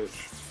 What a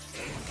bitch.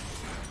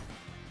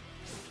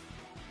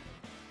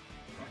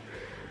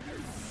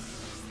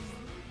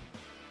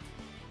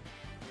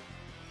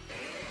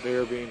 They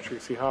are being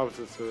tricksy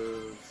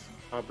hobbitses.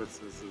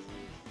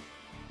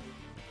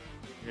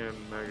 And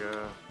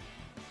Mega.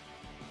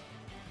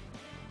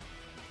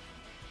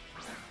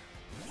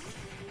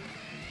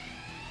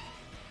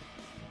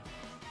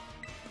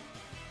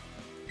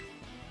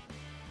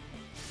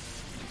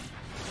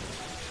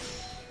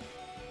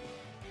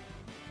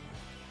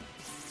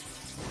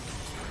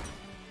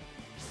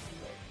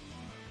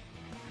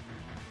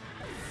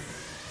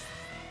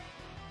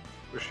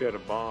 she had a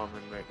bomb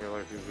and make her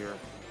life easier.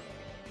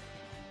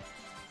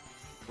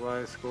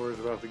 Fly score is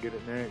about to get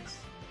it next.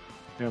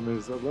 Damn,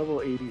 is a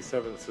level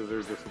 87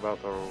 Scissor just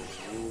about to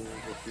rule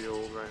the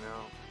field right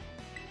now?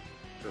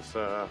 Just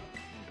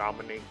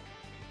dominate.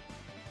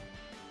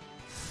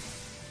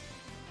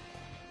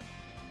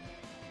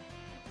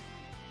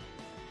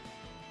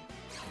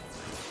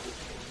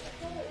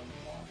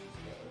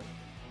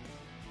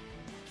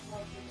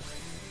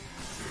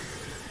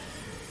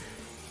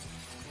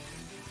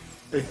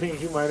 I think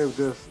he might have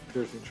just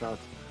piercing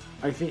shots.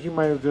 I think he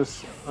might have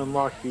just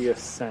unlocked the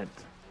ascent,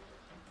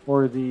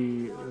 or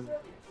the,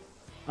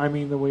 I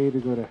mean, the way to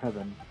go to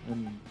heaven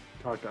and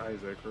talk to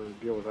Isaac or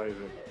deal with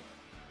Isaac.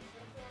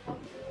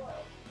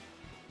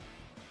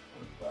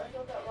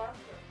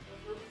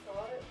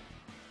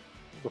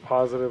 The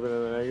positive and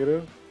the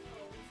negative.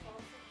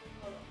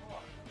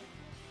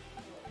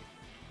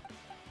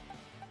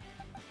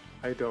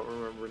 I don't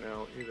remember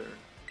now either.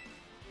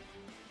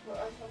 But I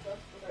thought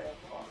that's what I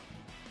unlocked.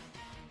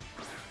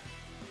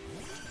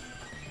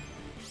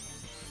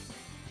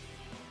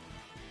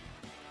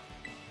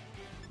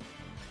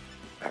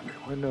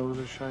 Everyone knows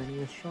a shiny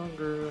is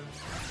stronger.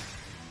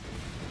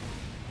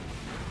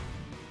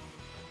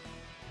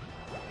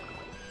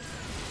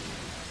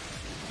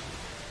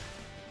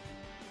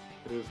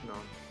 It is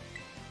known.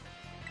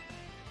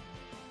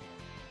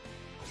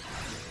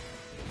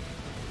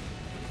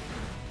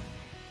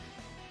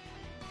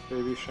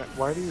 Baby shiny.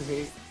 Why do you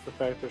hate the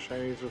fact that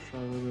shinies are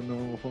stronger than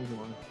normal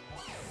Pokemon?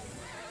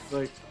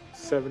 Like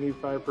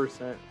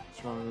 75%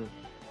 stronger.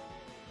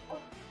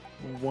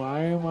 Why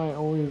am I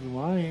always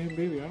lying?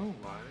 Baby, I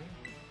don't lie.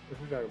 What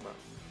are you talking about?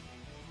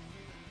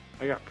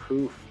 I got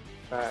proof.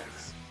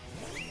 Facts.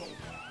 What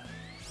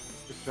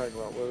are you talking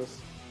about,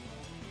 Liz?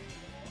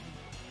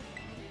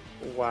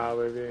 Wow,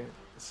 baby.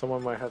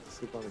 Someone might have to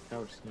sleep on the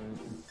couch tonight.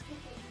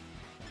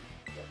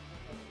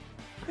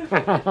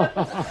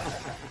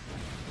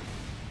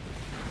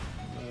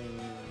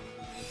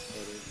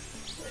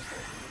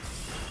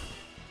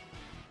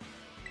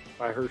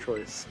 By her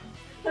choice.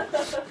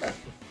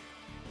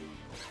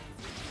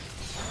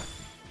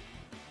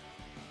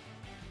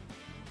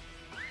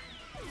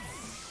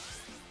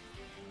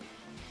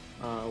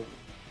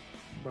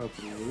 About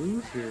to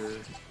lose here.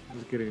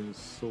 Just getting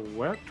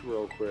swept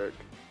real quick.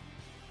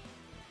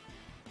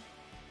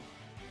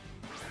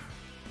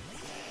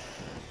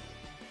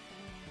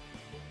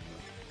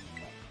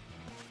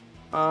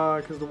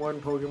 Because the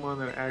one Pokemon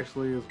that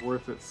actually is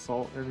worth its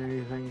salt in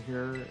anything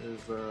here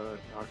is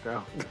knocked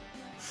out.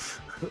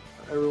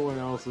 Everyone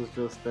else is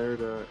just there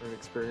to earn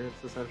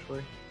experience,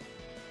 essentially.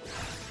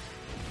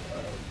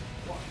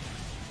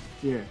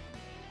 Yeah.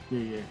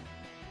 Yeah.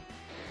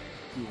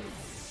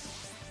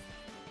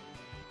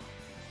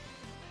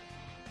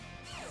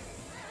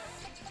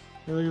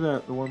 Hey, look at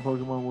that. The one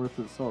Pokemon worth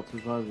its salt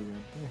survives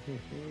again. Hey.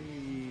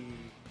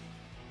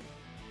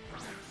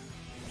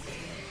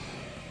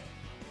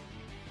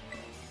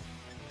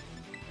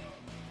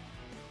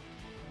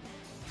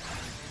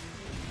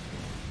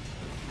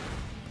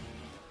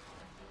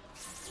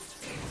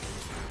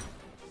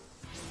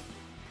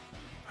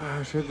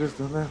 I should have just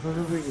done that from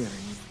the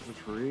beginning.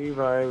 Just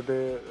revived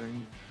it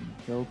and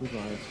killed the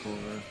Vice for it.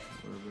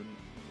 Would have been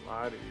a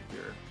lot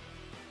easier.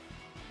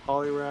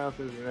 Poliwrath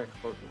is your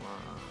next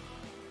Pokemon.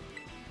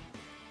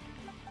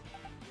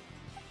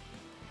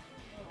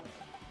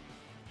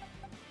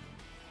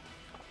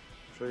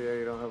 So yeah,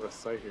 you don't have a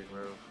Psychic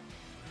move.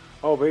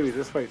 Oh baby,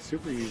 this fight's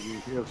super easy.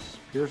 You have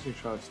piercing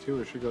shots too.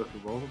 It should go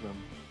through both of them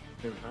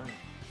at the same time.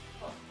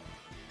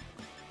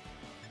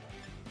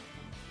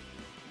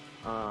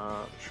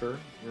 Sure.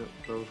 Yeah,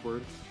 those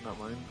words, not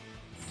mine.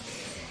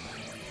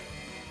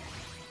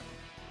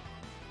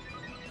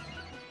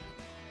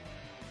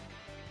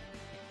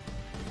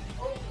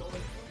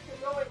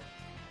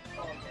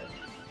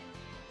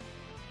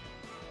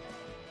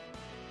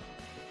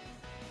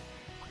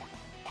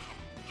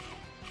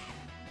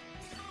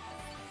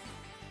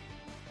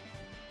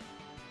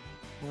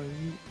 Why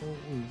you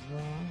always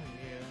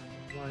lying?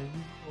 Why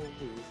you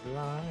always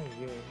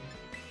lying?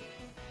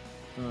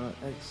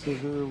 X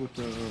Scissor with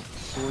the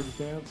Sword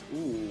Dance.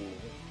 Ooh.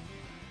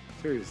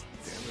 Serious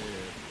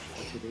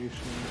damage.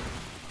 Liquidation.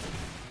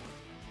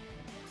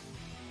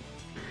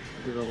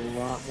 Did a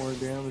lot more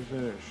damage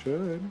than it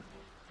should.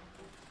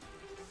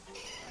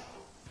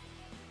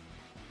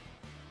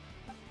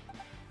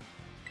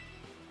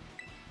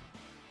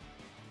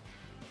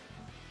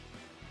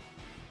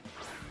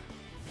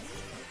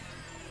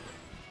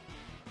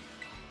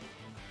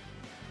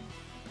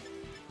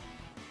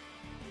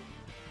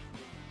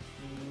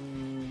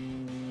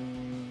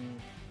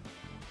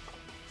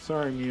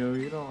 Sorry, Mio,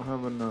 you don't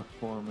have enough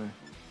for me.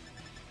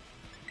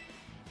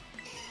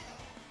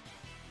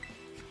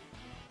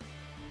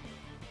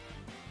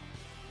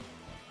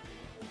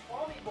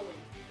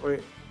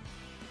 Wait.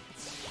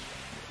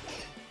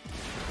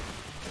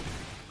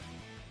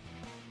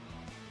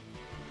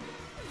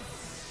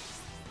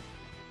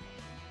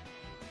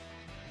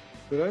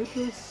 Did I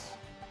just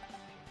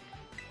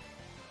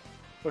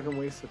fucking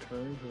waste a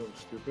turn because I'm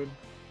stupid?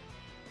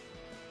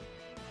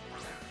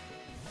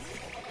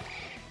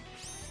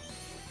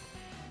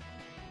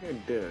 I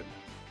did.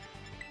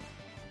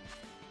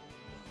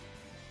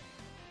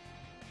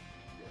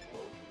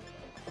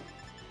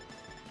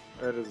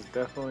 That is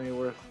definitely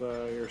worth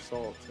your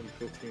salt and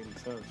 15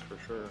 cents for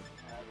sure.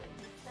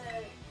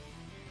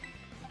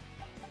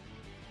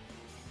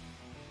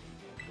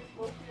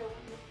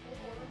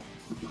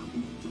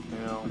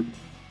 Now,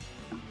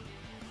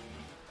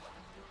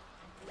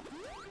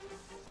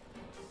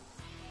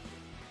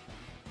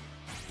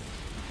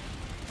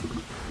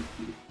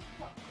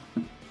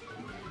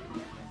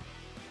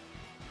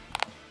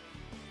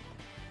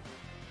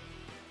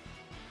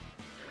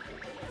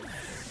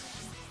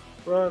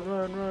 run,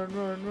 run, run,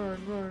 run, run,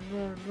 run,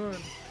 run,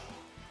 run.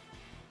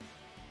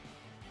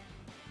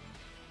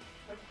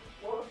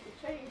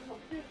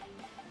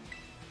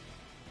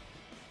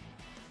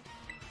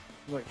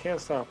 I'm like, can't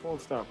stop,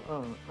 won't stop.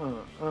 I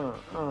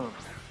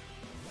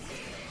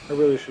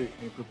really should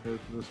came prepared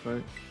for this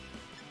fight.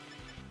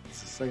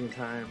 It's the second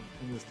time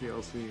in this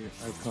DLC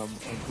I've come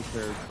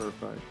unprepared for a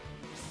fight.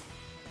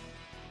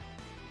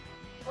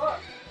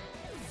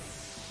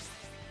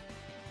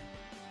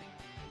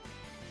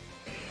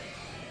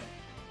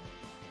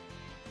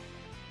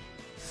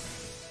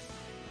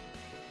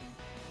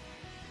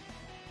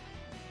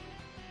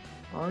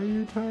 Are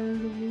you tired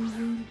of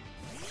losing?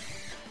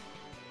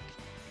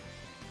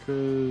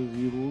 Because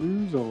you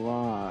lose a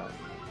lot.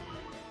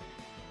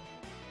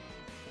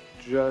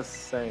 Just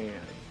saying.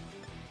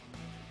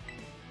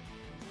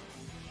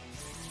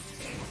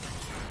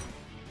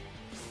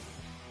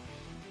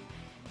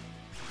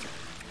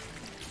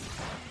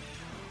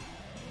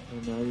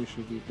 And now you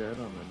should be dead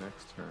on the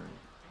next turn.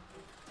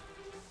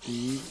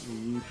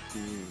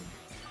 D-E-D.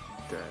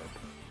 Dead.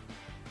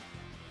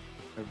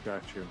 I've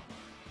got you.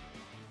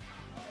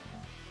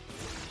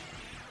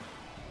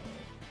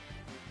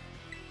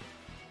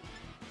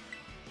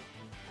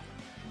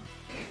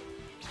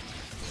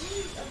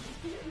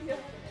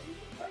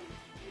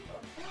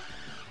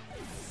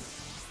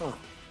 Huh.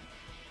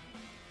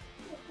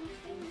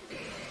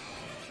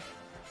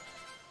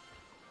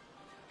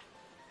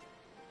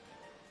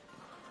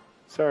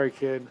 Sorry,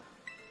 kid.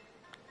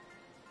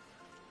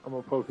 I'm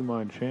a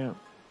Pokemon champ.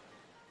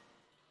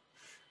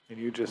 And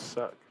you just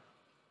suck.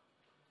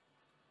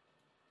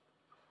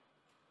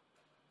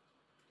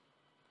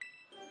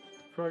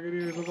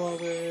 Frogadier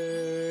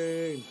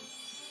evolving!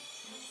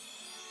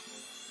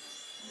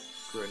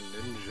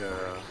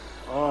 Greninja.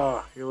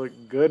 Oh, you look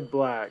good,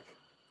 Black.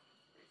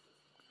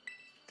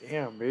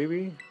 Damn,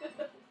 baby.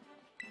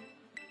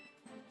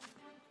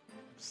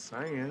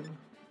 Saying.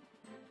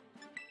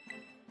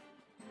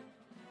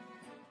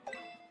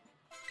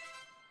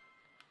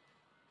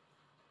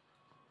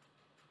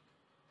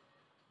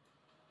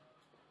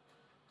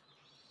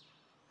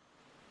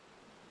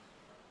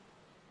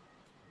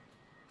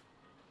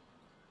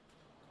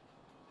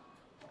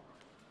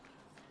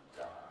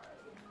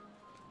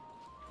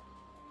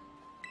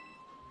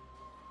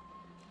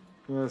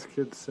 This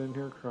kid's sitting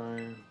here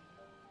crying.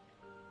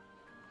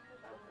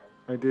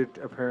 I did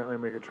apparently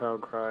make a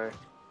child cry.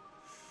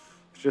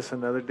 It's just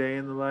another day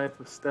in the life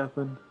of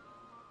Stefan,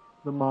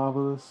 the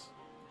marvelous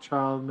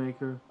child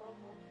maker.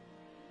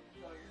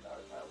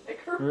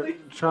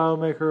 Child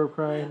maker of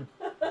crying.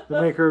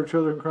 The maker of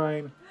children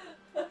crying.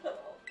 I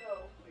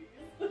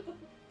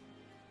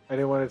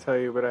didn't want to tell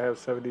you, but I have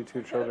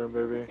 72 children,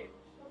 baby.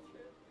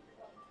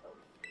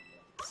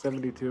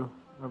 72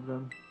 of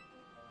them.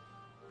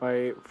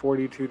 By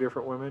 42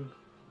 different women.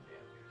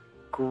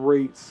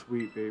 Great,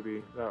 sweet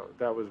baby.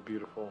 That was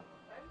beautiful.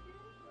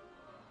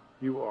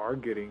 You are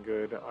getting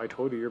good. I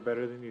told you you're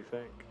better than you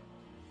think.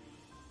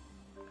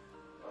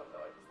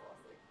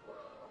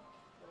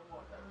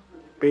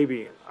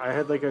 Baby, I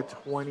had like a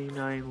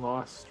 29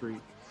 loss streak.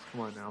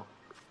 Come on now.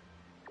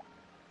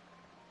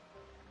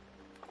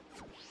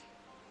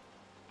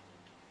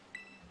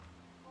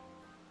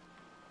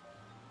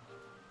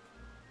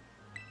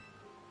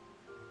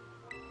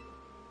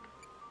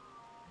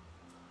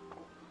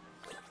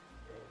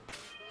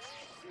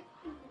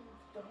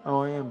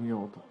 Oh, I am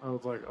healed. I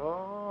was like,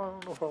 oh, I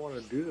don't know if I want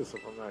to do this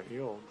if I'm not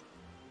healed.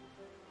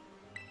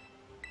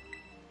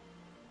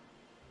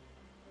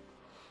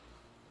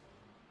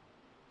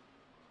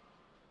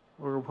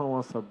 Ogerpon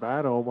wants to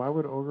battle. Why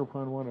would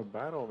Ogerpon want to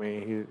battle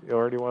me? He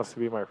already wants to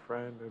be my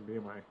friend and be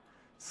my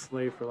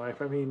slave for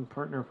life. I mean,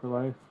 partner for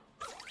life.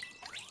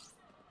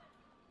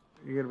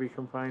 You're going to be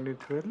confined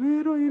into a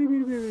little itty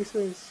bitty baby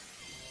space.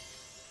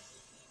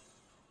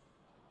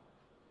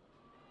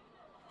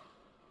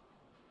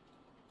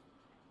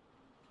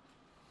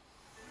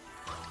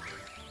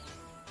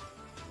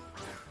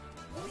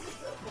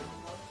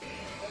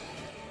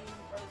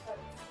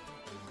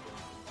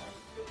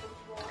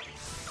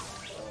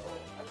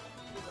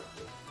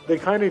 They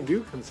kind of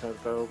do consent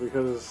though,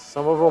 because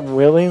some of them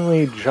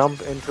willingly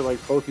jump into like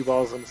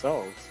Pokeballs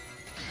themselves.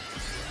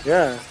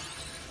 Yeah.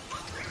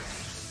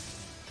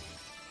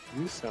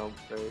 You sound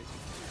fake.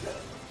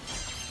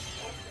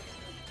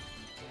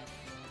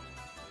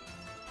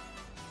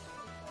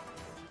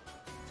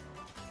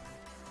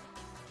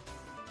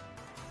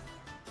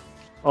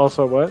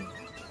 Also what?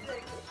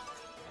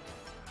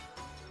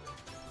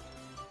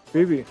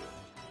 Phoebe.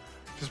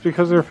 Just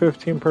because they're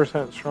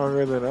 15%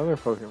 stronger than other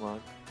Pokemon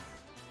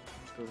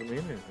doesn't mean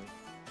anything.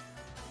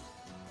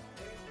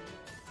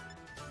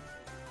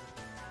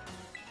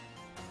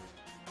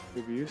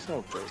 Phoebe, you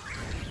sound fake.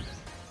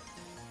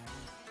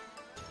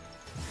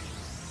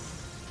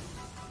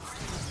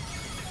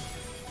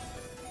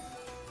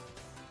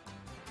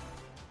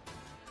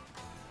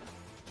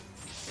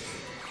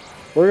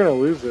 We're gonna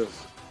lose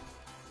this.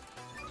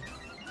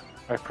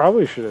 I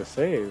probably should have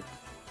saved.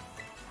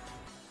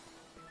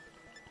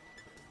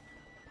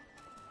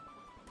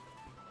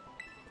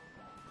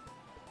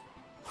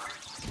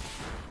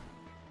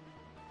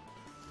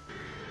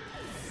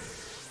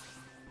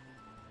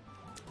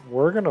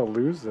 We're gonna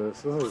lose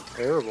this. This is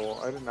terrible.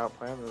 I did not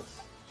plan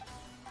this.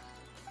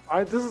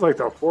 This is like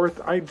the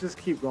fourth. I just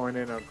keep going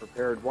in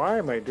unprepared. Why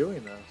am I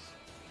doing this?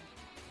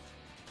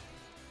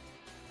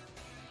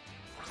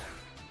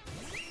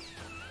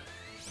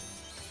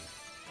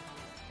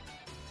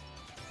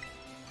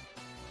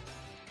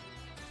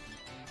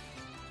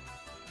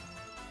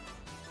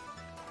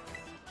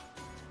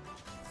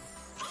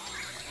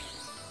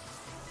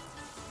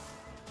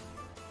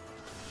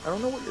 I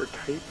don't know what your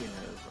typing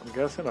is. I'm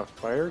guessing a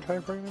fire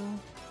type right now?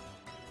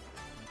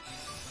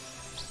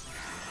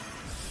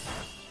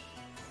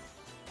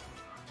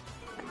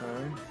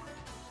 Okay.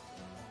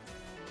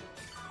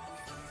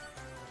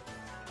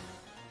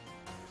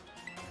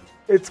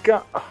 It's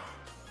got...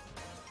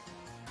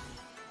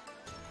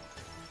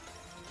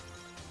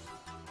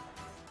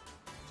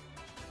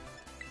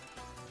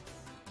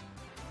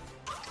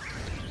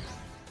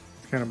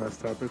 It's kind of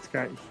messed up. It's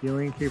got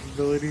healing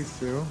capabilities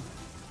too.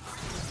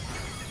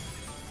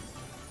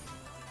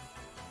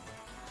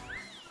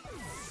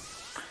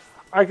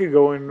 I could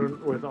go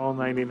in with all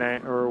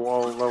 99 or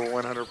all level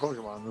 100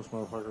 Pokemon. This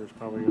motherfucker is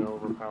probably going to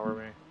overpower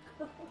me.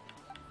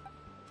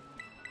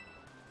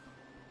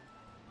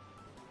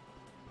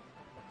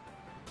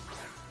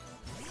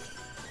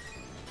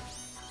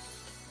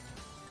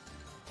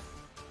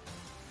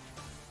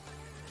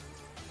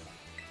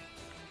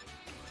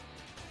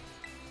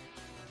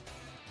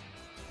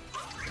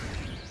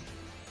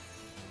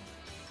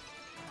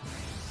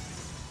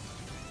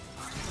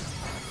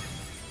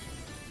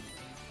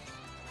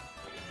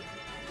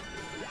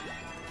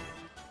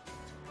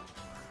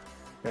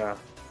 Yeah,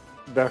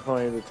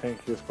 definitely the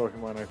tankiest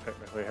Pokemon I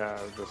technically have,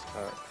 just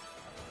that.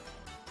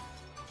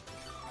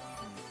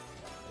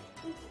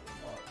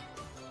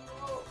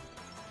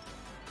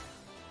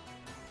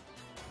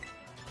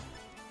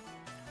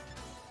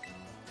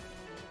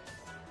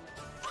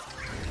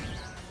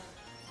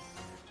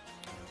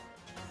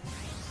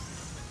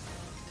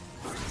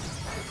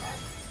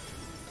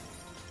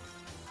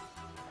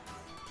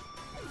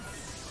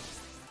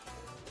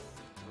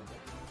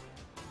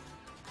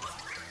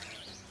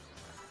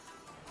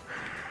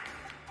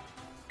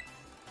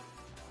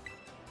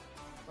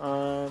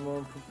 I'm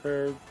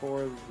unprepared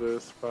for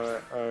this,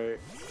 but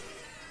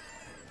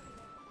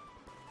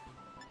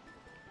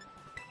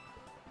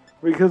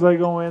because I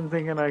go in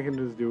thinking I can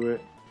just do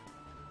it.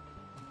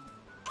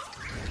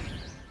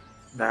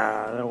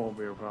 Nah, that won't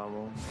be a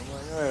problem. I'm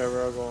like,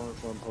 whatever, I'll go on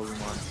with one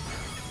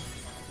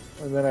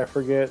Pokemon. And then I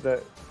forget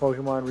that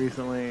Pokemon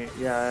recently,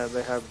 yeah,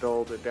 they have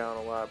dulled it down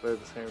a lot, but at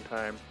the same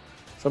time,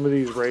 some of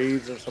these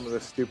raids and some of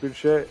the stupid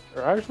shit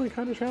are actually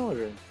kind of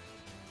challenging.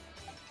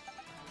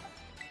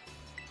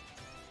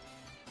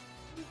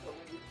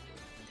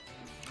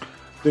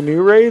 The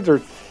new raids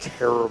are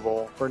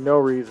terrible for no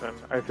reason.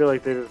 I feel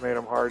like they just made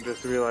them hard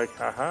just to be like,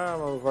 haha,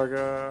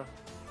 motherfucker.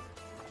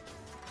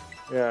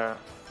 Yeah.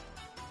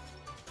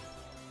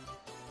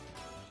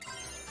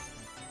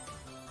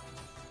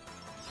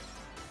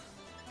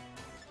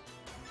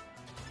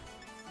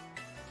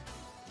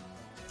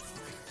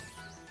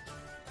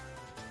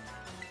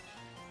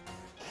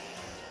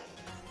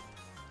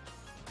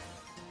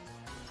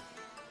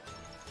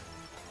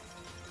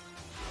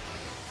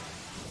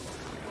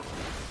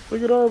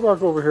 Look at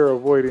Arbok over here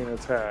avoiding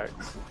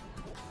attacks.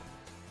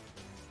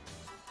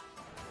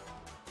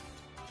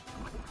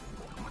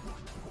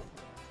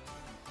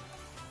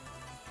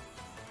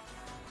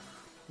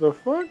 The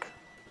fuck?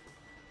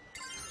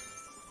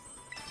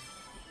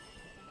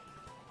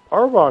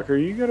 Arbok, are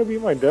you gonna be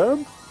my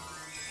dub?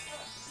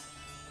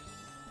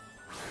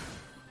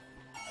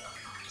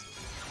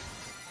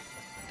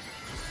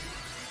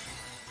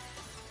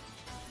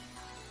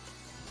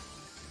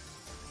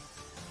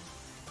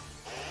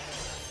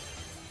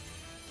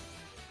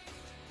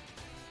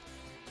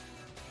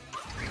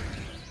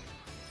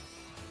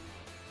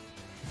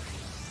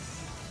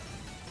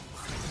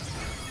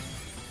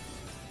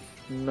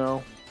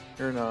 No,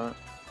 you're not.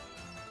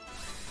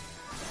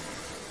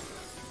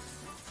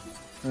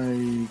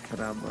 Ay,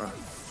 caramba.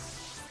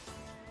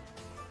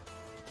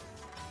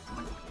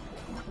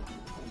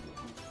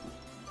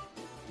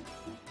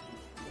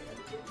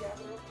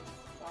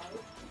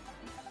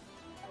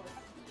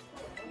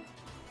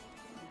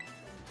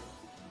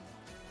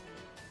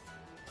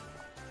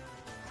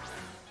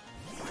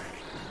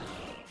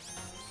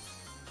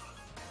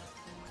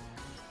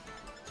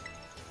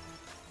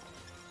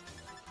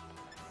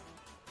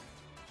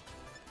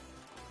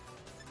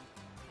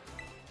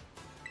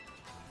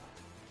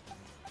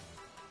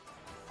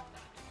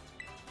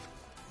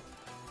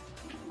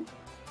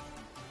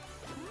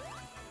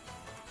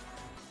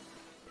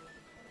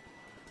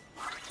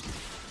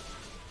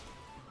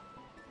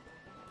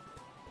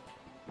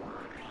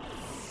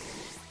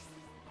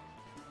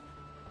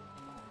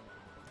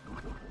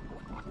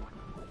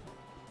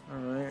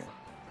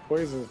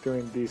 poison's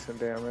doing decent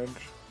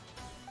damage.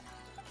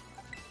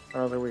 I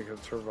don't think we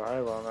can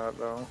survive on that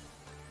though.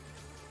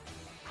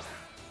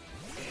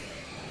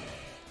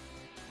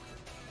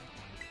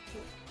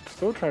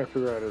 Still trying to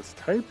figure out his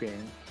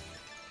typing.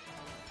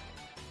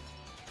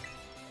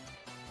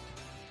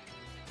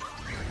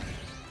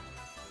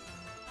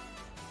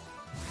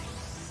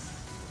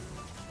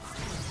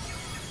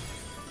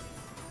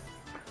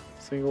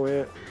 Single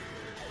hit.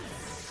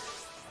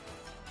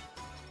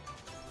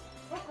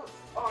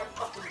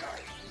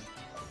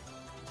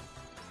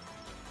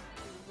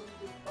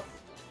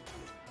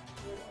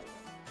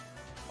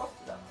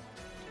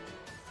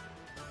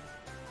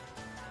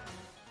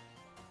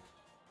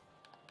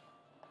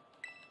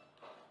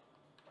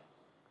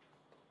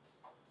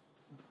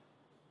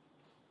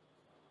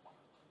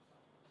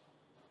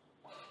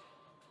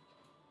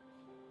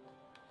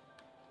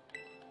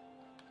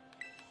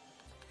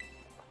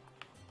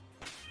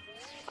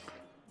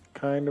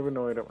 Kind of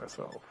annoyed at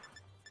myself.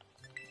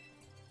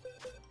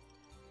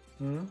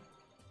 Hmm?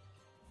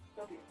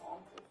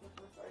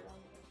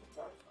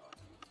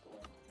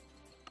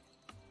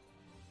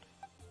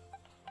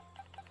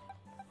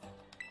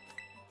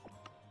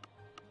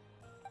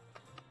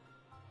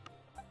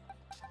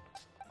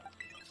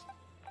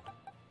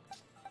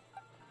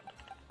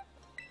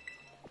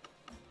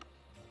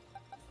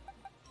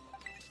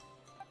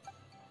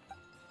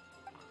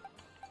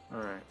 All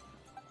right.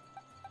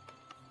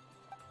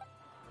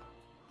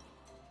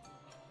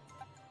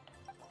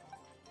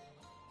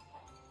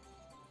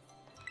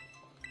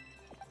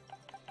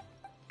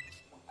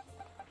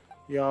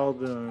 Y'all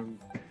done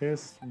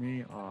pissed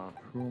me off.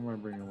 Who am I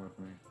bringing with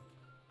me?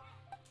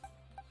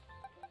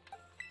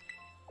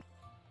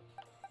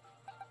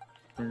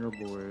 Bring our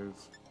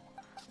boys.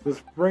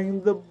 Let's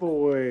bring the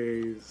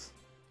boys.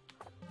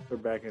 They're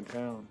back in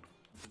town.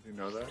 Did you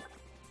know that?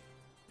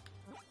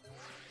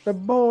 The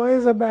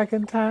boys are back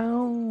in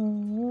town.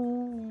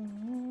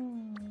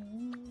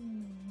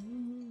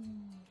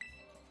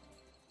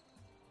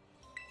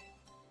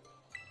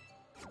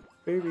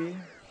 Baby,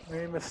 my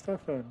name is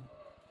Stefan.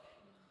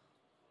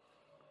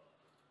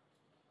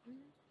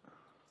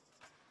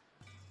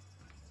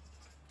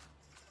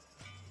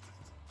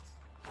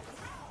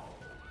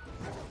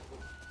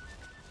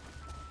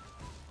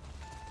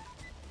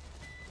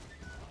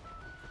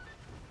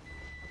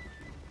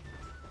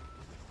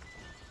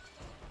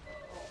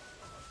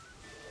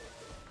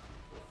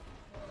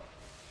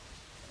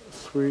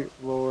 Sweet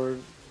Lord,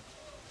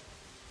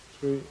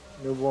 sweet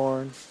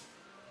newborn.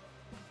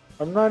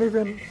 I'm not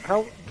even,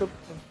 how,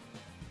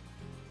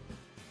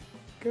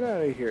 get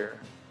out of here.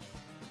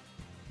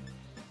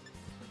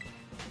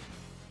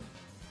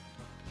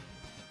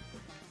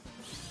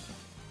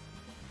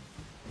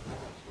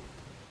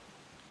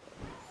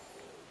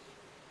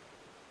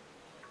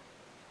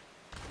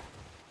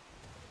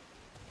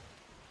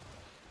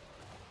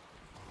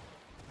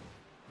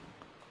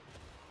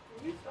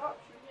 Can you stop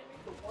shooting at me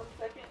for 1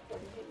 second so I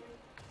can hit you?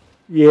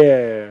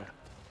 Yeah.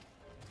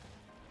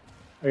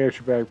 I got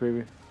your back,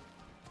 baby.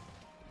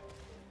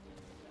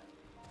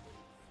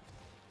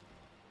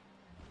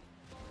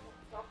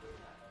 Stop doing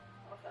that.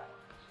 Not that.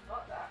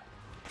 Not that.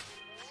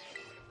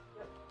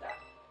 Yep, that.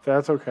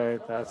 That's okay.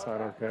 That's not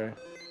okay.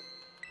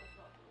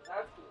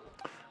 That's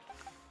cool.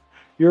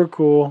 You're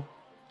cool.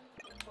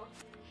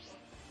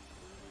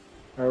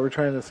 Alright, we're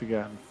trying this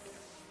again.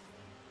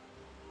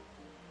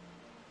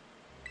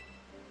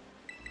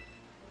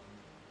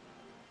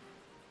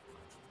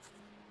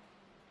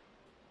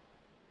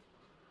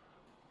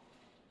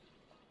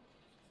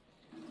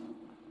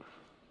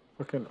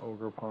 Fucking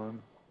ogre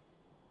pawn.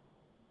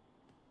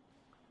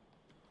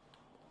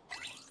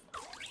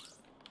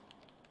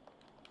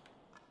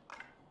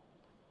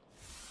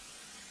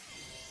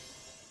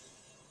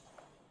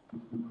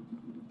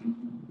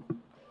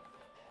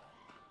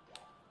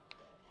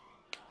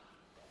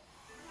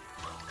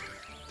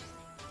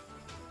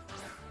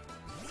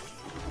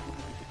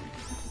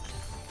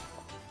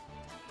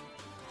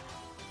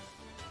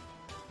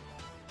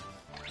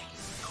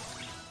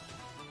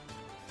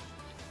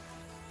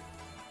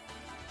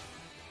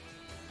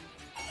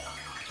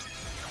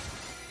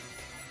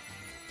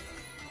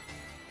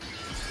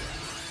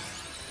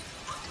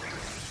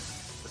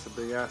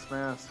 Big ass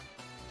mask.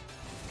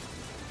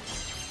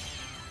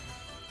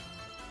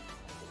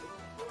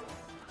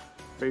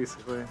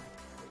 Basically.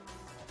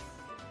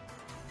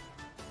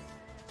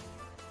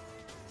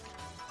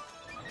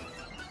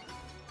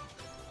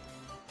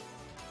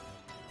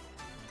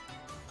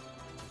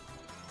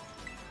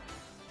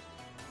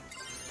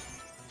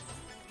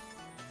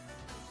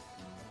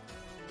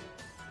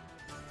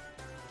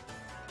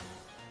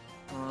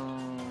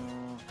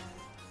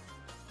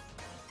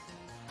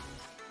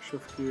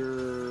 Shift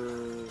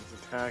gear's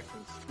attack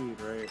and speed,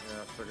 right?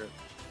 Yeah, fuck it.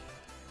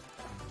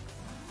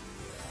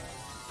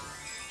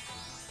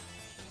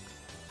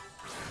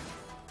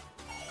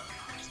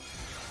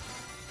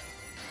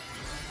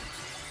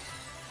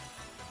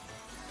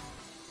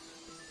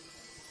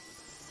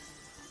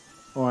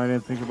 Oh, I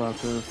didn't think about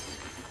this.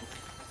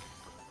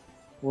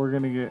 We're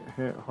gonna get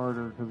hit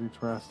harder because he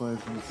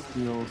terrestrialized and the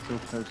steel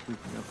types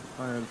reaching up the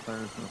fire. The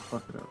fire's gonna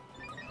fuck it up.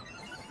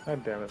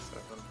 God damn it,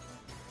 Stefan.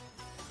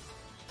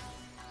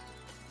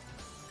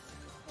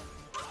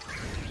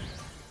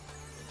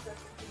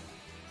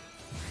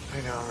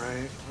 I know,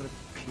 right? What a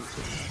piece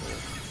of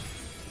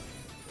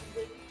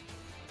shit.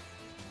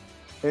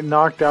 It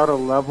knocked out a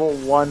level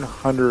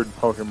 100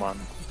 Pokemon.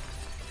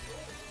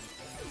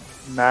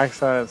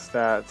 Max out its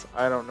stats.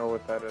 I don't know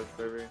what that is,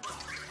 baby.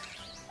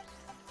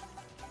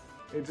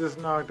 It just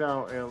knocked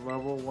out a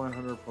level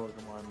 100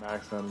 Pokemon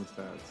max out its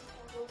stats.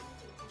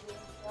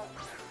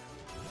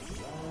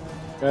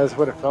 That's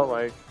what it felt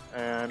like.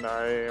 And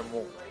I am...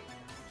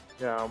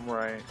 Yeah, I'm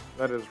right.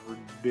 That is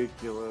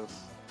ridiculous.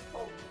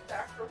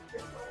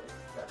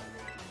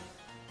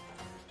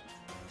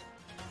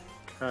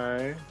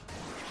 Okay.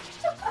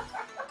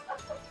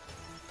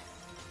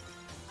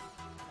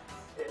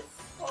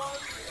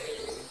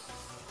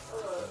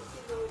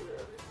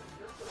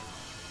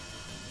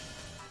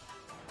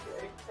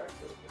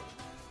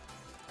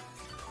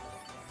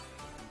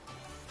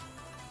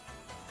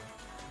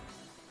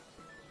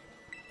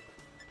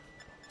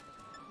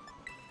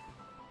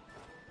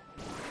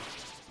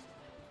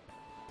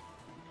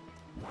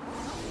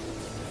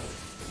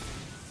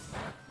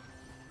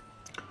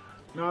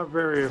 Not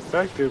very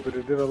effective, but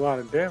it did a lot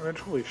of damage.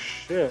 Holy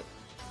shit.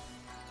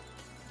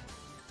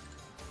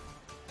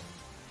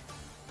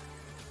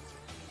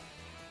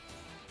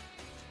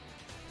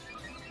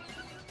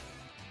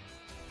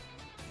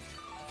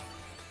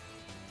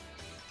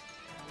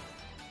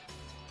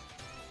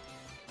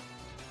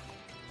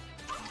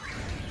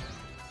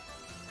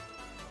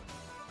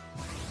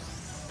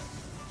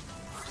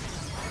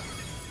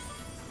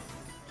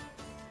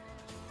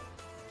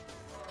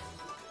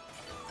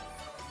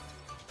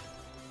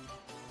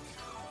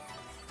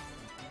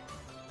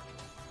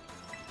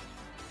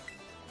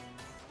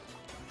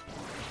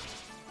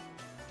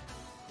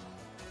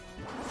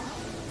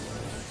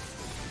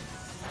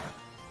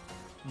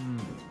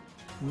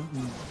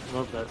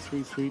 Love that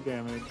sweet, sweet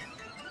damage.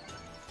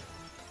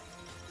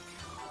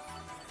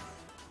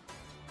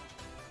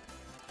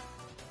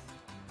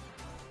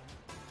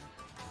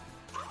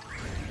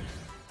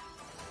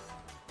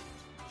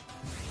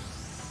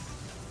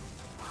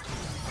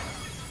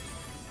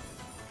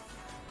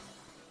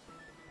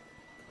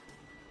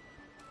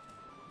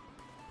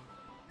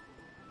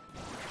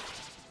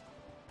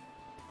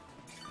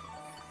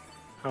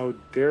 How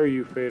dare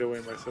you fade away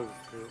my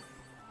substitute?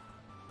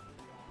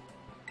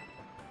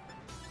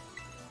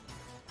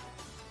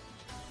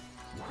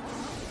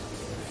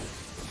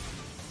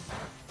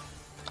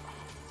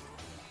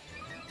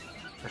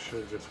 I should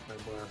have just flame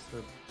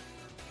blasted.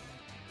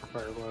 Or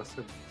fire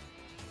blasted.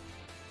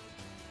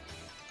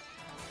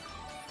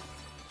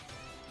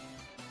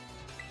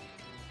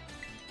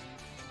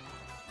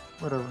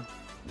 Whatever.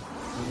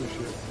 Holy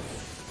shit.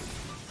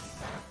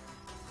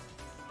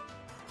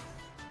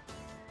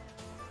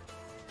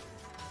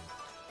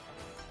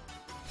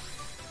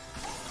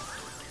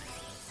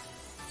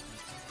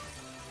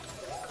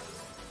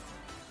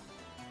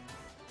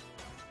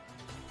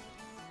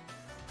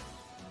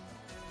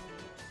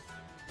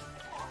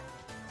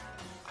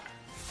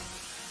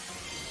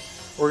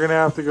 We're gonna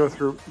have to go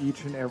through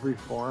each and every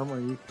form. Are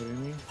you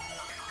kidding me?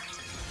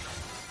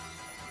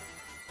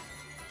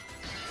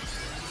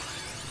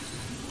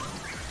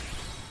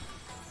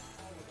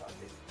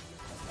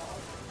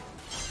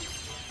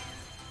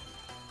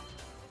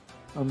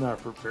 I'm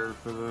not prepared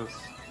for this.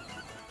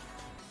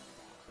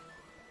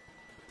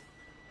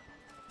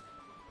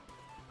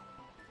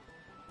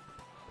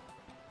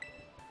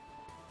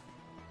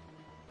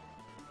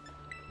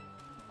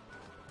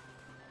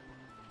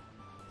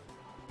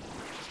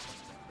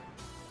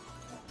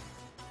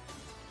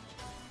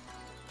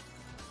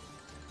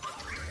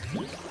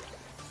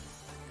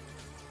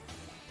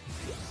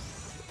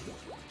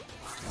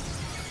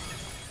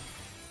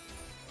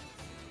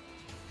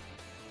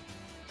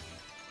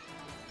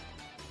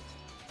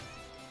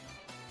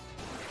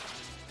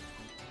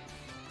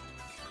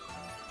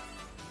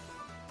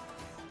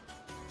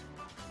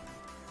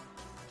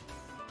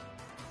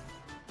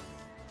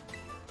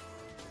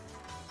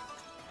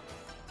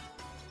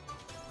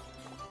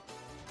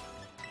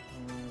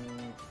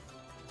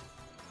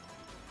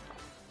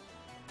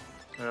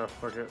 Yeah,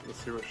 fuck it. Let's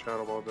see what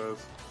Shadow Ball does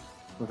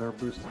with our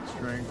boosted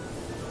strength.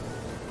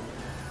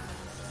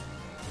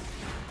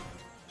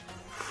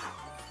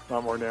 A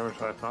lot more damage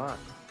than I thought.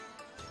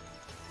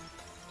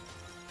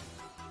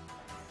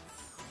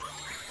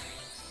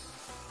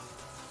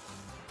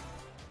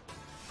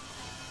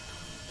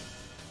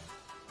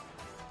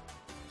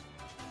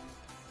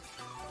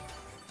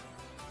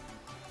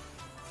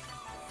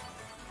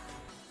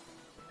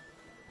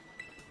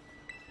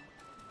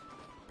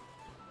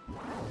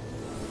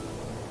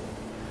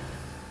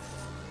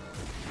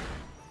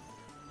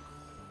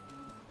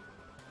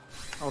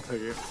 I'll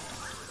take it.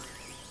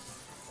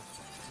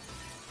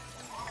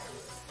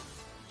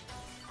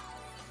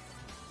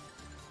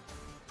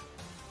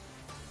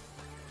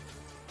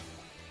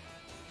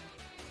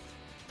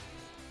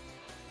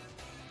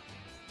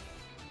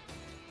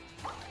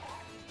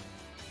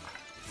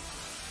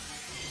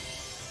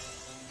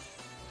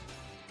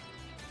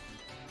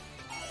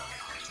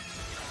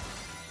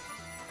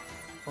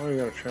 Oh, you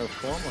gotta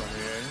transform on me,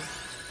 eh?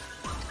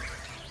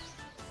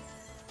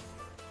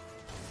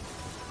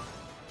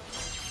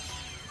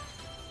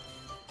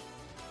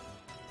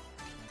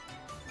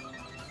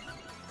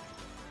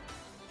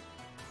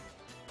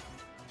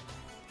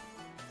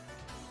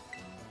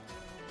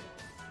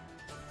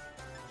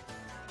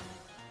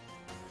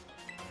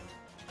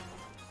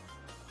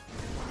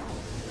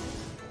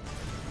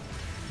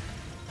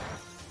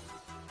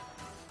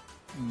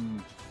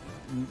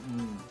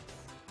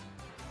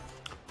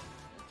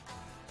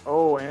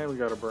 Oh, and we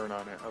got a burn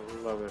on it. I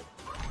love it.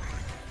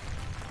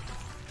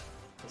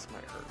 This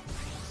might hurt.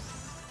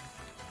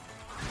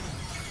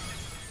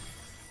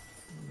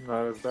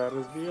 Not as bad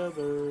as the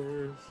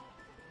others.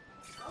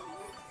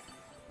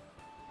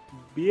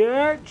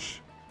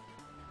 Bitch!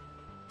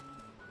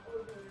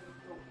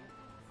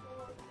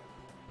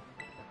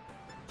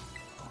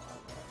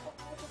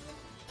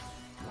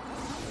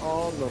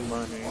 All the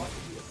money.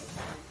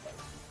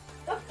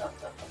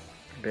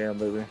 Damn,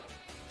 baby.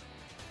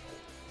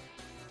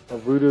 A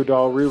voodoo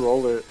doll,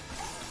 re-roll it.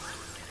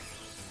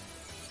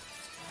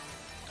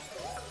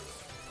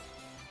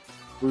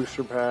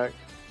 Booster pack.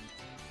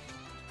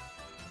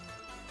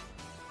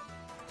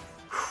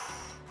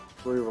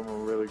 3 of them are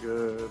really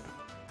good.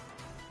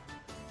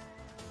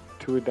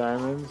 2 of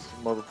diamonds,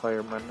 multiply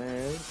your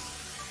money.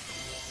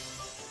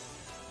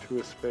 2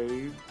 of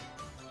spades.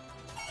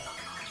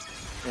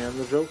 And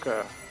the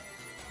Joka.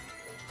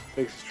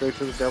 Takes you straight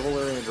to the devil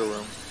or angel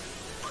room.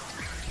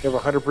 You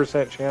have a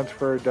 100% chance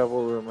for a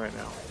devil room right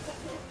now.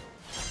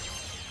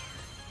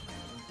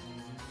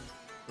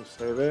 Just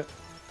save it.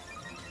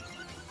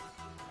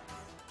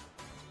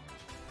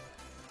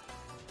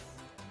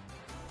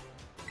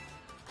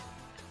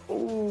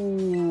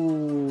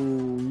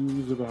 Oh,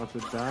 he's about to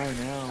die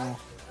now.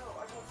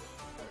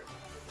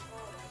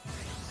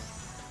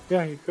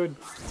 Yeah, you could.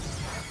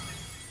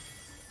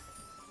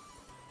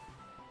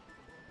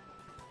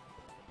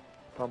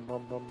 Bum,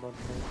 bum, bum, bum, bum.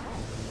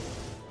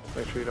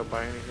 Make sure you don't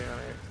buy anything on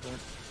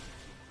accident.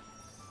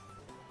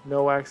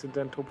 No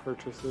accidental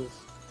purchases.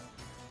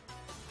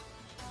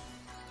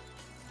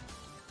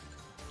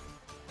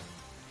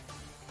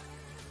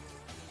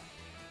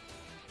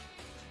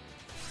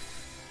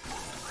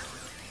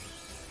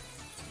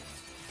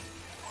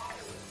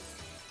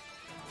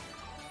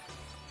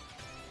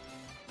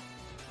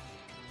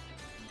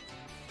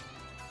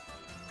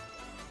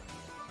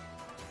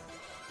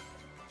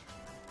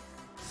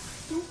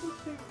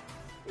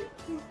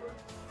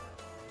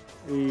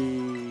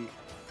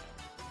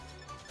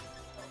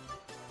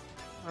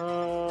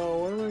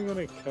 What am I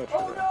gonna catch?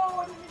 Oh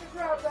no, I didn't mean to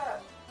grab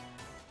that.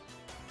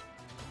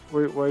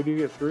 Wait, why do you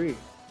get 3? There was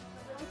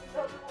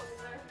another one in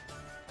there.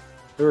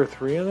 There were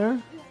 3 in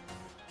there?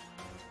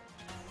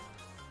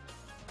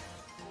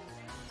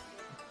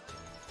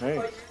 Like, Nice.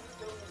 you're just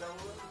doing the double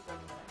one or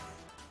something.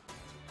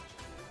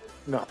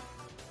 No.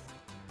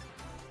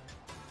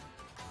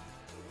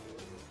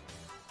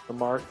 The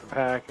mark, the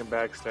pack, and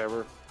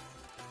backstabber.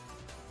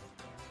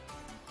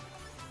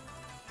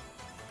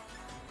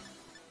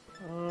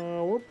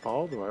 What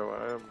ball do I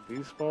want?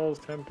 Beast ball is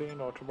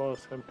tempting, ultra ball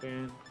is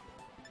tempting.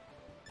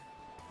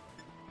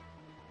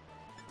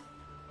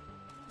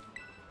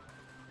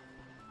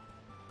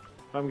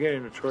 I'm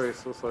getting a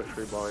choice. Let's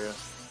luxury ball, yeah.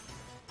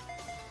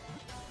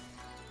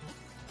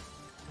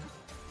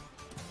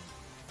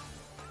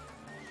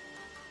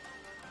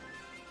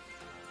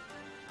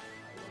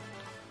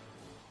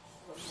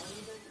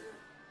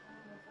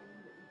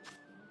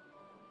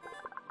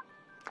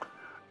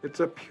 It's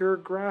a pure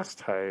grass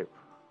type.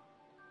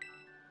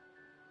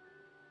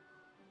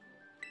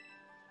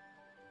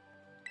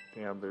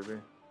 Damn, baby.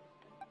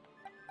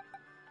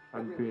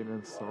 I'm being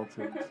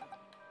insulted.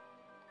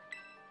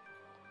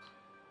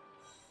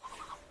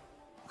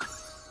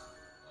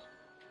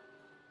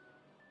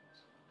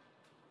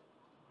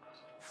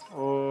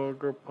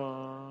 Ogre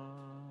Pond.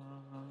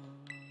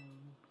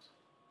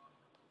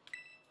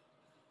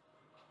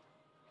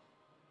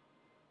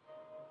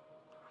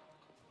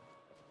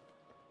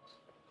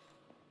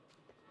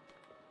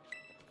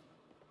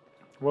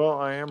 Well,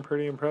 I am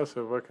pretty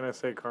impressive. What can I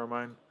say,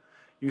 Carmine?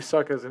 You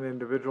suck as an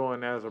individual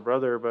and as a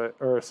brother,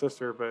 or a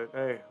sister, but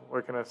hey,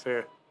 what can I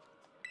say?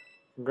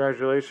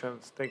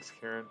 Congratulations. Thanks,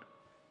 Karen.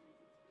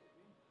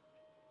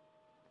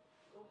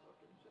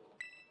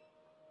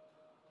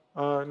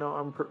 No,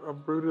 I'm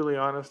brutally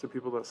honest to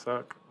people that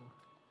suck.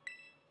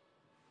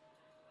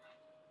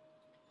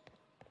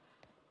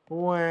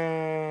 Wah.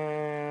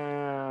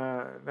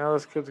 Now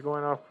this kid's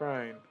going off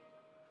crying.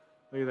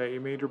 Look at that.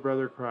 You made your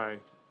brother cry.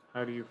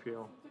 How do you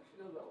feel? I think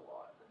she does that a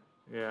lot.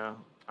 Yeah.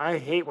 I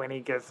hate when he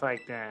gets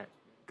like that.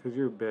 Because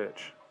you're a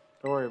bitch.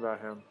 Don't worry about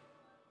him.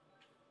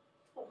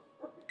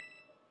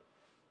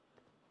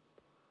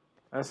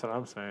 That's what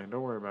I'm saying.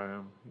 Don't worry about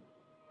him.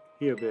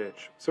 He a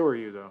bitch. So are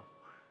you, though.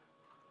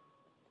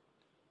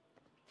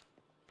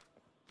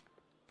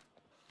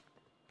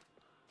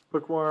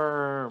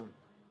 Bookworm. Do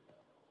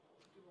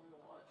you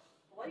want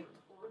light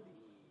or the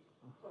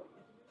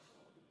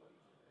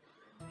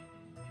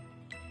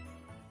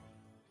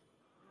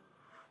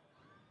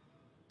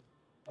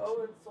buddy?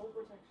 Oh, and soul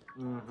protection.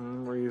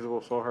 Mm-hmm.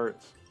 Reusable soul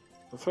hearts.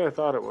 That's what I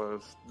thought it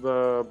was.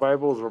 The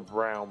Bible's a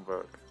brown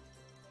book.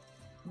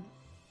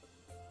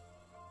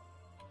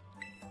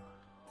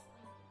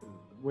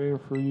 Waiting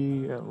for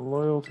you at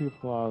Loyalty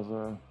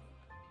Plaza.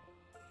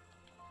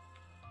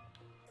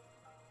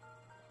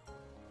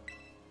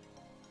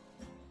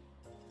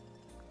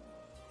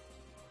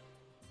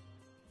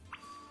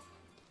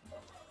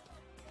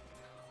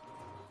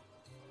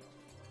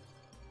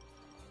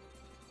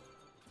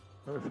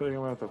 I feel like I'm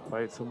gonna have to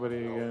fight somebody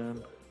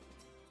again.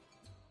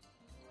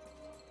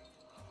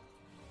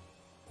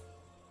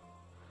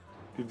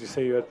 Did you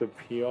say you had to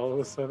pee all of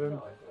a sudden? No,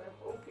 I said I have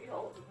OP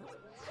all of a sudden.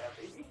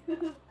 Yeah,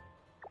 baby.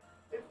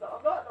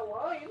 I'm not in a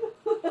line.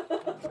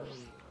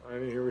 I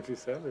didn't hear what you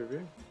said,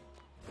 baby.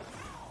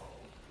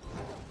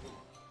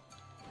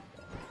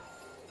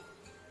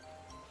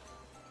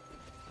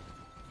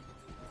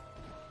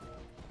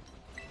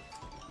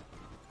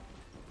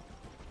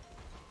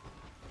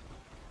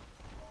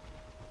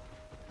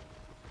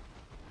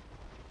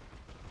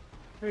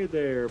 Hey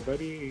there,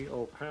 buddy,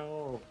 old pal,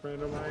 old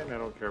friend of mine. I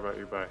don't care about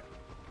you, bye.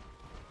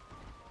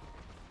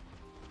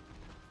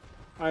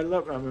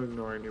 I'm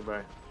ignoring you,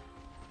 bye.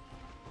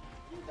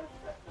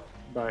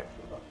 Bye.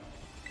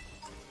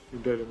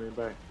 You're dead to me,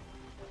 bye.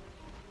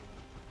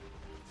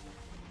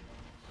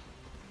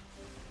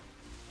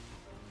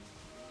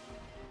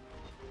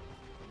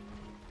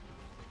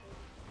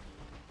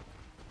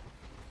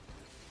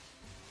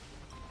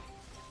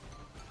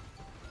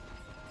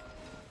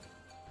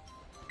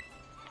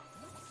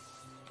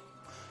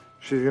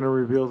 She's gonna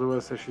reveal to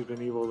us that she's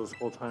been evil this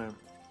whole time.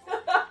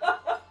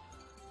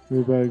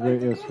 We played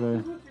great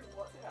yesterday.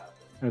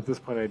 At this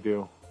point, I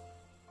do.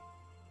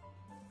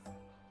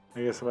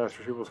 I guess the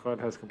Master Triple Squad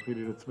has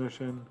completed its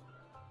mission.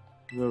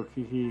 Though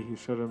Kiki, he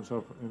shut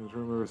himself in his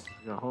room ever since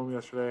he got home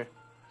yesterday.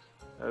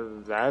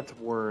 That's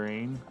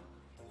worrying.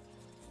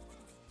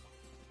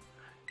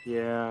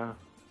 Yeah,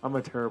 I'm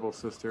a terrible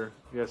sister.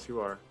 Yes, you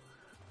are.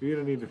 But you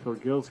don't need to feel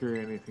guilty or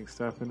anything,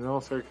 Steph. And it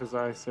all started because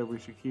I said we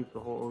should keep the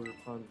whole Ogre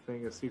Pond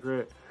thing a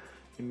secret.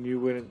 And you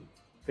wouldn't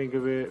think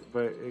of it,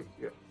 but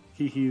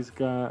Kiki's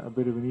got a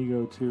bit of an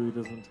ego too. He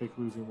doesn't take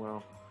losing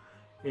well.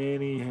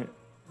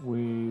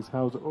 Anyways,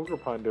 how's Ogre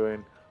Pond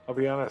doing? I'll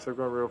be honest, I've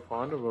got real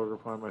fond of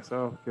Ogerpon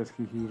myself. Guess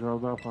Kiki's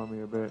rolled off on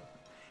me a bit.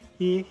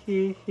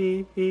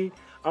 He.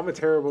 I'm a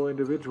terrible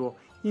individual.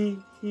 He.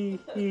 Do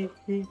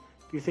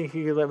you think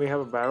he could let me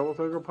have a battle with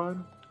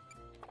Ogerpon?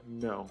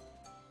 No.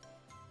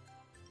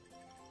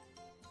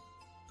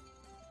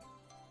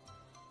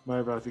 Am I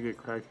about to get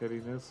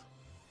crackheadiness?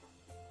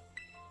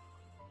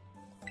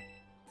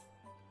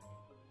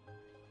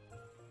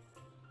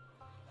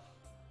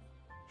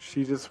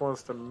 She just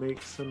wants to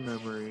make some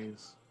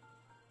memories.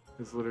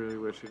 Is literally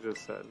what she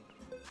just said.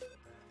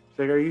 She's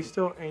like, are you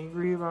still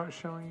angry about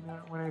showing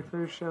up when I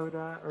first showed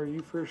up? Or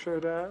you first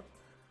showed up?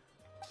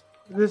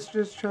 Let's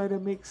just try to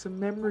make some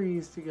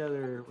memories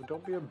together. Well,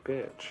 don't be a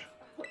bitch.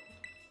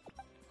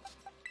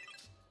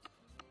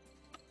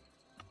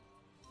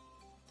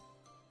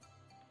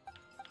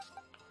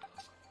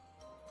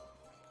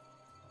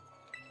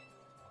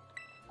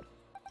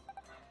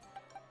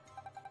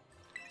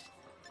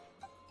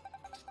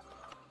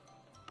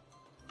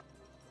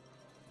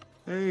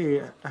 Hey,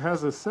 it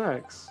has a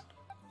sex.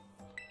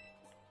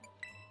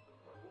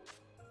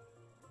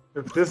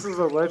 If this is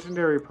a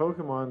legendary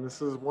Pokemon,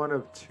 this is one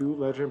of 2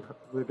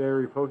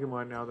 legendary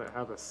Pokemon now that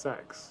have a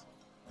sex.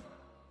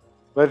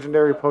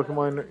 Legendary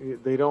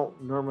Pokemon, they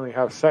don't normally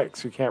have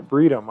sex. You can't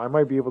breed them. I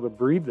might be able to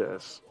breed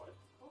this.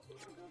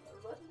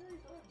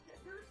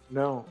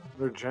 No,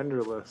 they're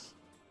genderless.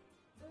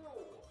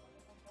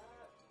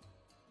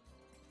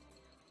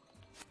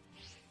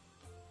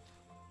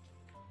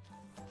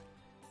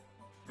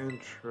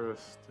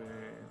 Interesting.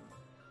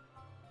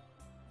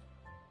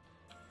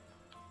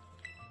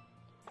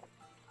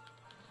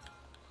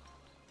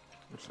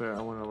 Actually,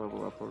 I want to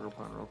level up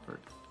Ogerpon real quick.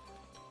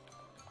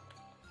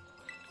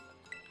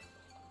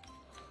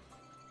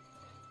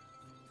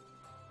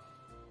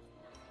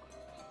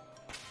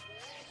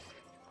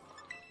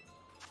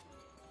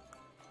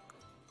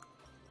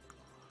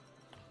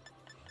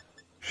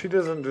 She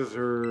doesn't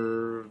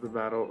deserve the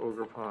battle,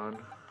 Ogerpon.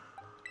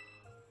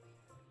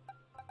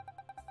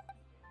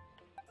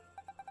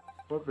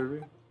 What,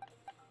 baby?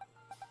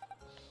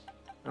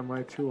 Am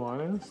I too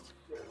honest?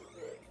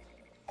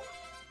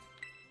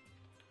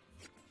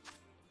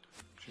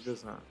 She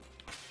does not.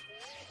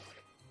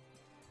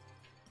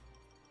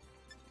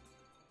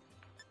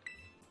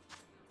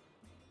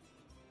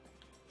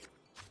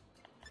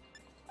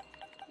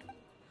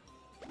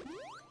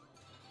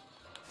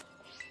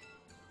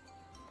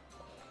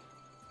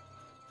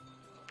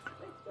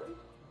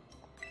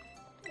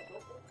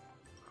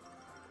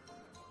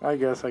 I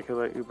guess I could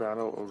let you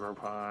battle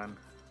Ogerpon.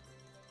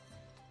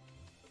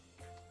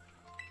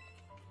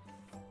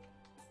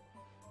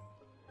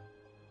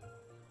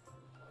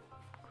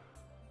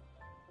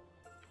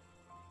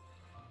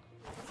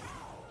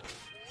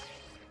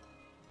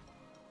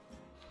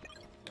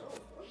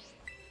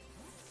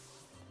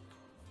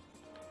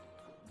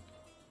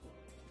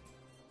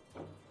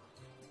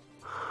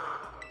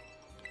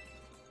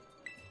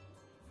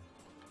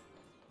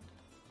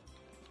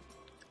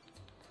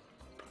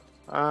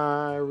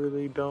 I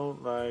really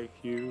don't like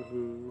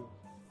you.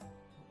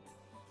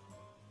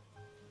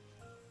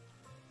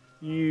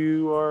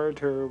 You are a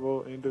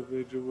terrible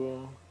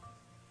individual.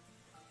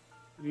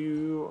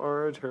 You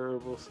are a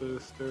terrible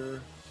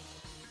sister.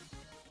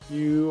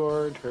 You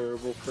are a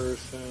terrible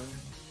person.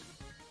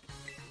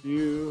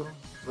 You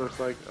look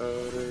like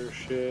utter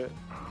shit.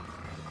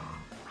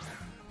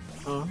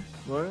 Huh?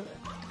 What?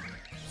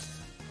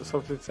 Was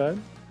something said?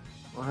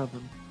 What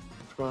happened?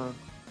 What's going on?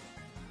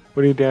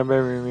 What are you damn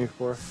burying me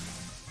for?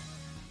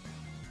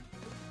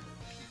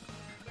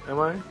 Am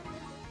I?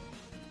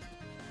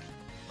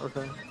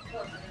 Okay.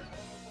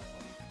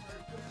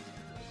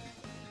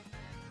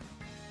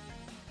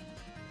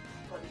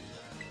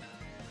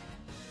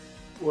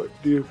 What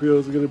do you feel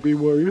is going to be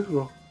more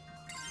useful?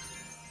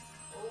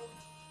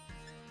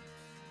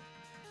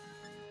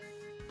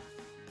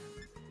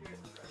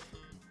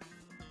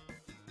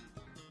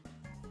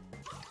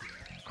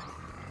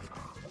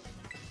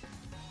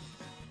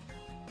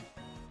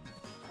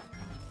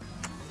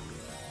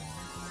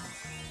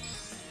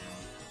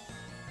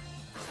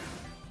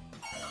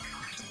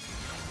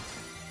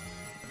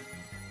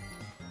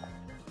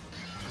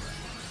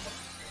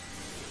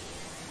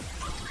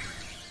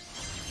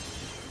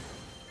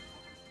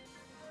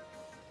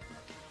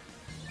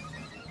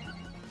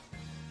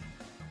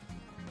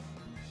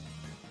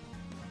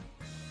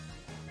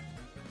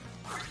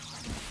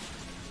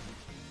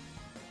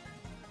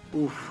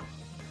 Oof.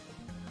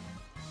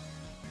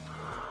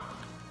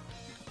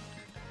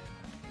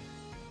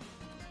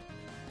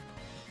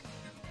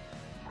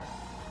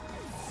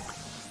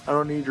 I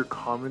don't need your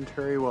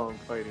commentary while I'm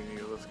fighting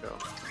you. Let's go.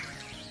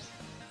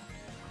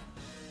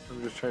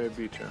 I'm just trying to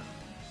beat you.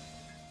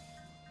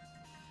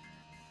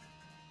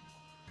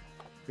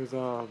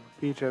 Cause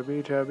beat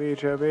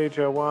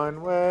ya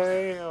one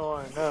way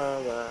or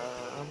another.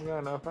 I'm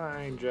gonna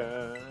find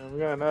ya. I'm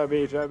gonna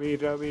beat ya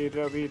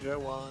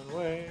one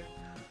way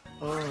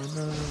or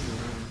another.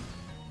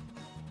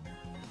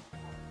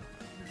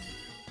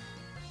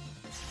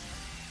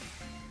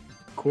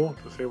 Cool.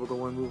 Disable the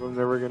one move I'm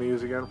never gonna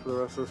use again for the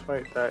rest of this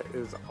fight. That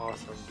is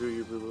awesome. Do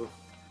you, boo boo?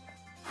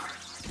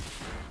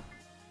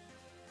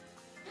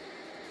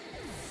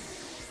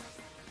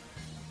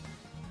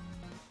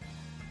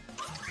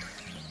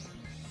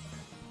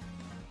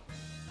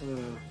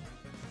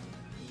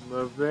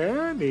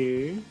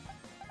 Lavani.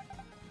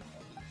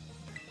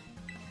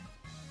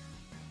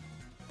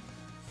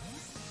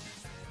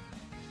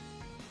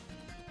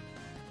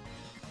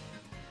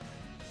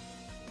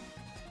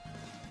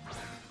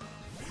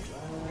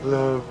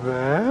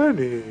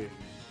 Lavani.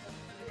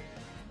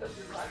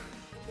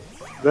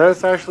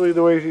 That's actually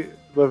the way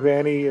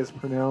Lavani is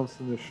pronounced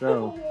in the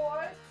show.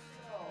 What?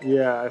 No.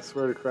 Yeah, I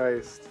swear to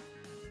Christ.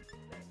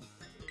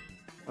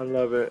 I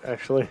love it,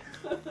 actually.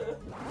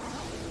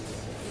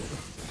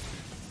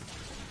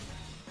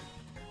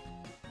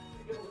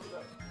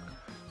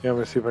 Yeah, I'm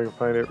gonna see if I can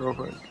find it real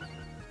quick.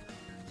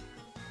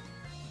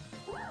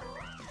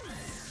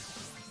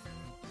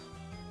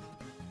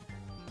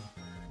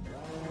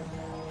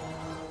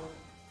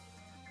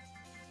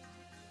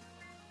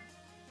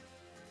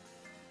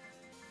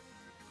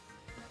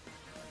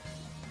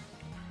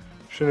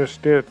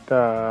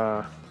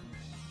 Shunashita.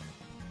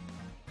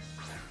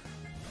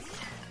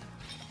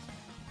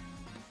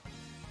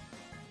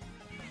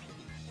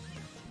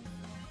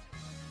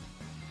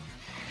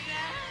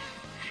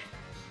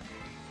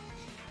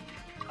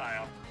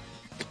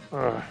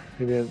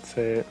 He didn't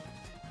say it.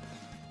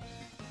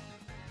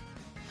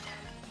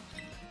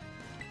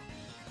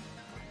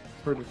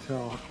 It's hard to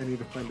tell. I need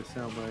to find a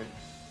soundbite.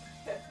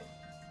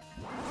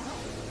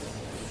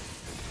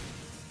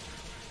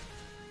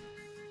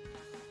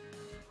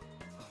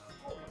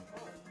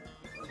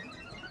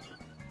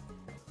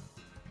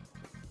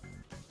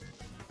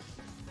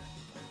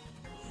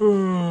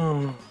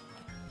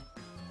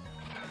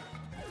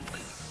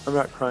 I'm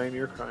not crying,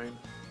 you're crying.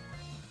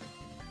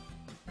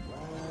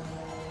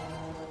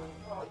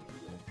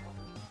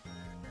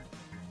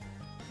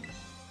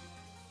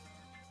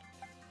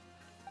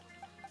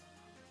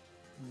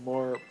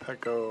 More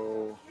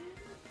Pecco.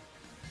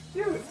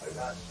 Dude, I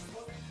got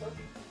fucking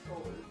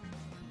controllers.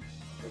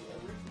 Like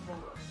every single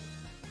one.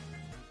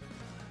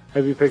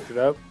 Have you picked it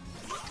up?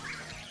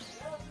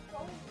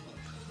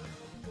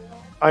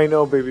 I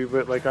know, baby,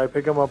 but like I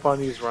pick them up on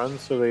these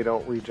runs so they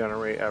don't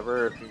regenerate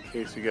ever, if in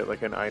case you get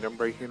like an item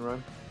breaking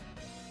run.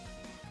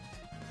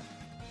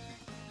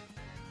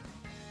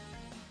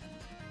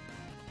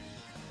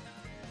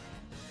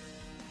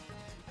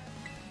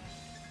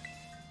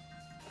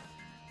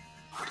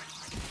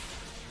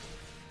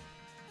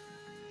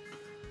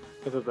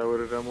 I thought that would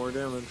have done more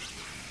damage.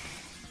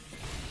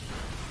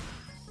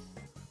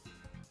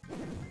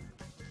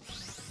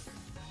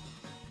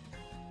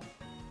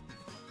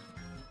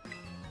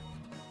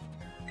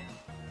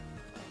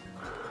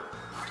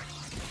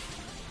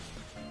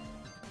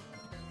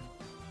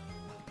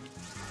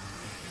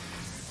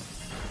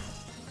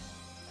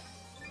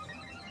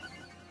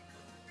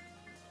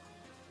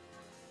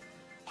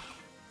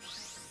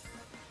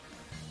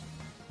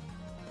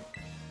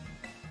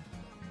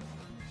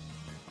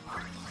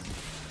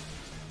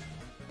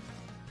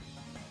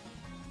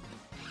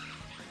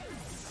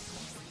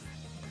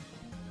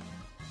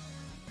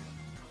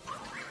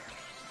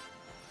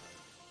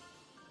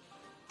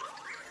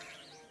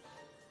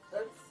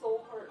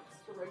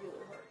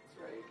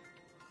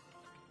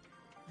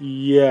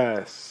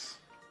 Yes.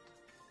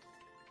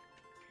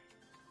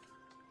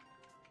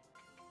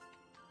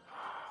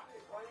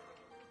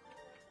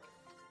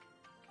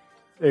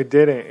 It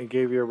didn't. It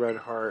gave you a red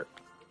heart.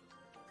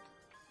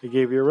 It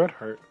gave you a red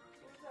heart.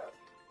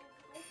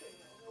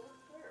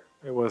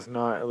 It was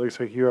not. It looks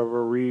like you have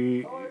a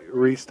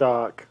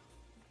restock.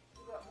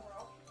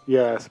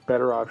 Yes,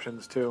 better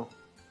options too.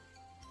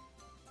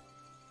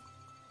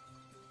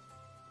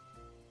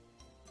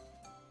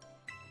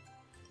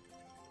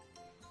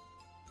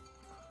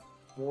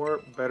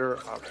 More better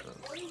options.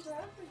 What is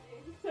happening?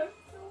 I'm so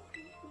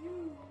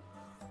confused.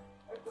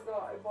 I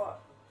forgot I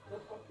bought the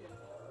fucking,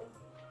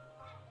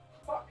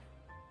 fuck.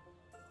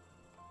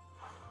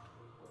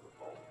 What's it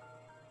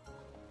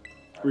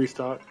called?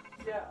 Restock.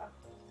 Yeah.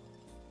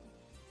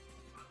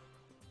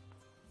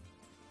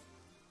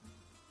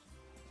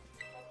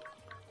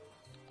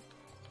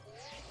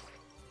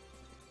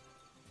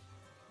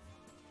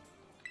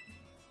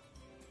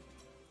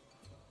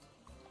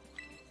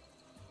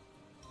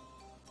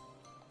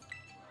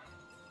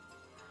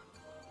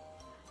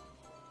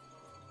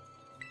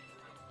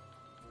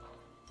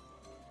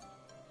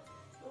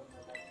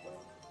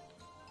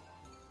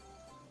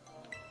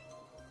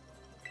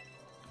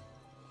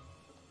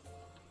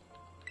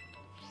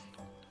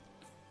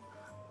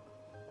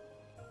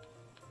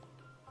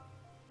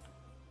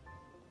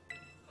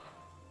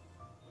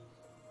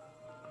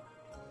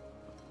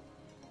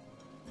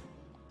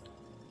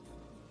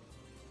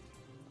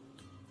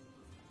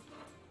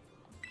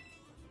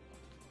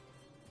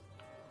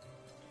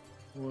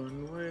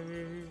 One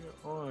way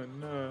or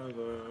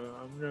another,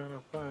 I'm gonna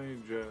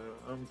find you.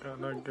 I'm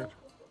gonna get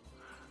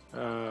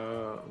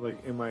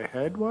like in my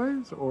head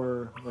wise,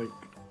 or like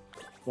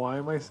why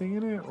am I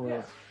singing it, or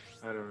Yeah.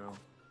 I don't know.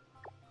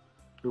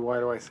 Why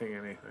do I sing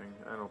anything?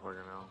 I don't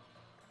fucking know.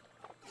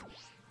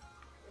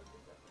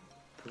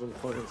 Cause I'm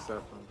fucking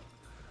Stefan.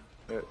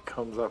 It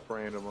comes up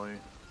randomly.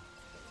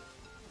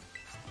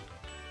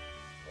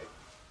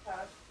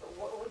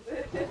 What was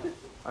it?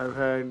 I've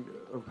had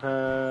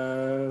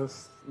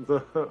past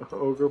the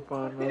ogre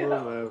pond on Yeah.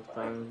 the left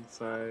hand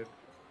side.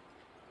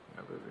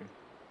 Yeah, baby.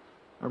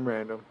 I'm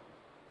random.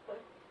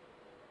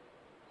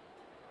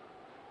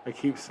 I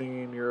keep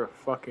singing "You're a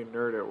fucking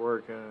nerd" at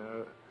work,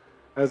 and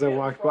as I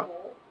walked by, Lucky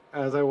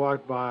you don't have a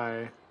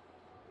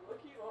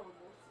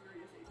more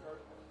serious HR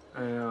department.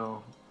 I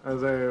know.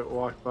 As I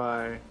walked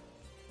by,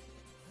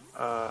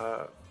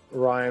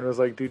 Ryan was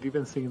like, "Dude, you've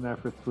been singing that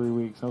for 3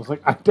 weeks." I was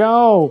like, "I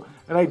know,"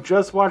 and I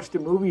just watched the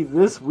movie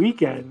this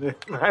weekend.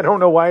 I don't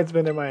know why it's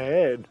been in my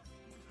head.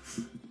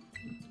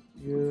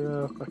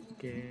 You're a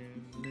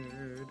fucking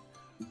nerd,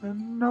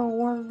 and no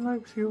one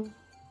likes you,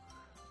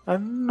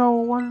 and no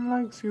one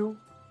likes you.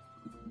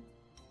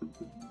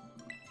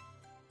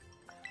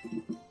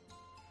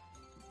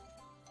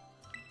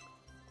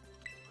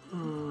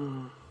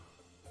 Oh,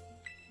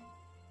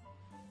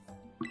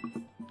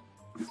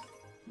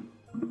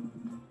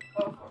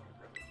 fuck.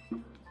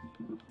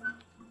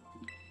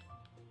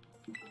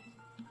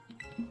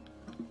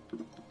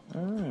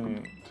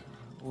 Alright.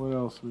 What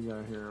else we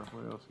got here?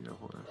 What else you got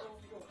for us? Oh,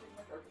 you don't take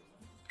my carpets.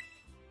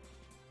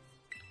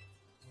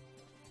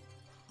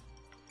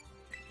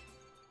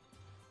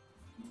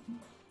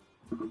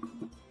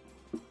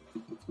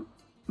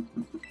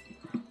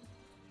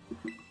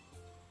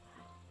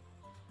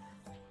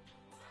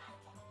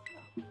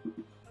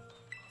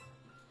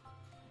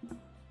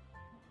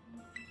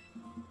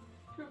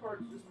 Two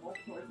hearts just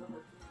multiplies the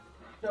hearts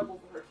and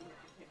doubles the hearts in the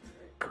container,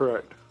 right?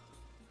 Correct.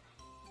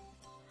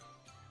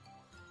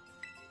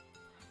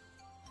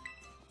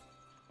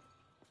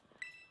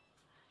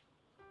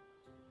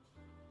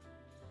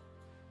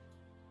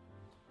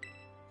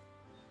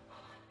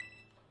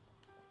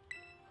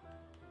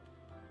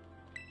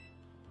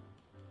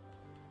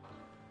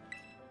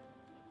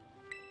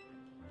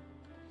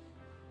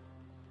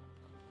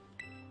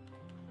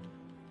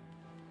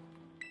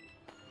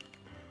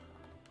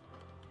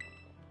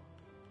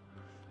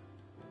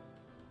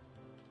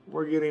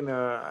 We're getting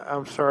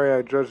I'm sorry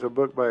I judged a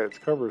book by its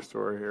cover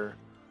story here.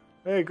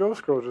 Hey,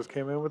 Ghost Girl just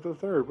came in with the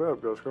third. What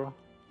up, Ghost Girl?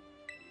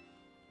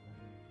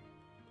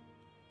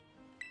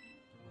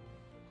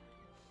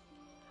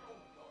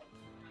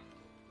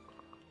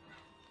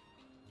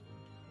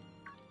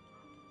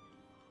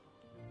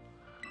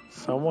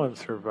 Someone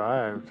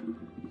survived. I'm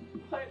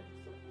so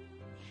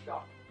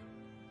shocked.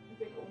 I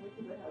think only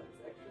because I have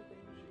this extra thing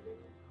to shoot it.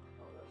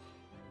 Oh, that's...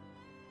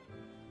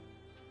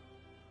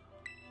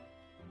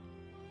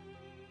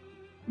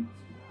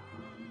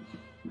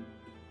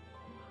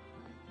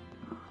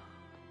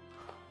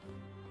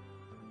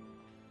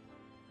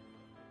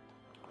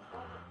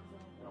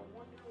 I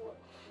wonder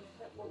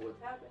what would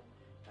happen.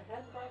 I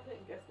had to buy it,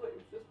 and guess what? It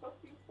was just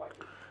fucking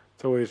spiders.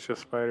 It's always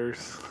just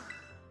spiders.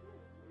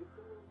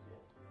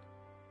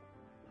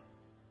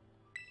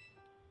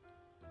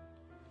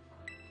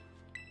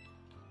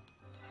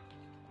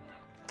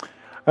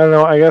 I don't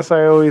know. I guess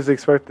I always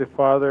expect the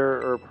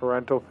father or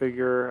parental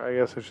figure, I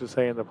guess I should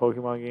say, in the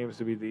Pokemon games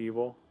to be the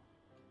evil.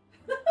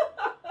 There's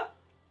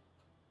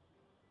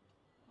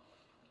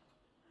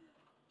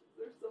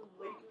some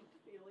latent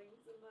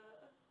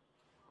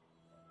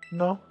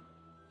No.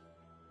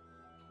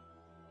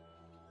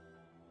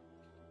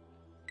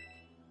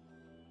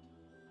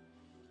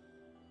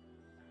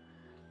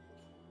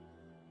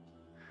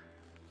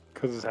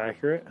 Because it's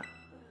accurate.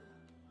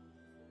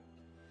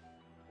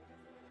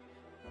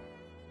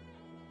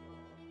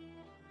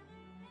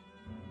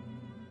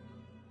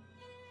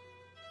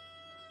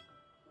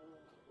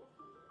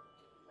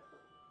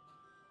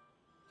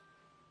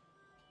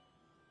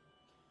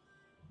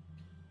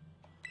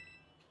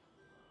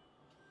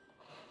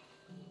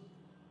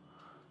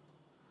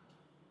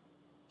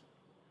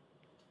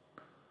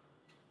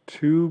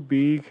 To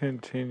be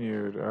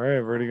continued. All right,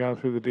 I've already gone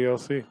through the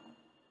DLC.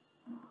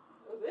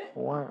 Was it?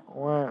 Wah.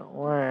 That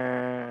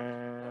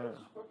was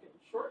fucking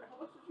short. How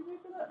much did you pay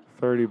for that?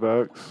 $30.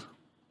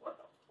 What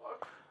the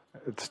fuck?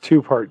 It's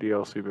 2-part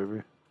DLC,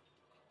 baby.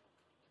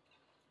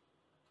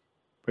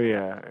 But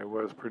yeah, it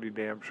was pretty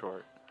damn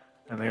short.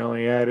 And they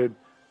only added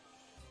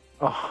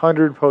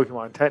 100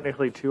 Pokemon.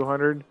 Technically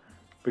 200,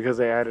 because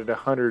they added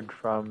 100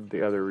 from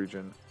the other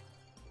region.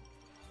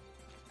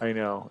 I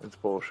know, it's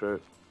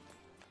bullshit.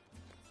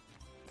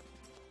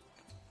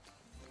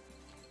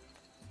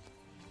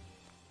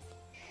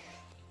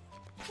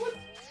 What?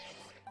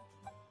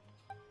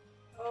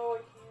 Oh, I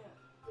can't.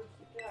 Where's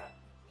the cat?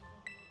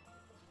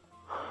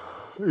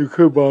 You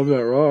could bomb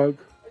that rock.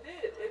 I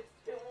did. It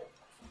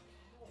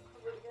won't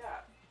cover the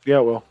gap. Yeah,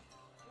 well.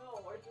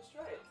 No, I just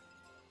tried.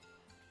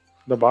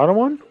 The bottom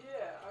one?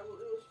 Yeah, I will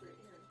illustrate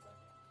here in a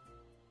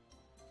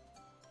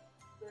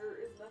second. There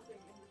is nothing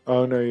in this.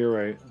 Oh, no, you're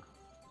right.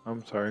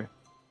 I'm sorry.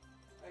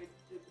 I did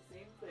the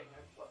same thing.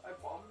 I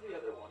bombed the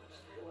other one and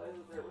then realized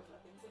that there was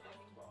nothing to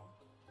fucking bomb.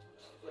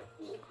 And I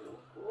was like,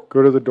 cool.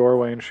 Go to the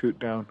doorway and shoot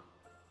down.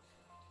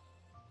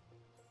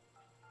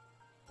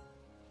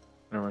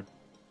 Never mind.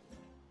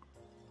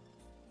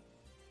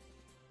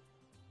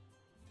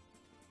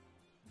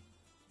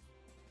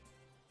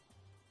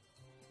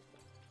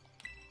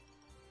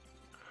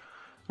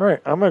 All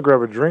right, I'm going to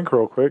grab a drink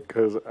real quick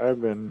because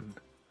I've been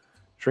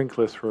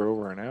drinkless for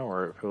over an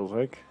hour, it feels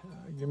like.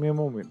 Give me a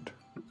moment.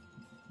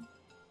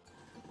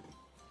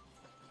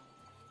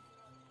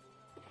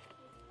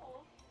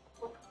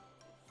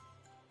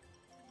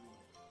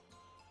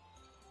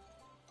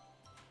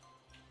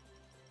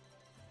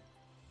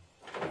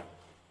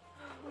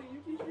 Will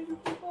you teach me to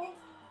football?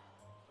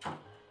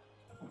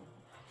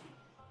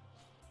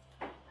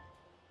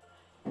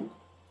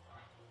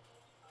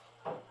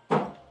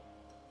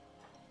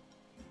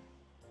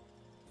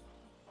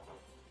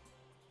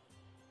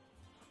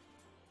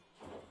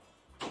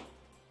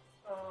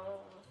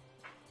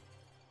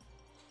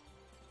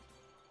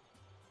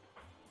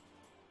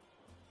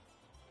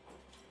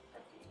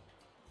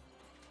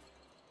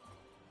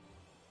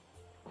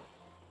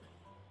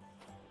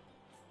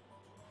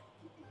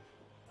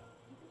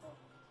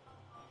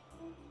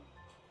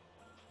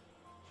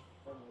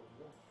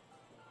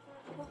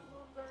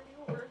 Pokemon's already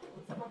over. It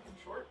was fucking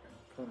short.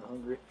 Kind of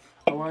hungry.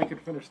 Oh, well, I can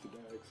finish the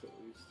bags at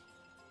least.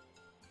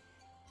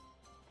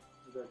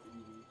 That's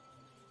easy.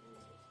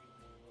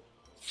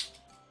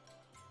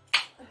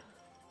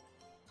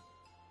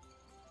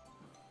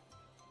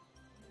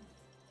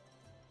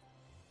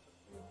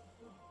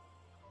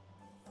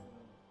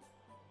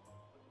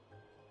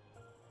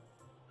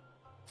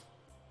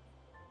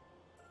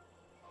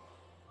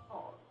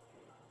 Oh.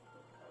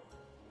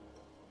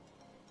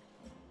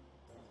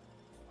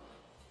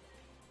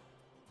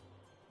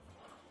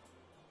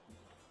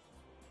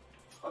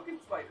 Fucking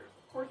spiders.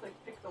 Of course I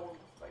picked the one with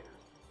spiders.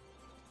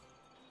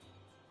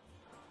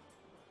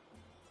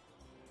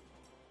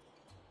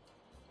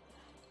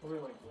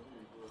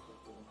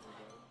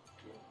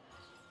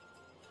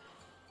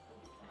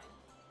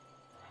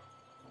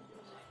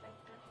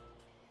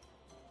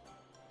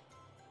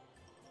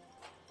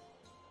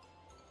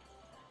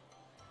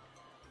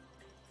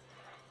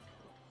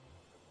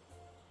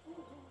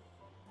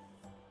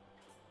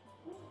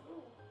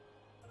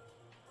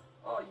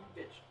 Oh,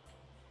 you bitch.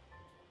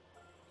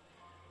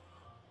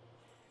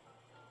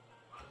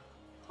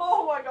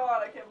 Oh my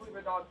god, I can't believe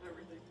I dodged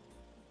everything.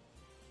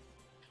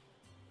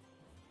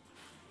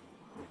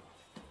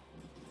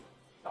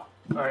 Stop.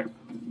 Alright.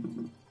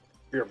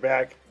 We're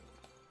back.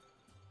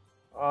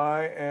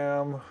 I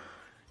am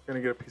going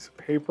to get a piece of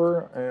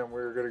paper and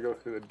we're going to go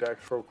through the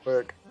decks real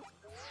quick.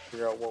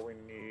 Figure out what we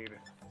need.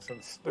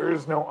 Since there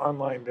is no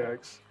online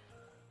decks.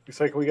 Looks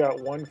like we got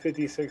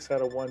 156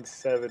 out of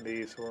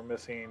 170, so we're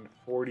missing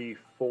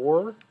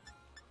 44.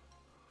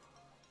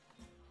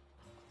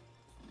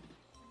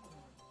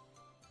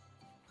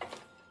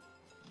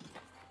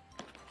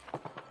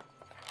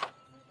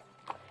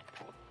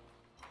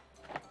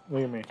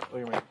 Look at me,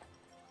 look at me.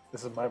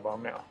 This is my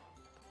bomb now.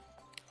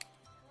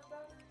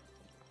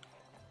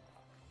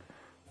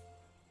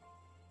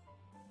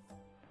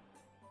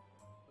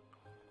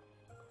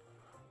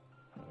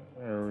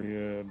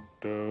 Area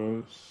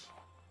dose.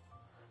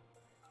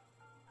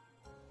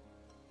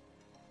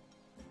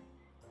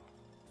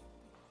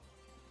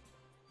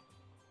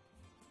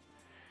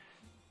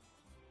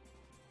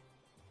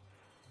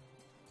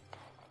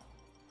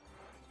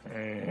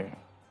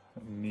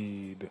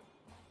 Need.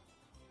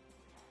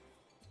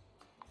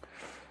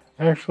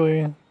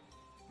 Actually,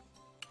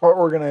 I'll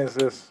organize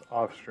this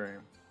off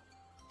stream.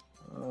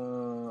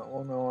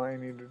 Well, no, I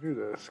need to do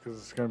this because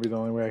it's going to be the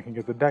only way I can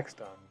get the decks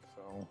done.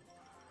 So,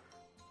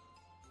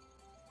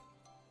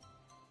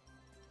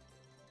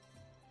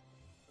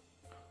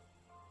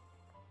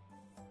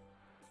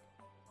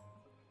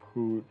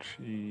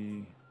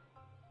 Peachy.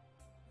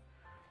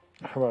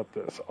 How about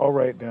this? I'll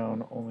write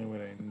down only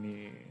what I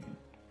need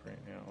right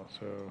now.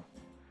 So,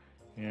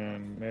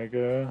 and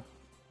Mega.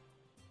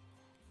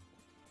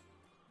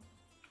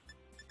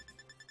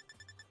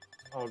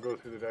 I'll go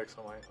through the decks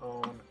on my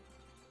own.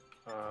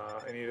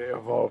 I need to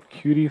evolve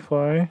Cutie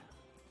Fly.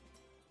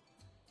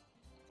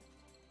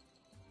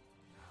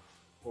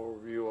 We'll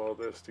review all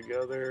this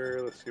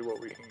together. Let's see what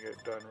we can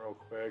get done real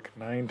quick.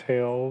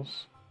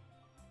 Ninetales.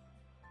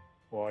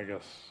 Well, I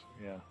guess,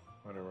 yeah,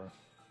 whatever.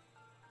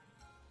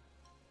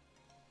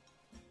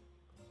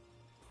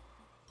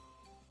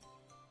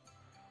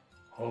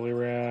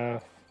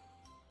 Holyrath.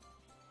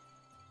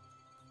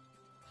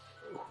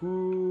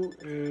 Who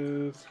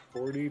is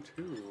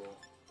 42?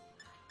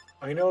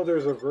 I know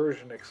there's a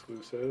version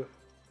exclusive.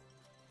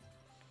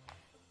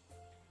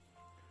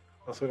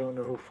 Also don't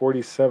know who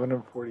 47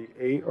 and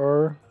 48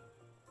 are.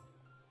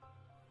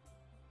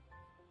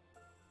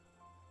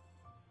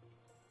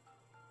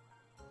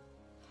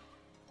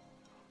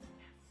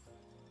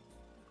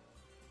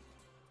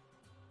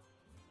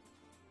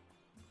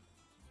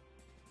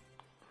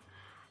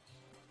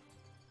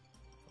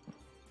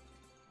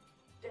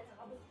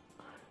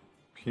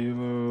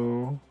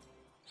 Kilo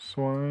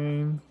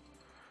Swine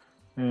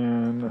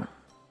and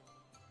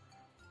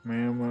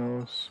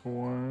Mammo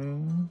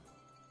Swine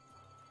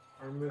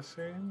are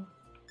missing.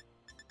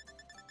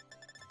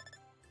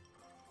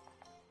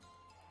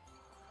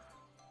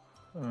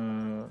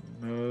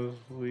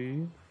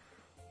 Nuzleaf,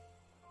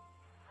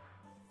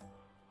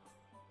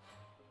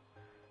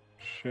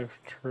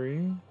 Shift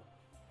Tree,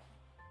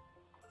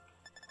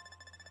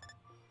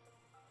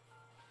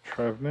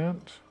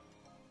 Trevenant.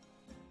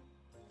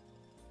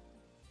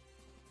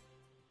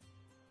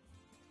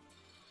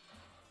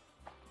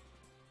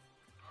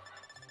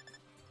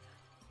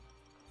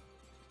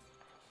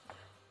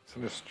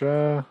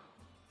 Sinistra.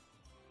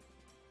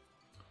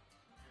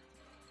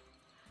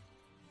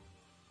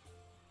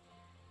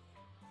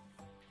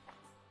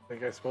 I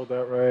think I spelled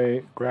that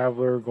right.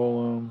 Graveler,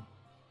 Golem.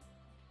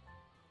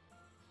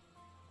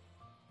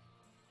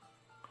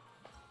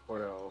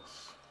 What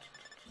else?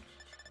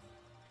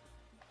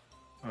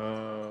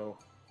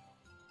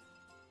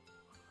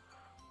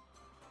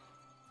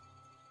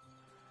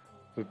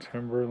 The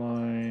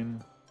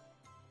Timberline.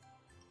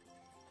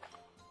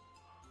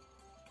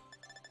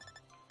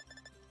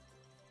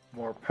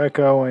 More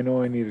Pekko. I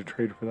know I need to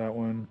trade for that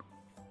one.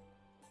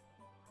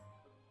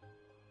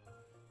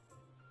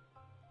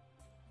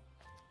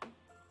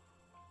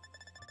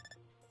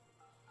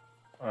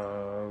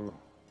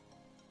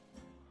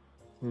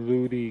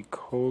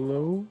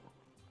 Ludicolo.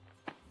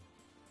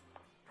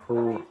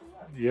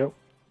 Yep.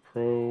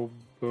 Probopass.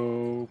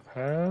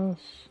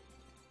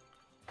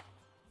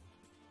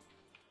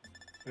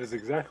 It is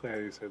exactly how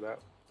you say that.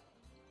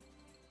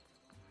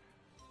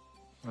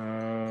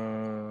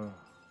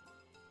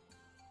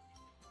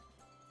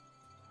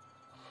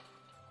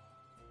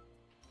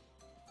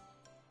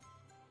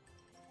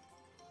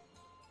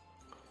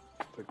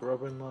 The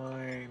Grubbin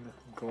line,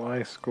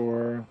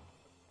 Gliscor.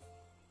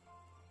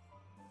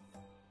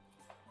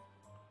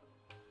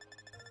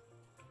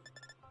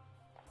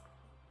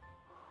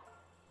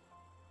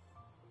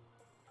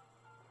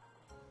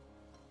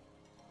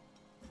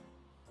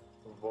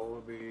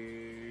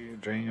 Volby,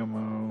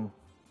 JMO.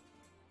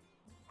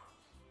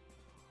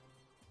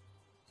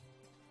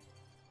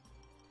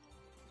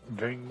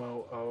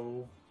 Jangmo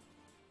O.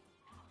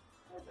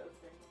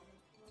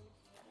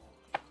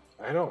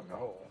 I don't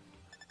know.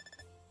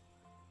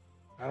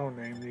 I don't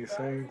name these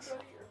things.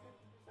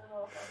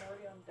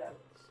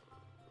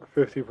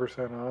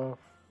 50% off.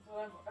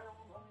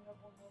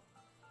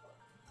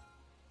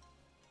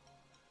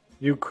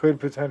 You could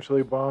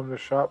potentially bomb the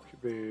shop.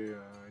 You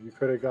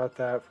could have got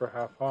that for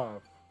half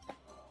off.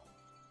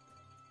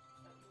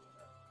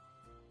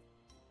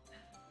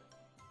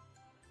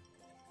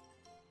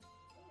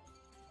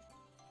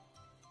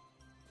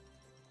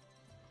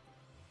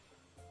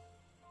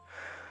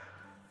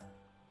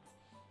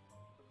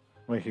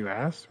 Like you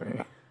asked me.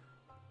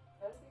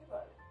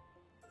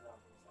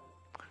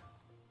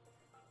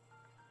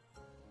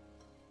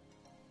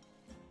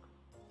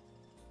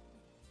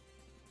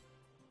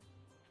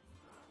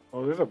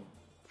 Oh, there's a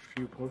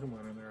few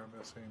Pokemon in there I'm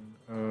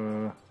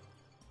missing.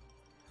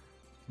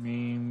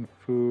 Mean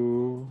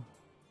Foo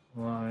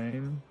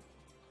line.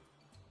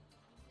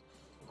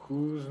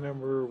 Who's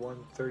number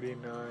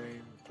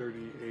 139,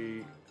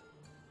 38?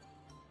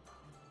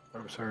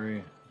 I'm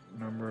sorry,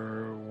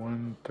 number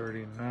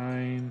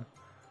 139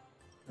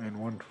 and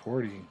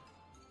 140.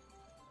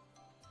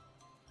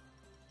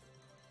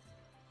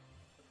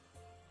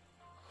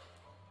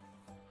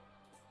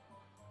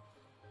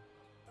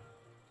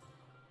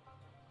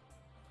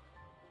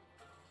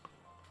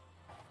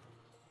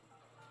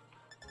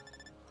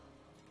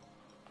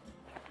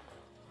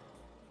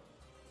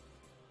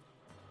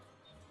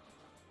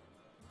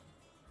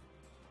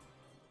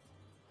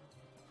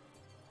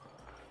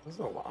 This is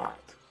a lot.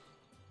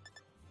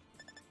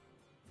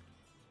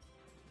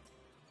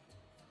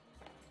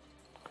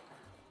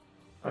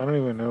 I don't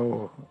even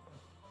know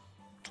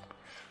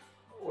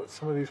what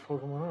some of these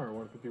Pokemon are.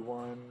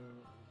 151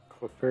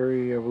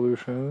 Clefairy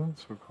Evolution,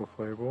 so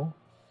Clefable.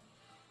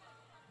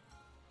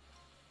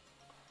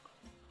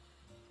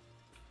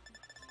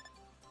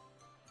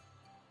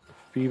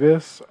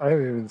 Phoebus? I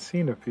haven't even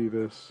seen a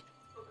Phoebus.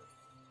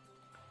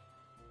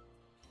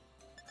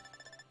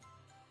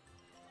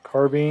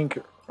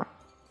 Carbink.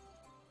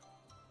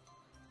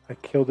 I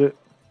killed it.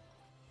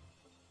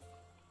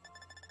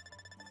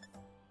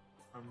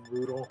 I'm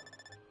brutal.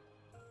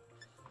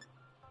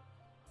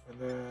 And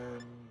then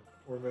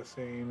we're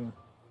missing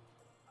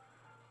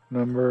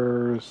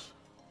numbers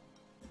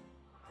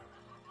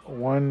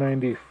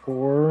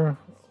 194,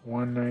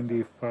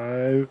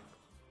 195,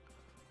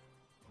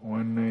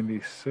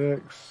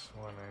 196,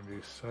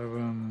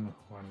 197,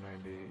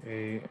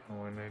 198, and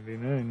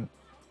 199.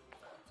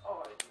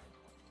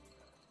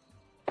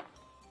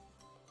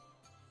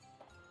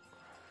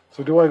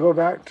 So do I go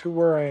back to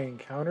where I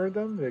encountered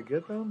them to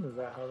get them? Is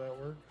that how that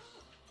works?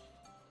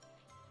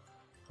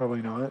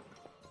 Probably not.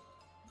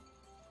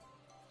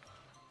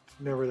 It's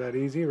never that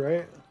easy,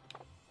 right?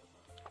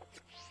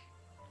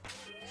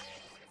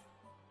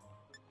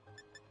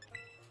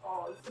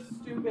 Oh, this is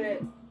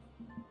stupid.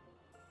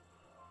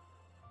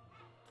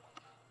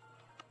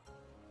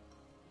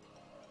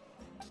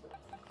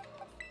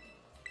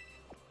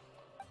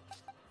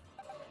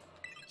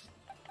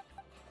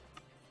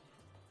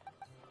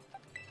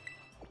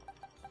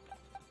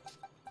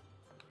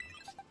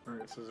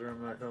 Alright, Scissor,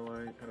 I'm not gonna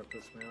lie, you kind of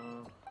pissed me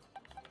off.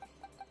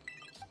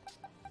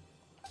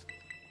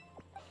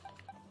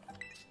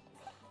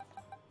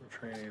 I'm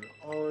training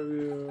all of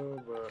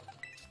you, but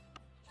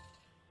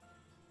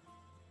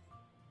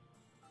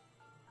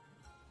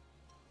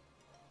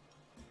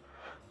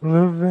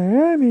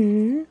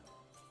Lavani.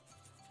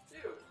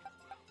 Dude, this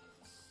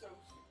is so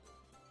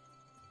stupid.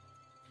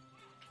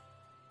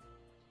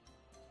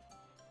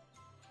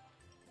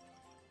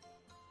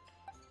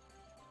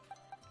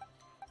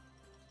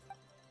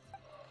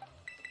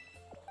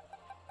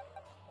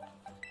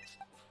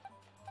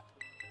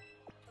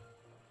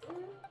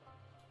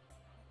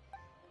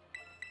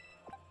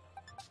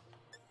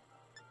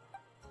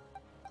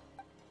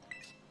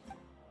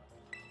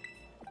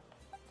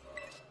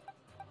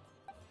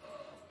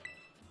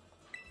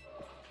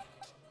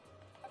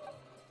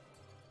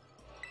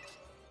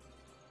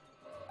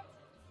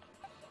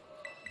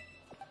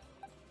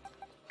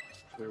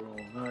 They will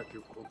not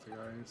do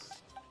Poltergeist.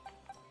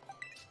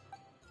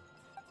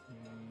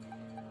 And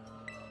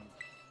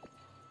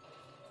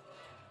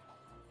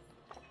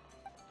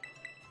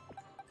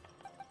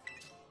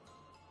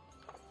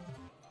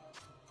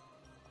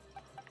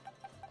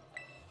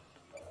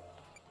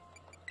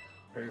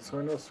okay, so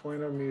I know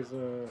Swina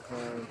Misa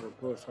has, or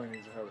Blisswine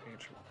needs to have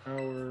Ancient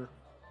Power.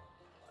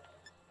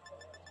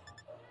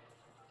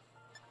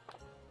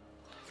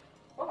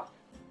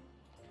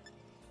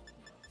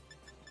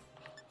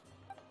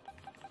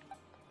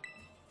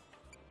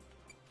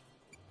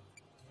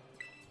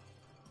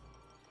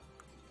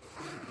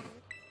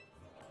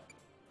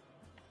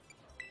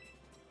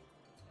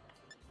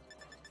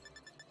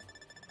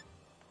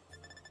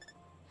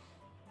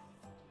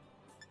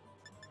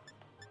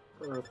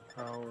 Earth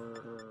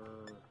Power.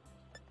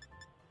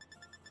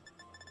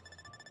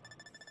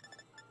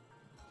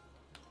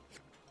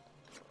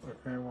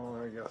 Okay,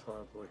 well, I guess I'll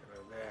have to look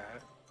into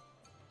that.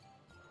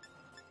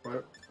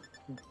 But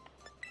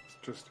let's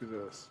just do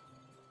this.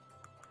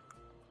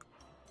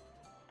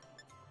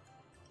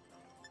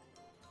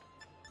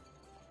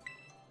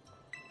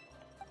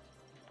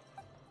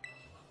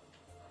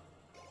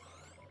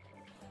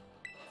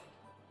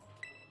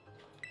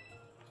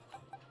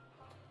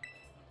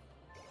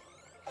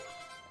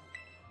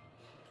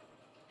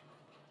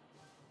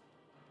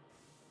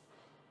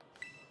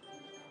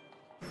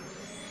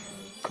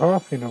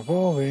 Coughing,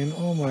 evolving,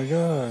 oh my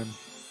god.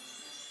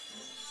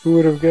 Who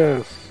would have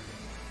guessed?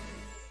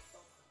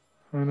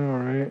 I know,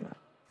 right?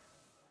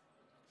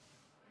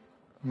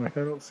 I'm like,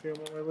 I don't see him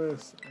on my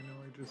list. I know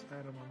I just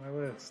had him on my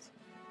list.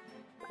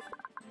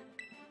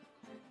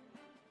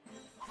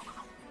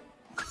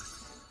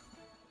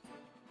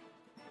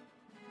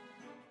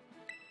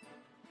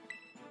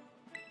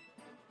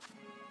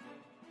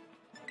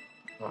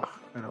 Ugh,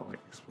 I don't like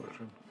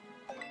Explosion.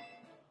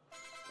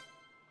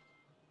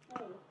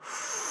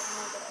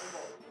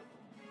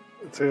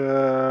 It's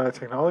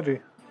technology.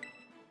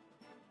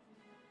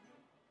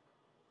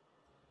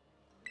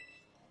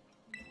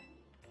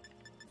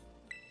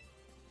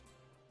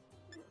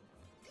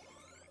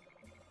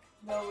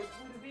 No, it's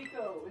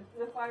Ludovico.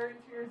 Instead of fire and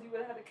tears, you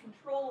would have had to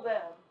control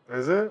them.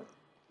 Is it?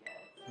 Yes.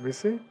 Let me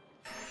see.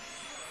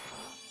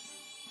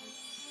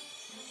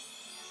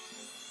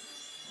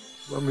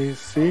 Let me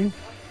see.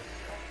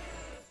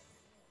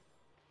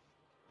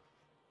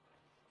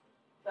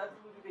 That's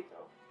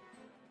Ludovico.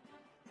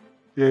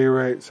 Yeah, you're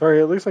right. Sorry,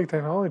 it looks like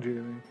technology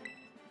to me.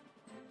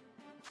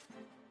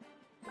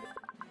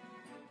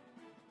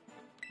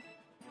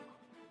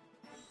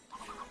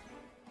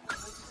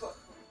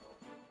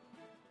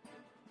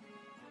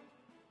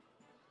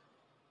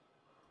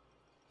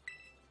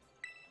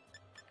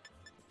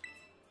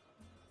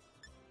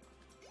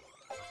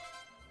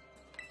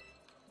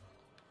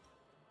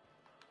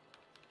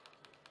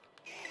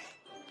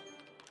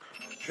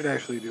 Should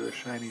actually do a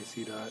shiny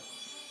C dot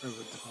of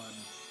a ton.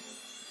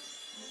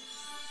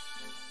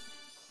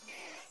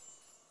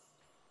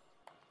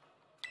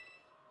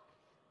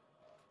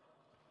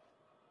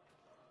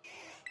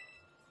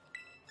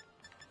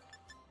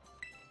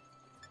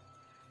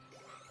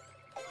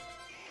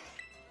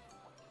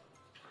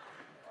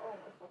 Oh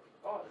my fucking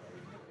god.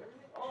 Everything?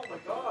 Oh my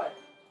god.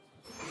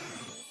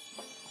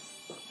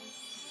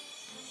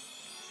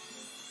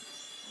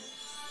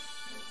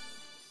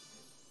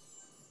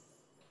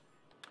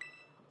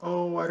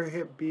 Oh, I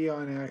hit B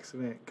on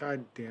accident.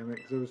 God damn it,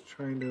 because I was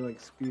trying to like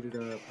speed it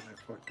up and I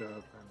fucked up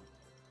and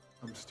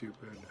I'm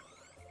stupid.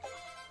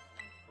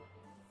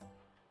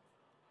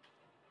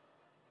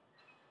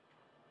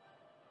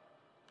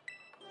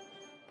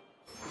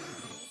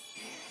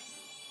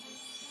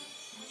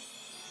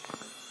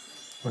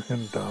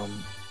 Fucking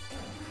dumb.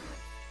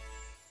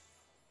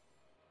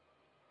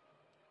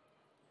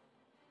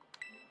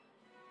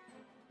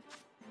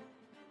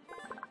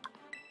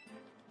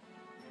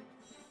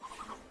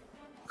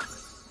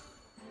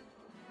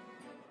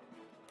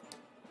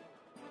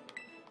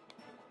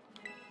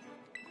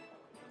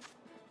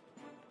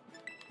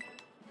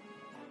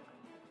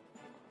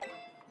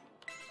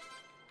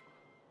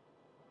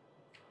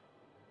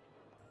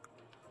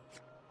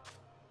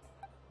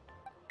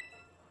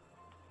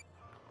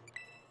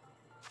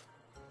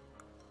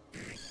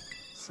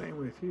 Same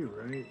with you,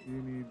 right?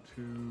 You need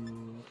to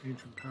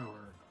ancient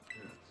power.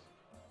 Yes.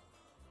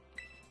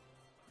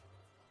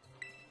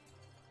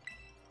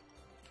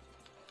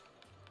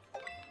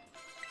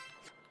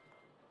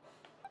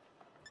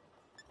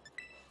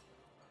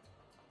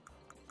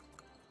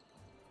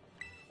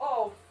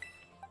 Oh.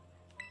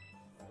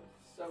 That was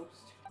so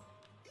stupid.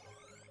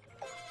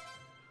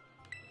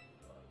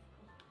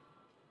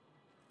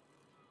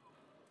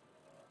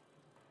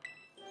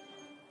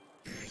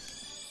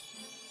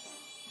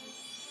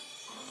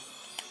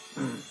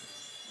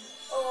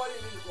 Oh, I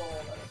didn't mean to blow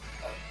all that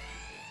up.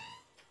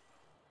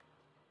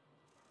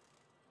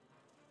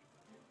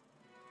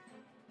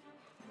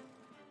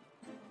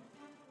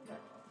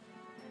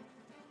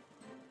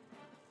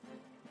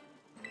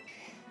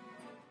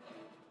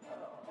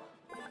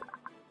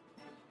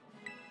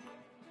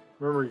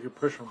 Remember, you can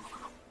push them.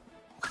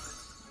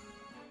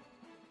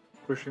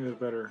 Pushing is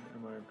better,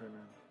 in my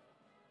opinion.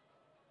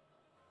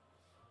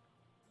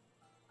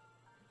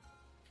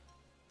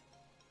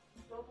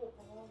 Double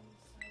bombs.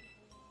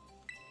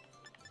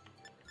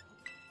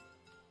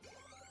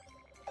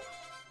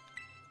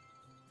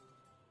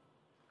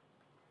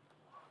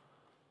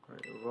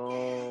 Alright,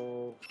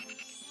 evolve.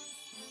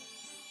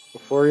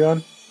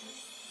 Vaporeon?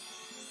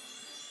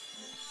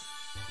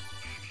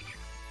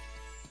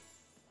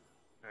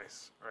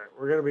 Nice. Alright,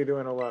 we're going to be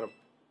doing a lot of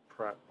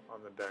prep on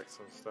the decks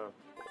and stuff.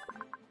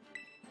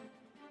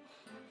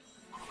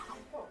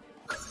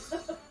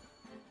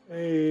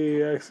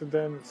 Hey,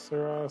 accidents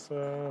are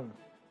awesome.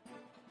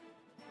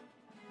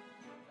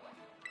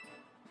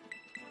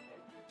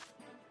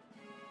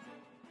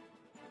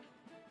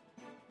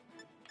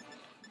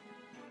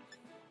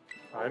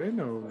 I didn't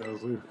know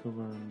Nosleaf could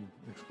learn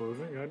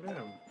explosion.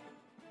 Goddamn.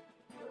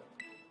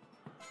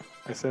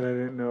 I said I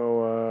didn't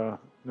know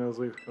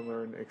Nosleaf can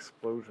learn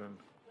explosion.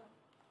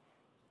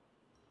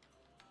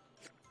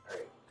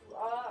 Alright, do I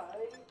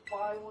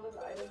buy one of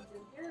the items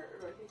in here, or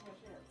do I take my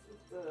chance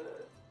with the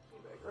tea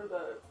bag, or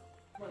the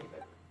money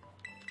bag?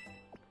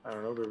 I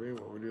don't know, baby.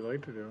 What would you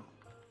like to do?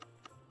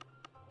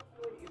 I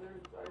feel like either of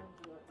these items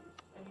are not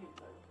useful. Any of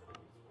these items are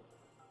useful.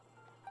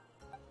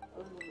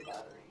 Other than the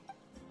battery.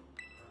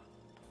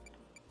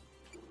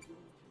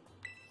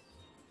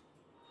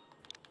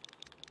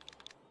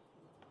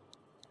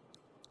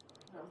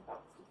 No,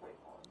 that's the fight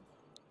on.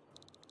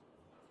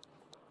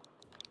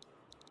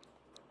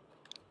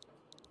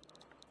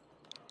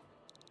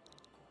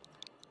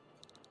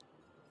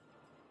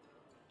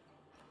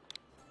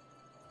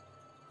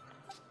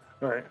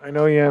 Alright, I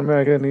know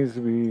Yanmega needs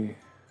to be...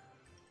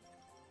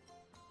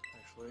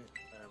 Actually,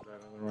 I have that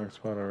in the wrong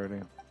spot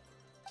already.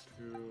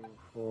 2,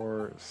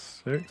 4,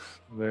 6.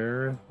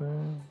 There, I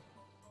think.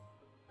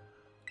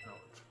 No,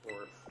 it's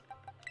 4th.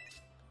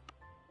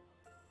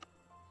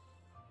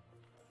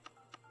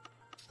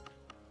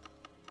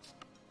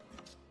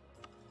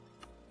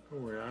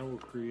 Don't worry, I will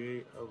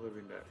create a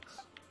living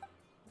dex.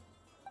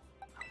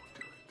 I will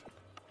do it.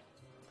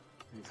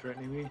 Are you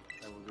threatening me?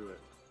 I will do it.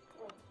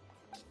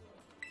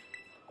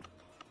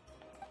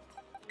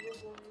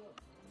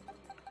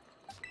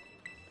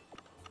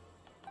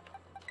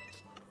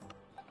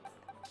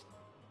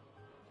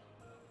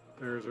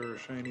 There's our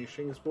shiny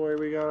Shinx boy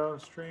we got on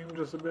stream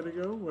just a bit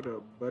ago. What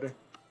up, buddy?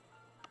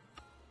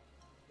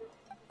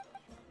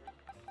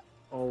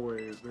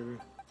 Always, baby.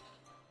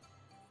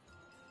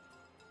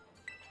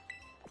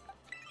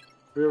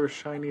 We have a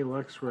shiny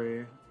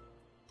Luxray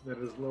that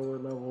is lower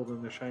level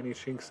than the shiny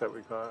Shinx that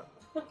we got.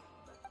 It's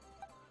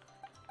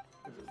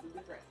a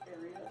different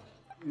area.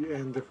 Yeah,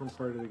 in different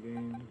part of the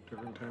game,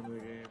 different time of the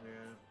game,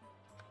 yeah.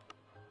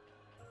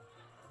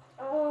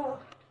 Oh.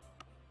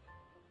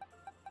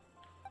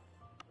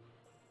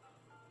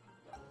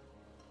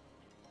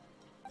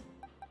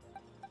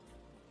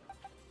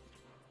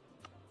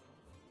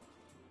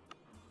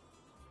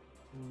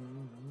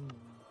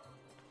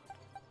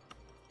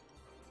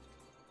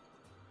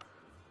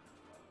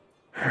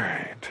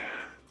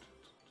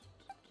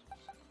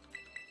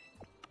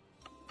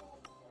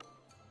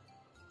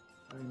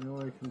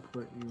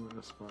 put you in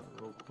a spot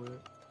real quick.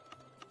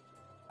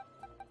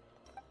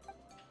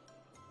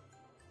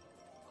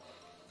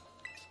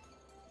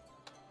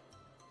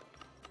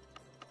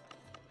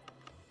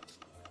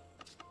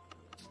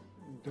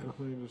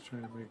 Definitely just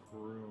trying to make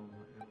room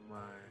in my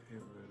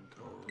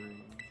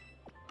inventory.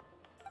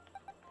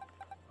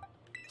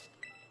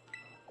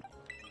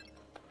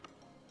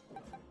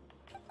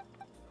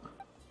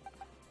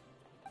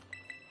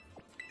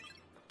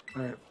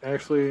 Alright,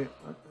 actually,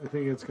 I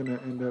think it's going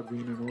to end up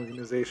being an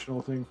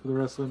organizational thing for the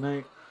rest of the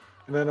night.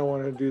 And I don't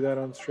want to do that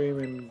on stream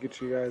and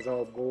get you guys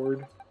all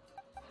bored.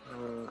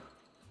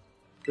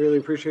 Really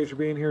appreciate you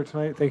being here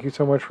tonight. Thank you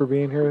so much for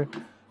being here.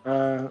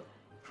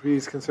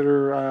 Please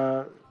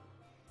consider...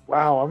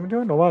 wow, I'm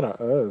doing a lot of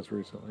uhs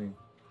recently.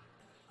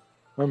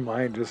 My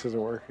mind just isn't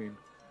working.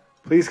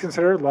 Please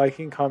consider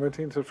liking,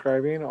 commenting,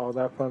 subscribing, all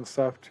that fun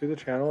stuff to the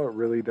channel. It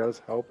really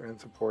does help and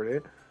support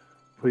it.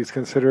 Please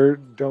consider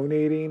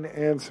donating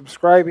and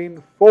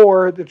subscribing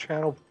for the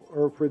channel,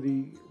 or for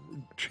the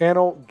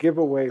channel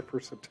giveaway for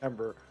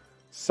September,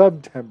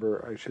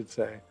 I should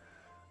say.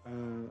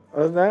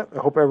 Other than that, I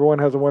hope everyone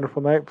has a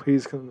wonderful night.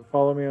 Please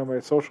follow me on my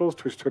socials: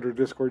 Twitch, Twitter,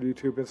 Discord,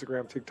 YouTube,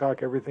 Instagram,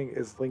 TikTok. Everything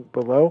is linked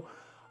below.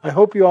 I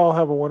hope you all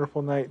have a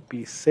wonderful night.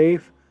 Be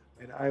safe,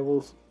 and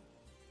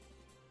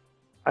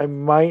I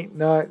might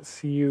not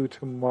see you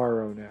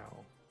tomorrow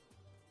now.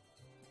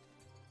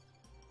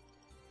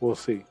 We'll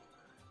see.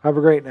 Have a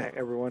great night,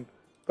 everyone.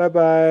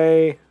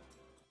 Bye-bye.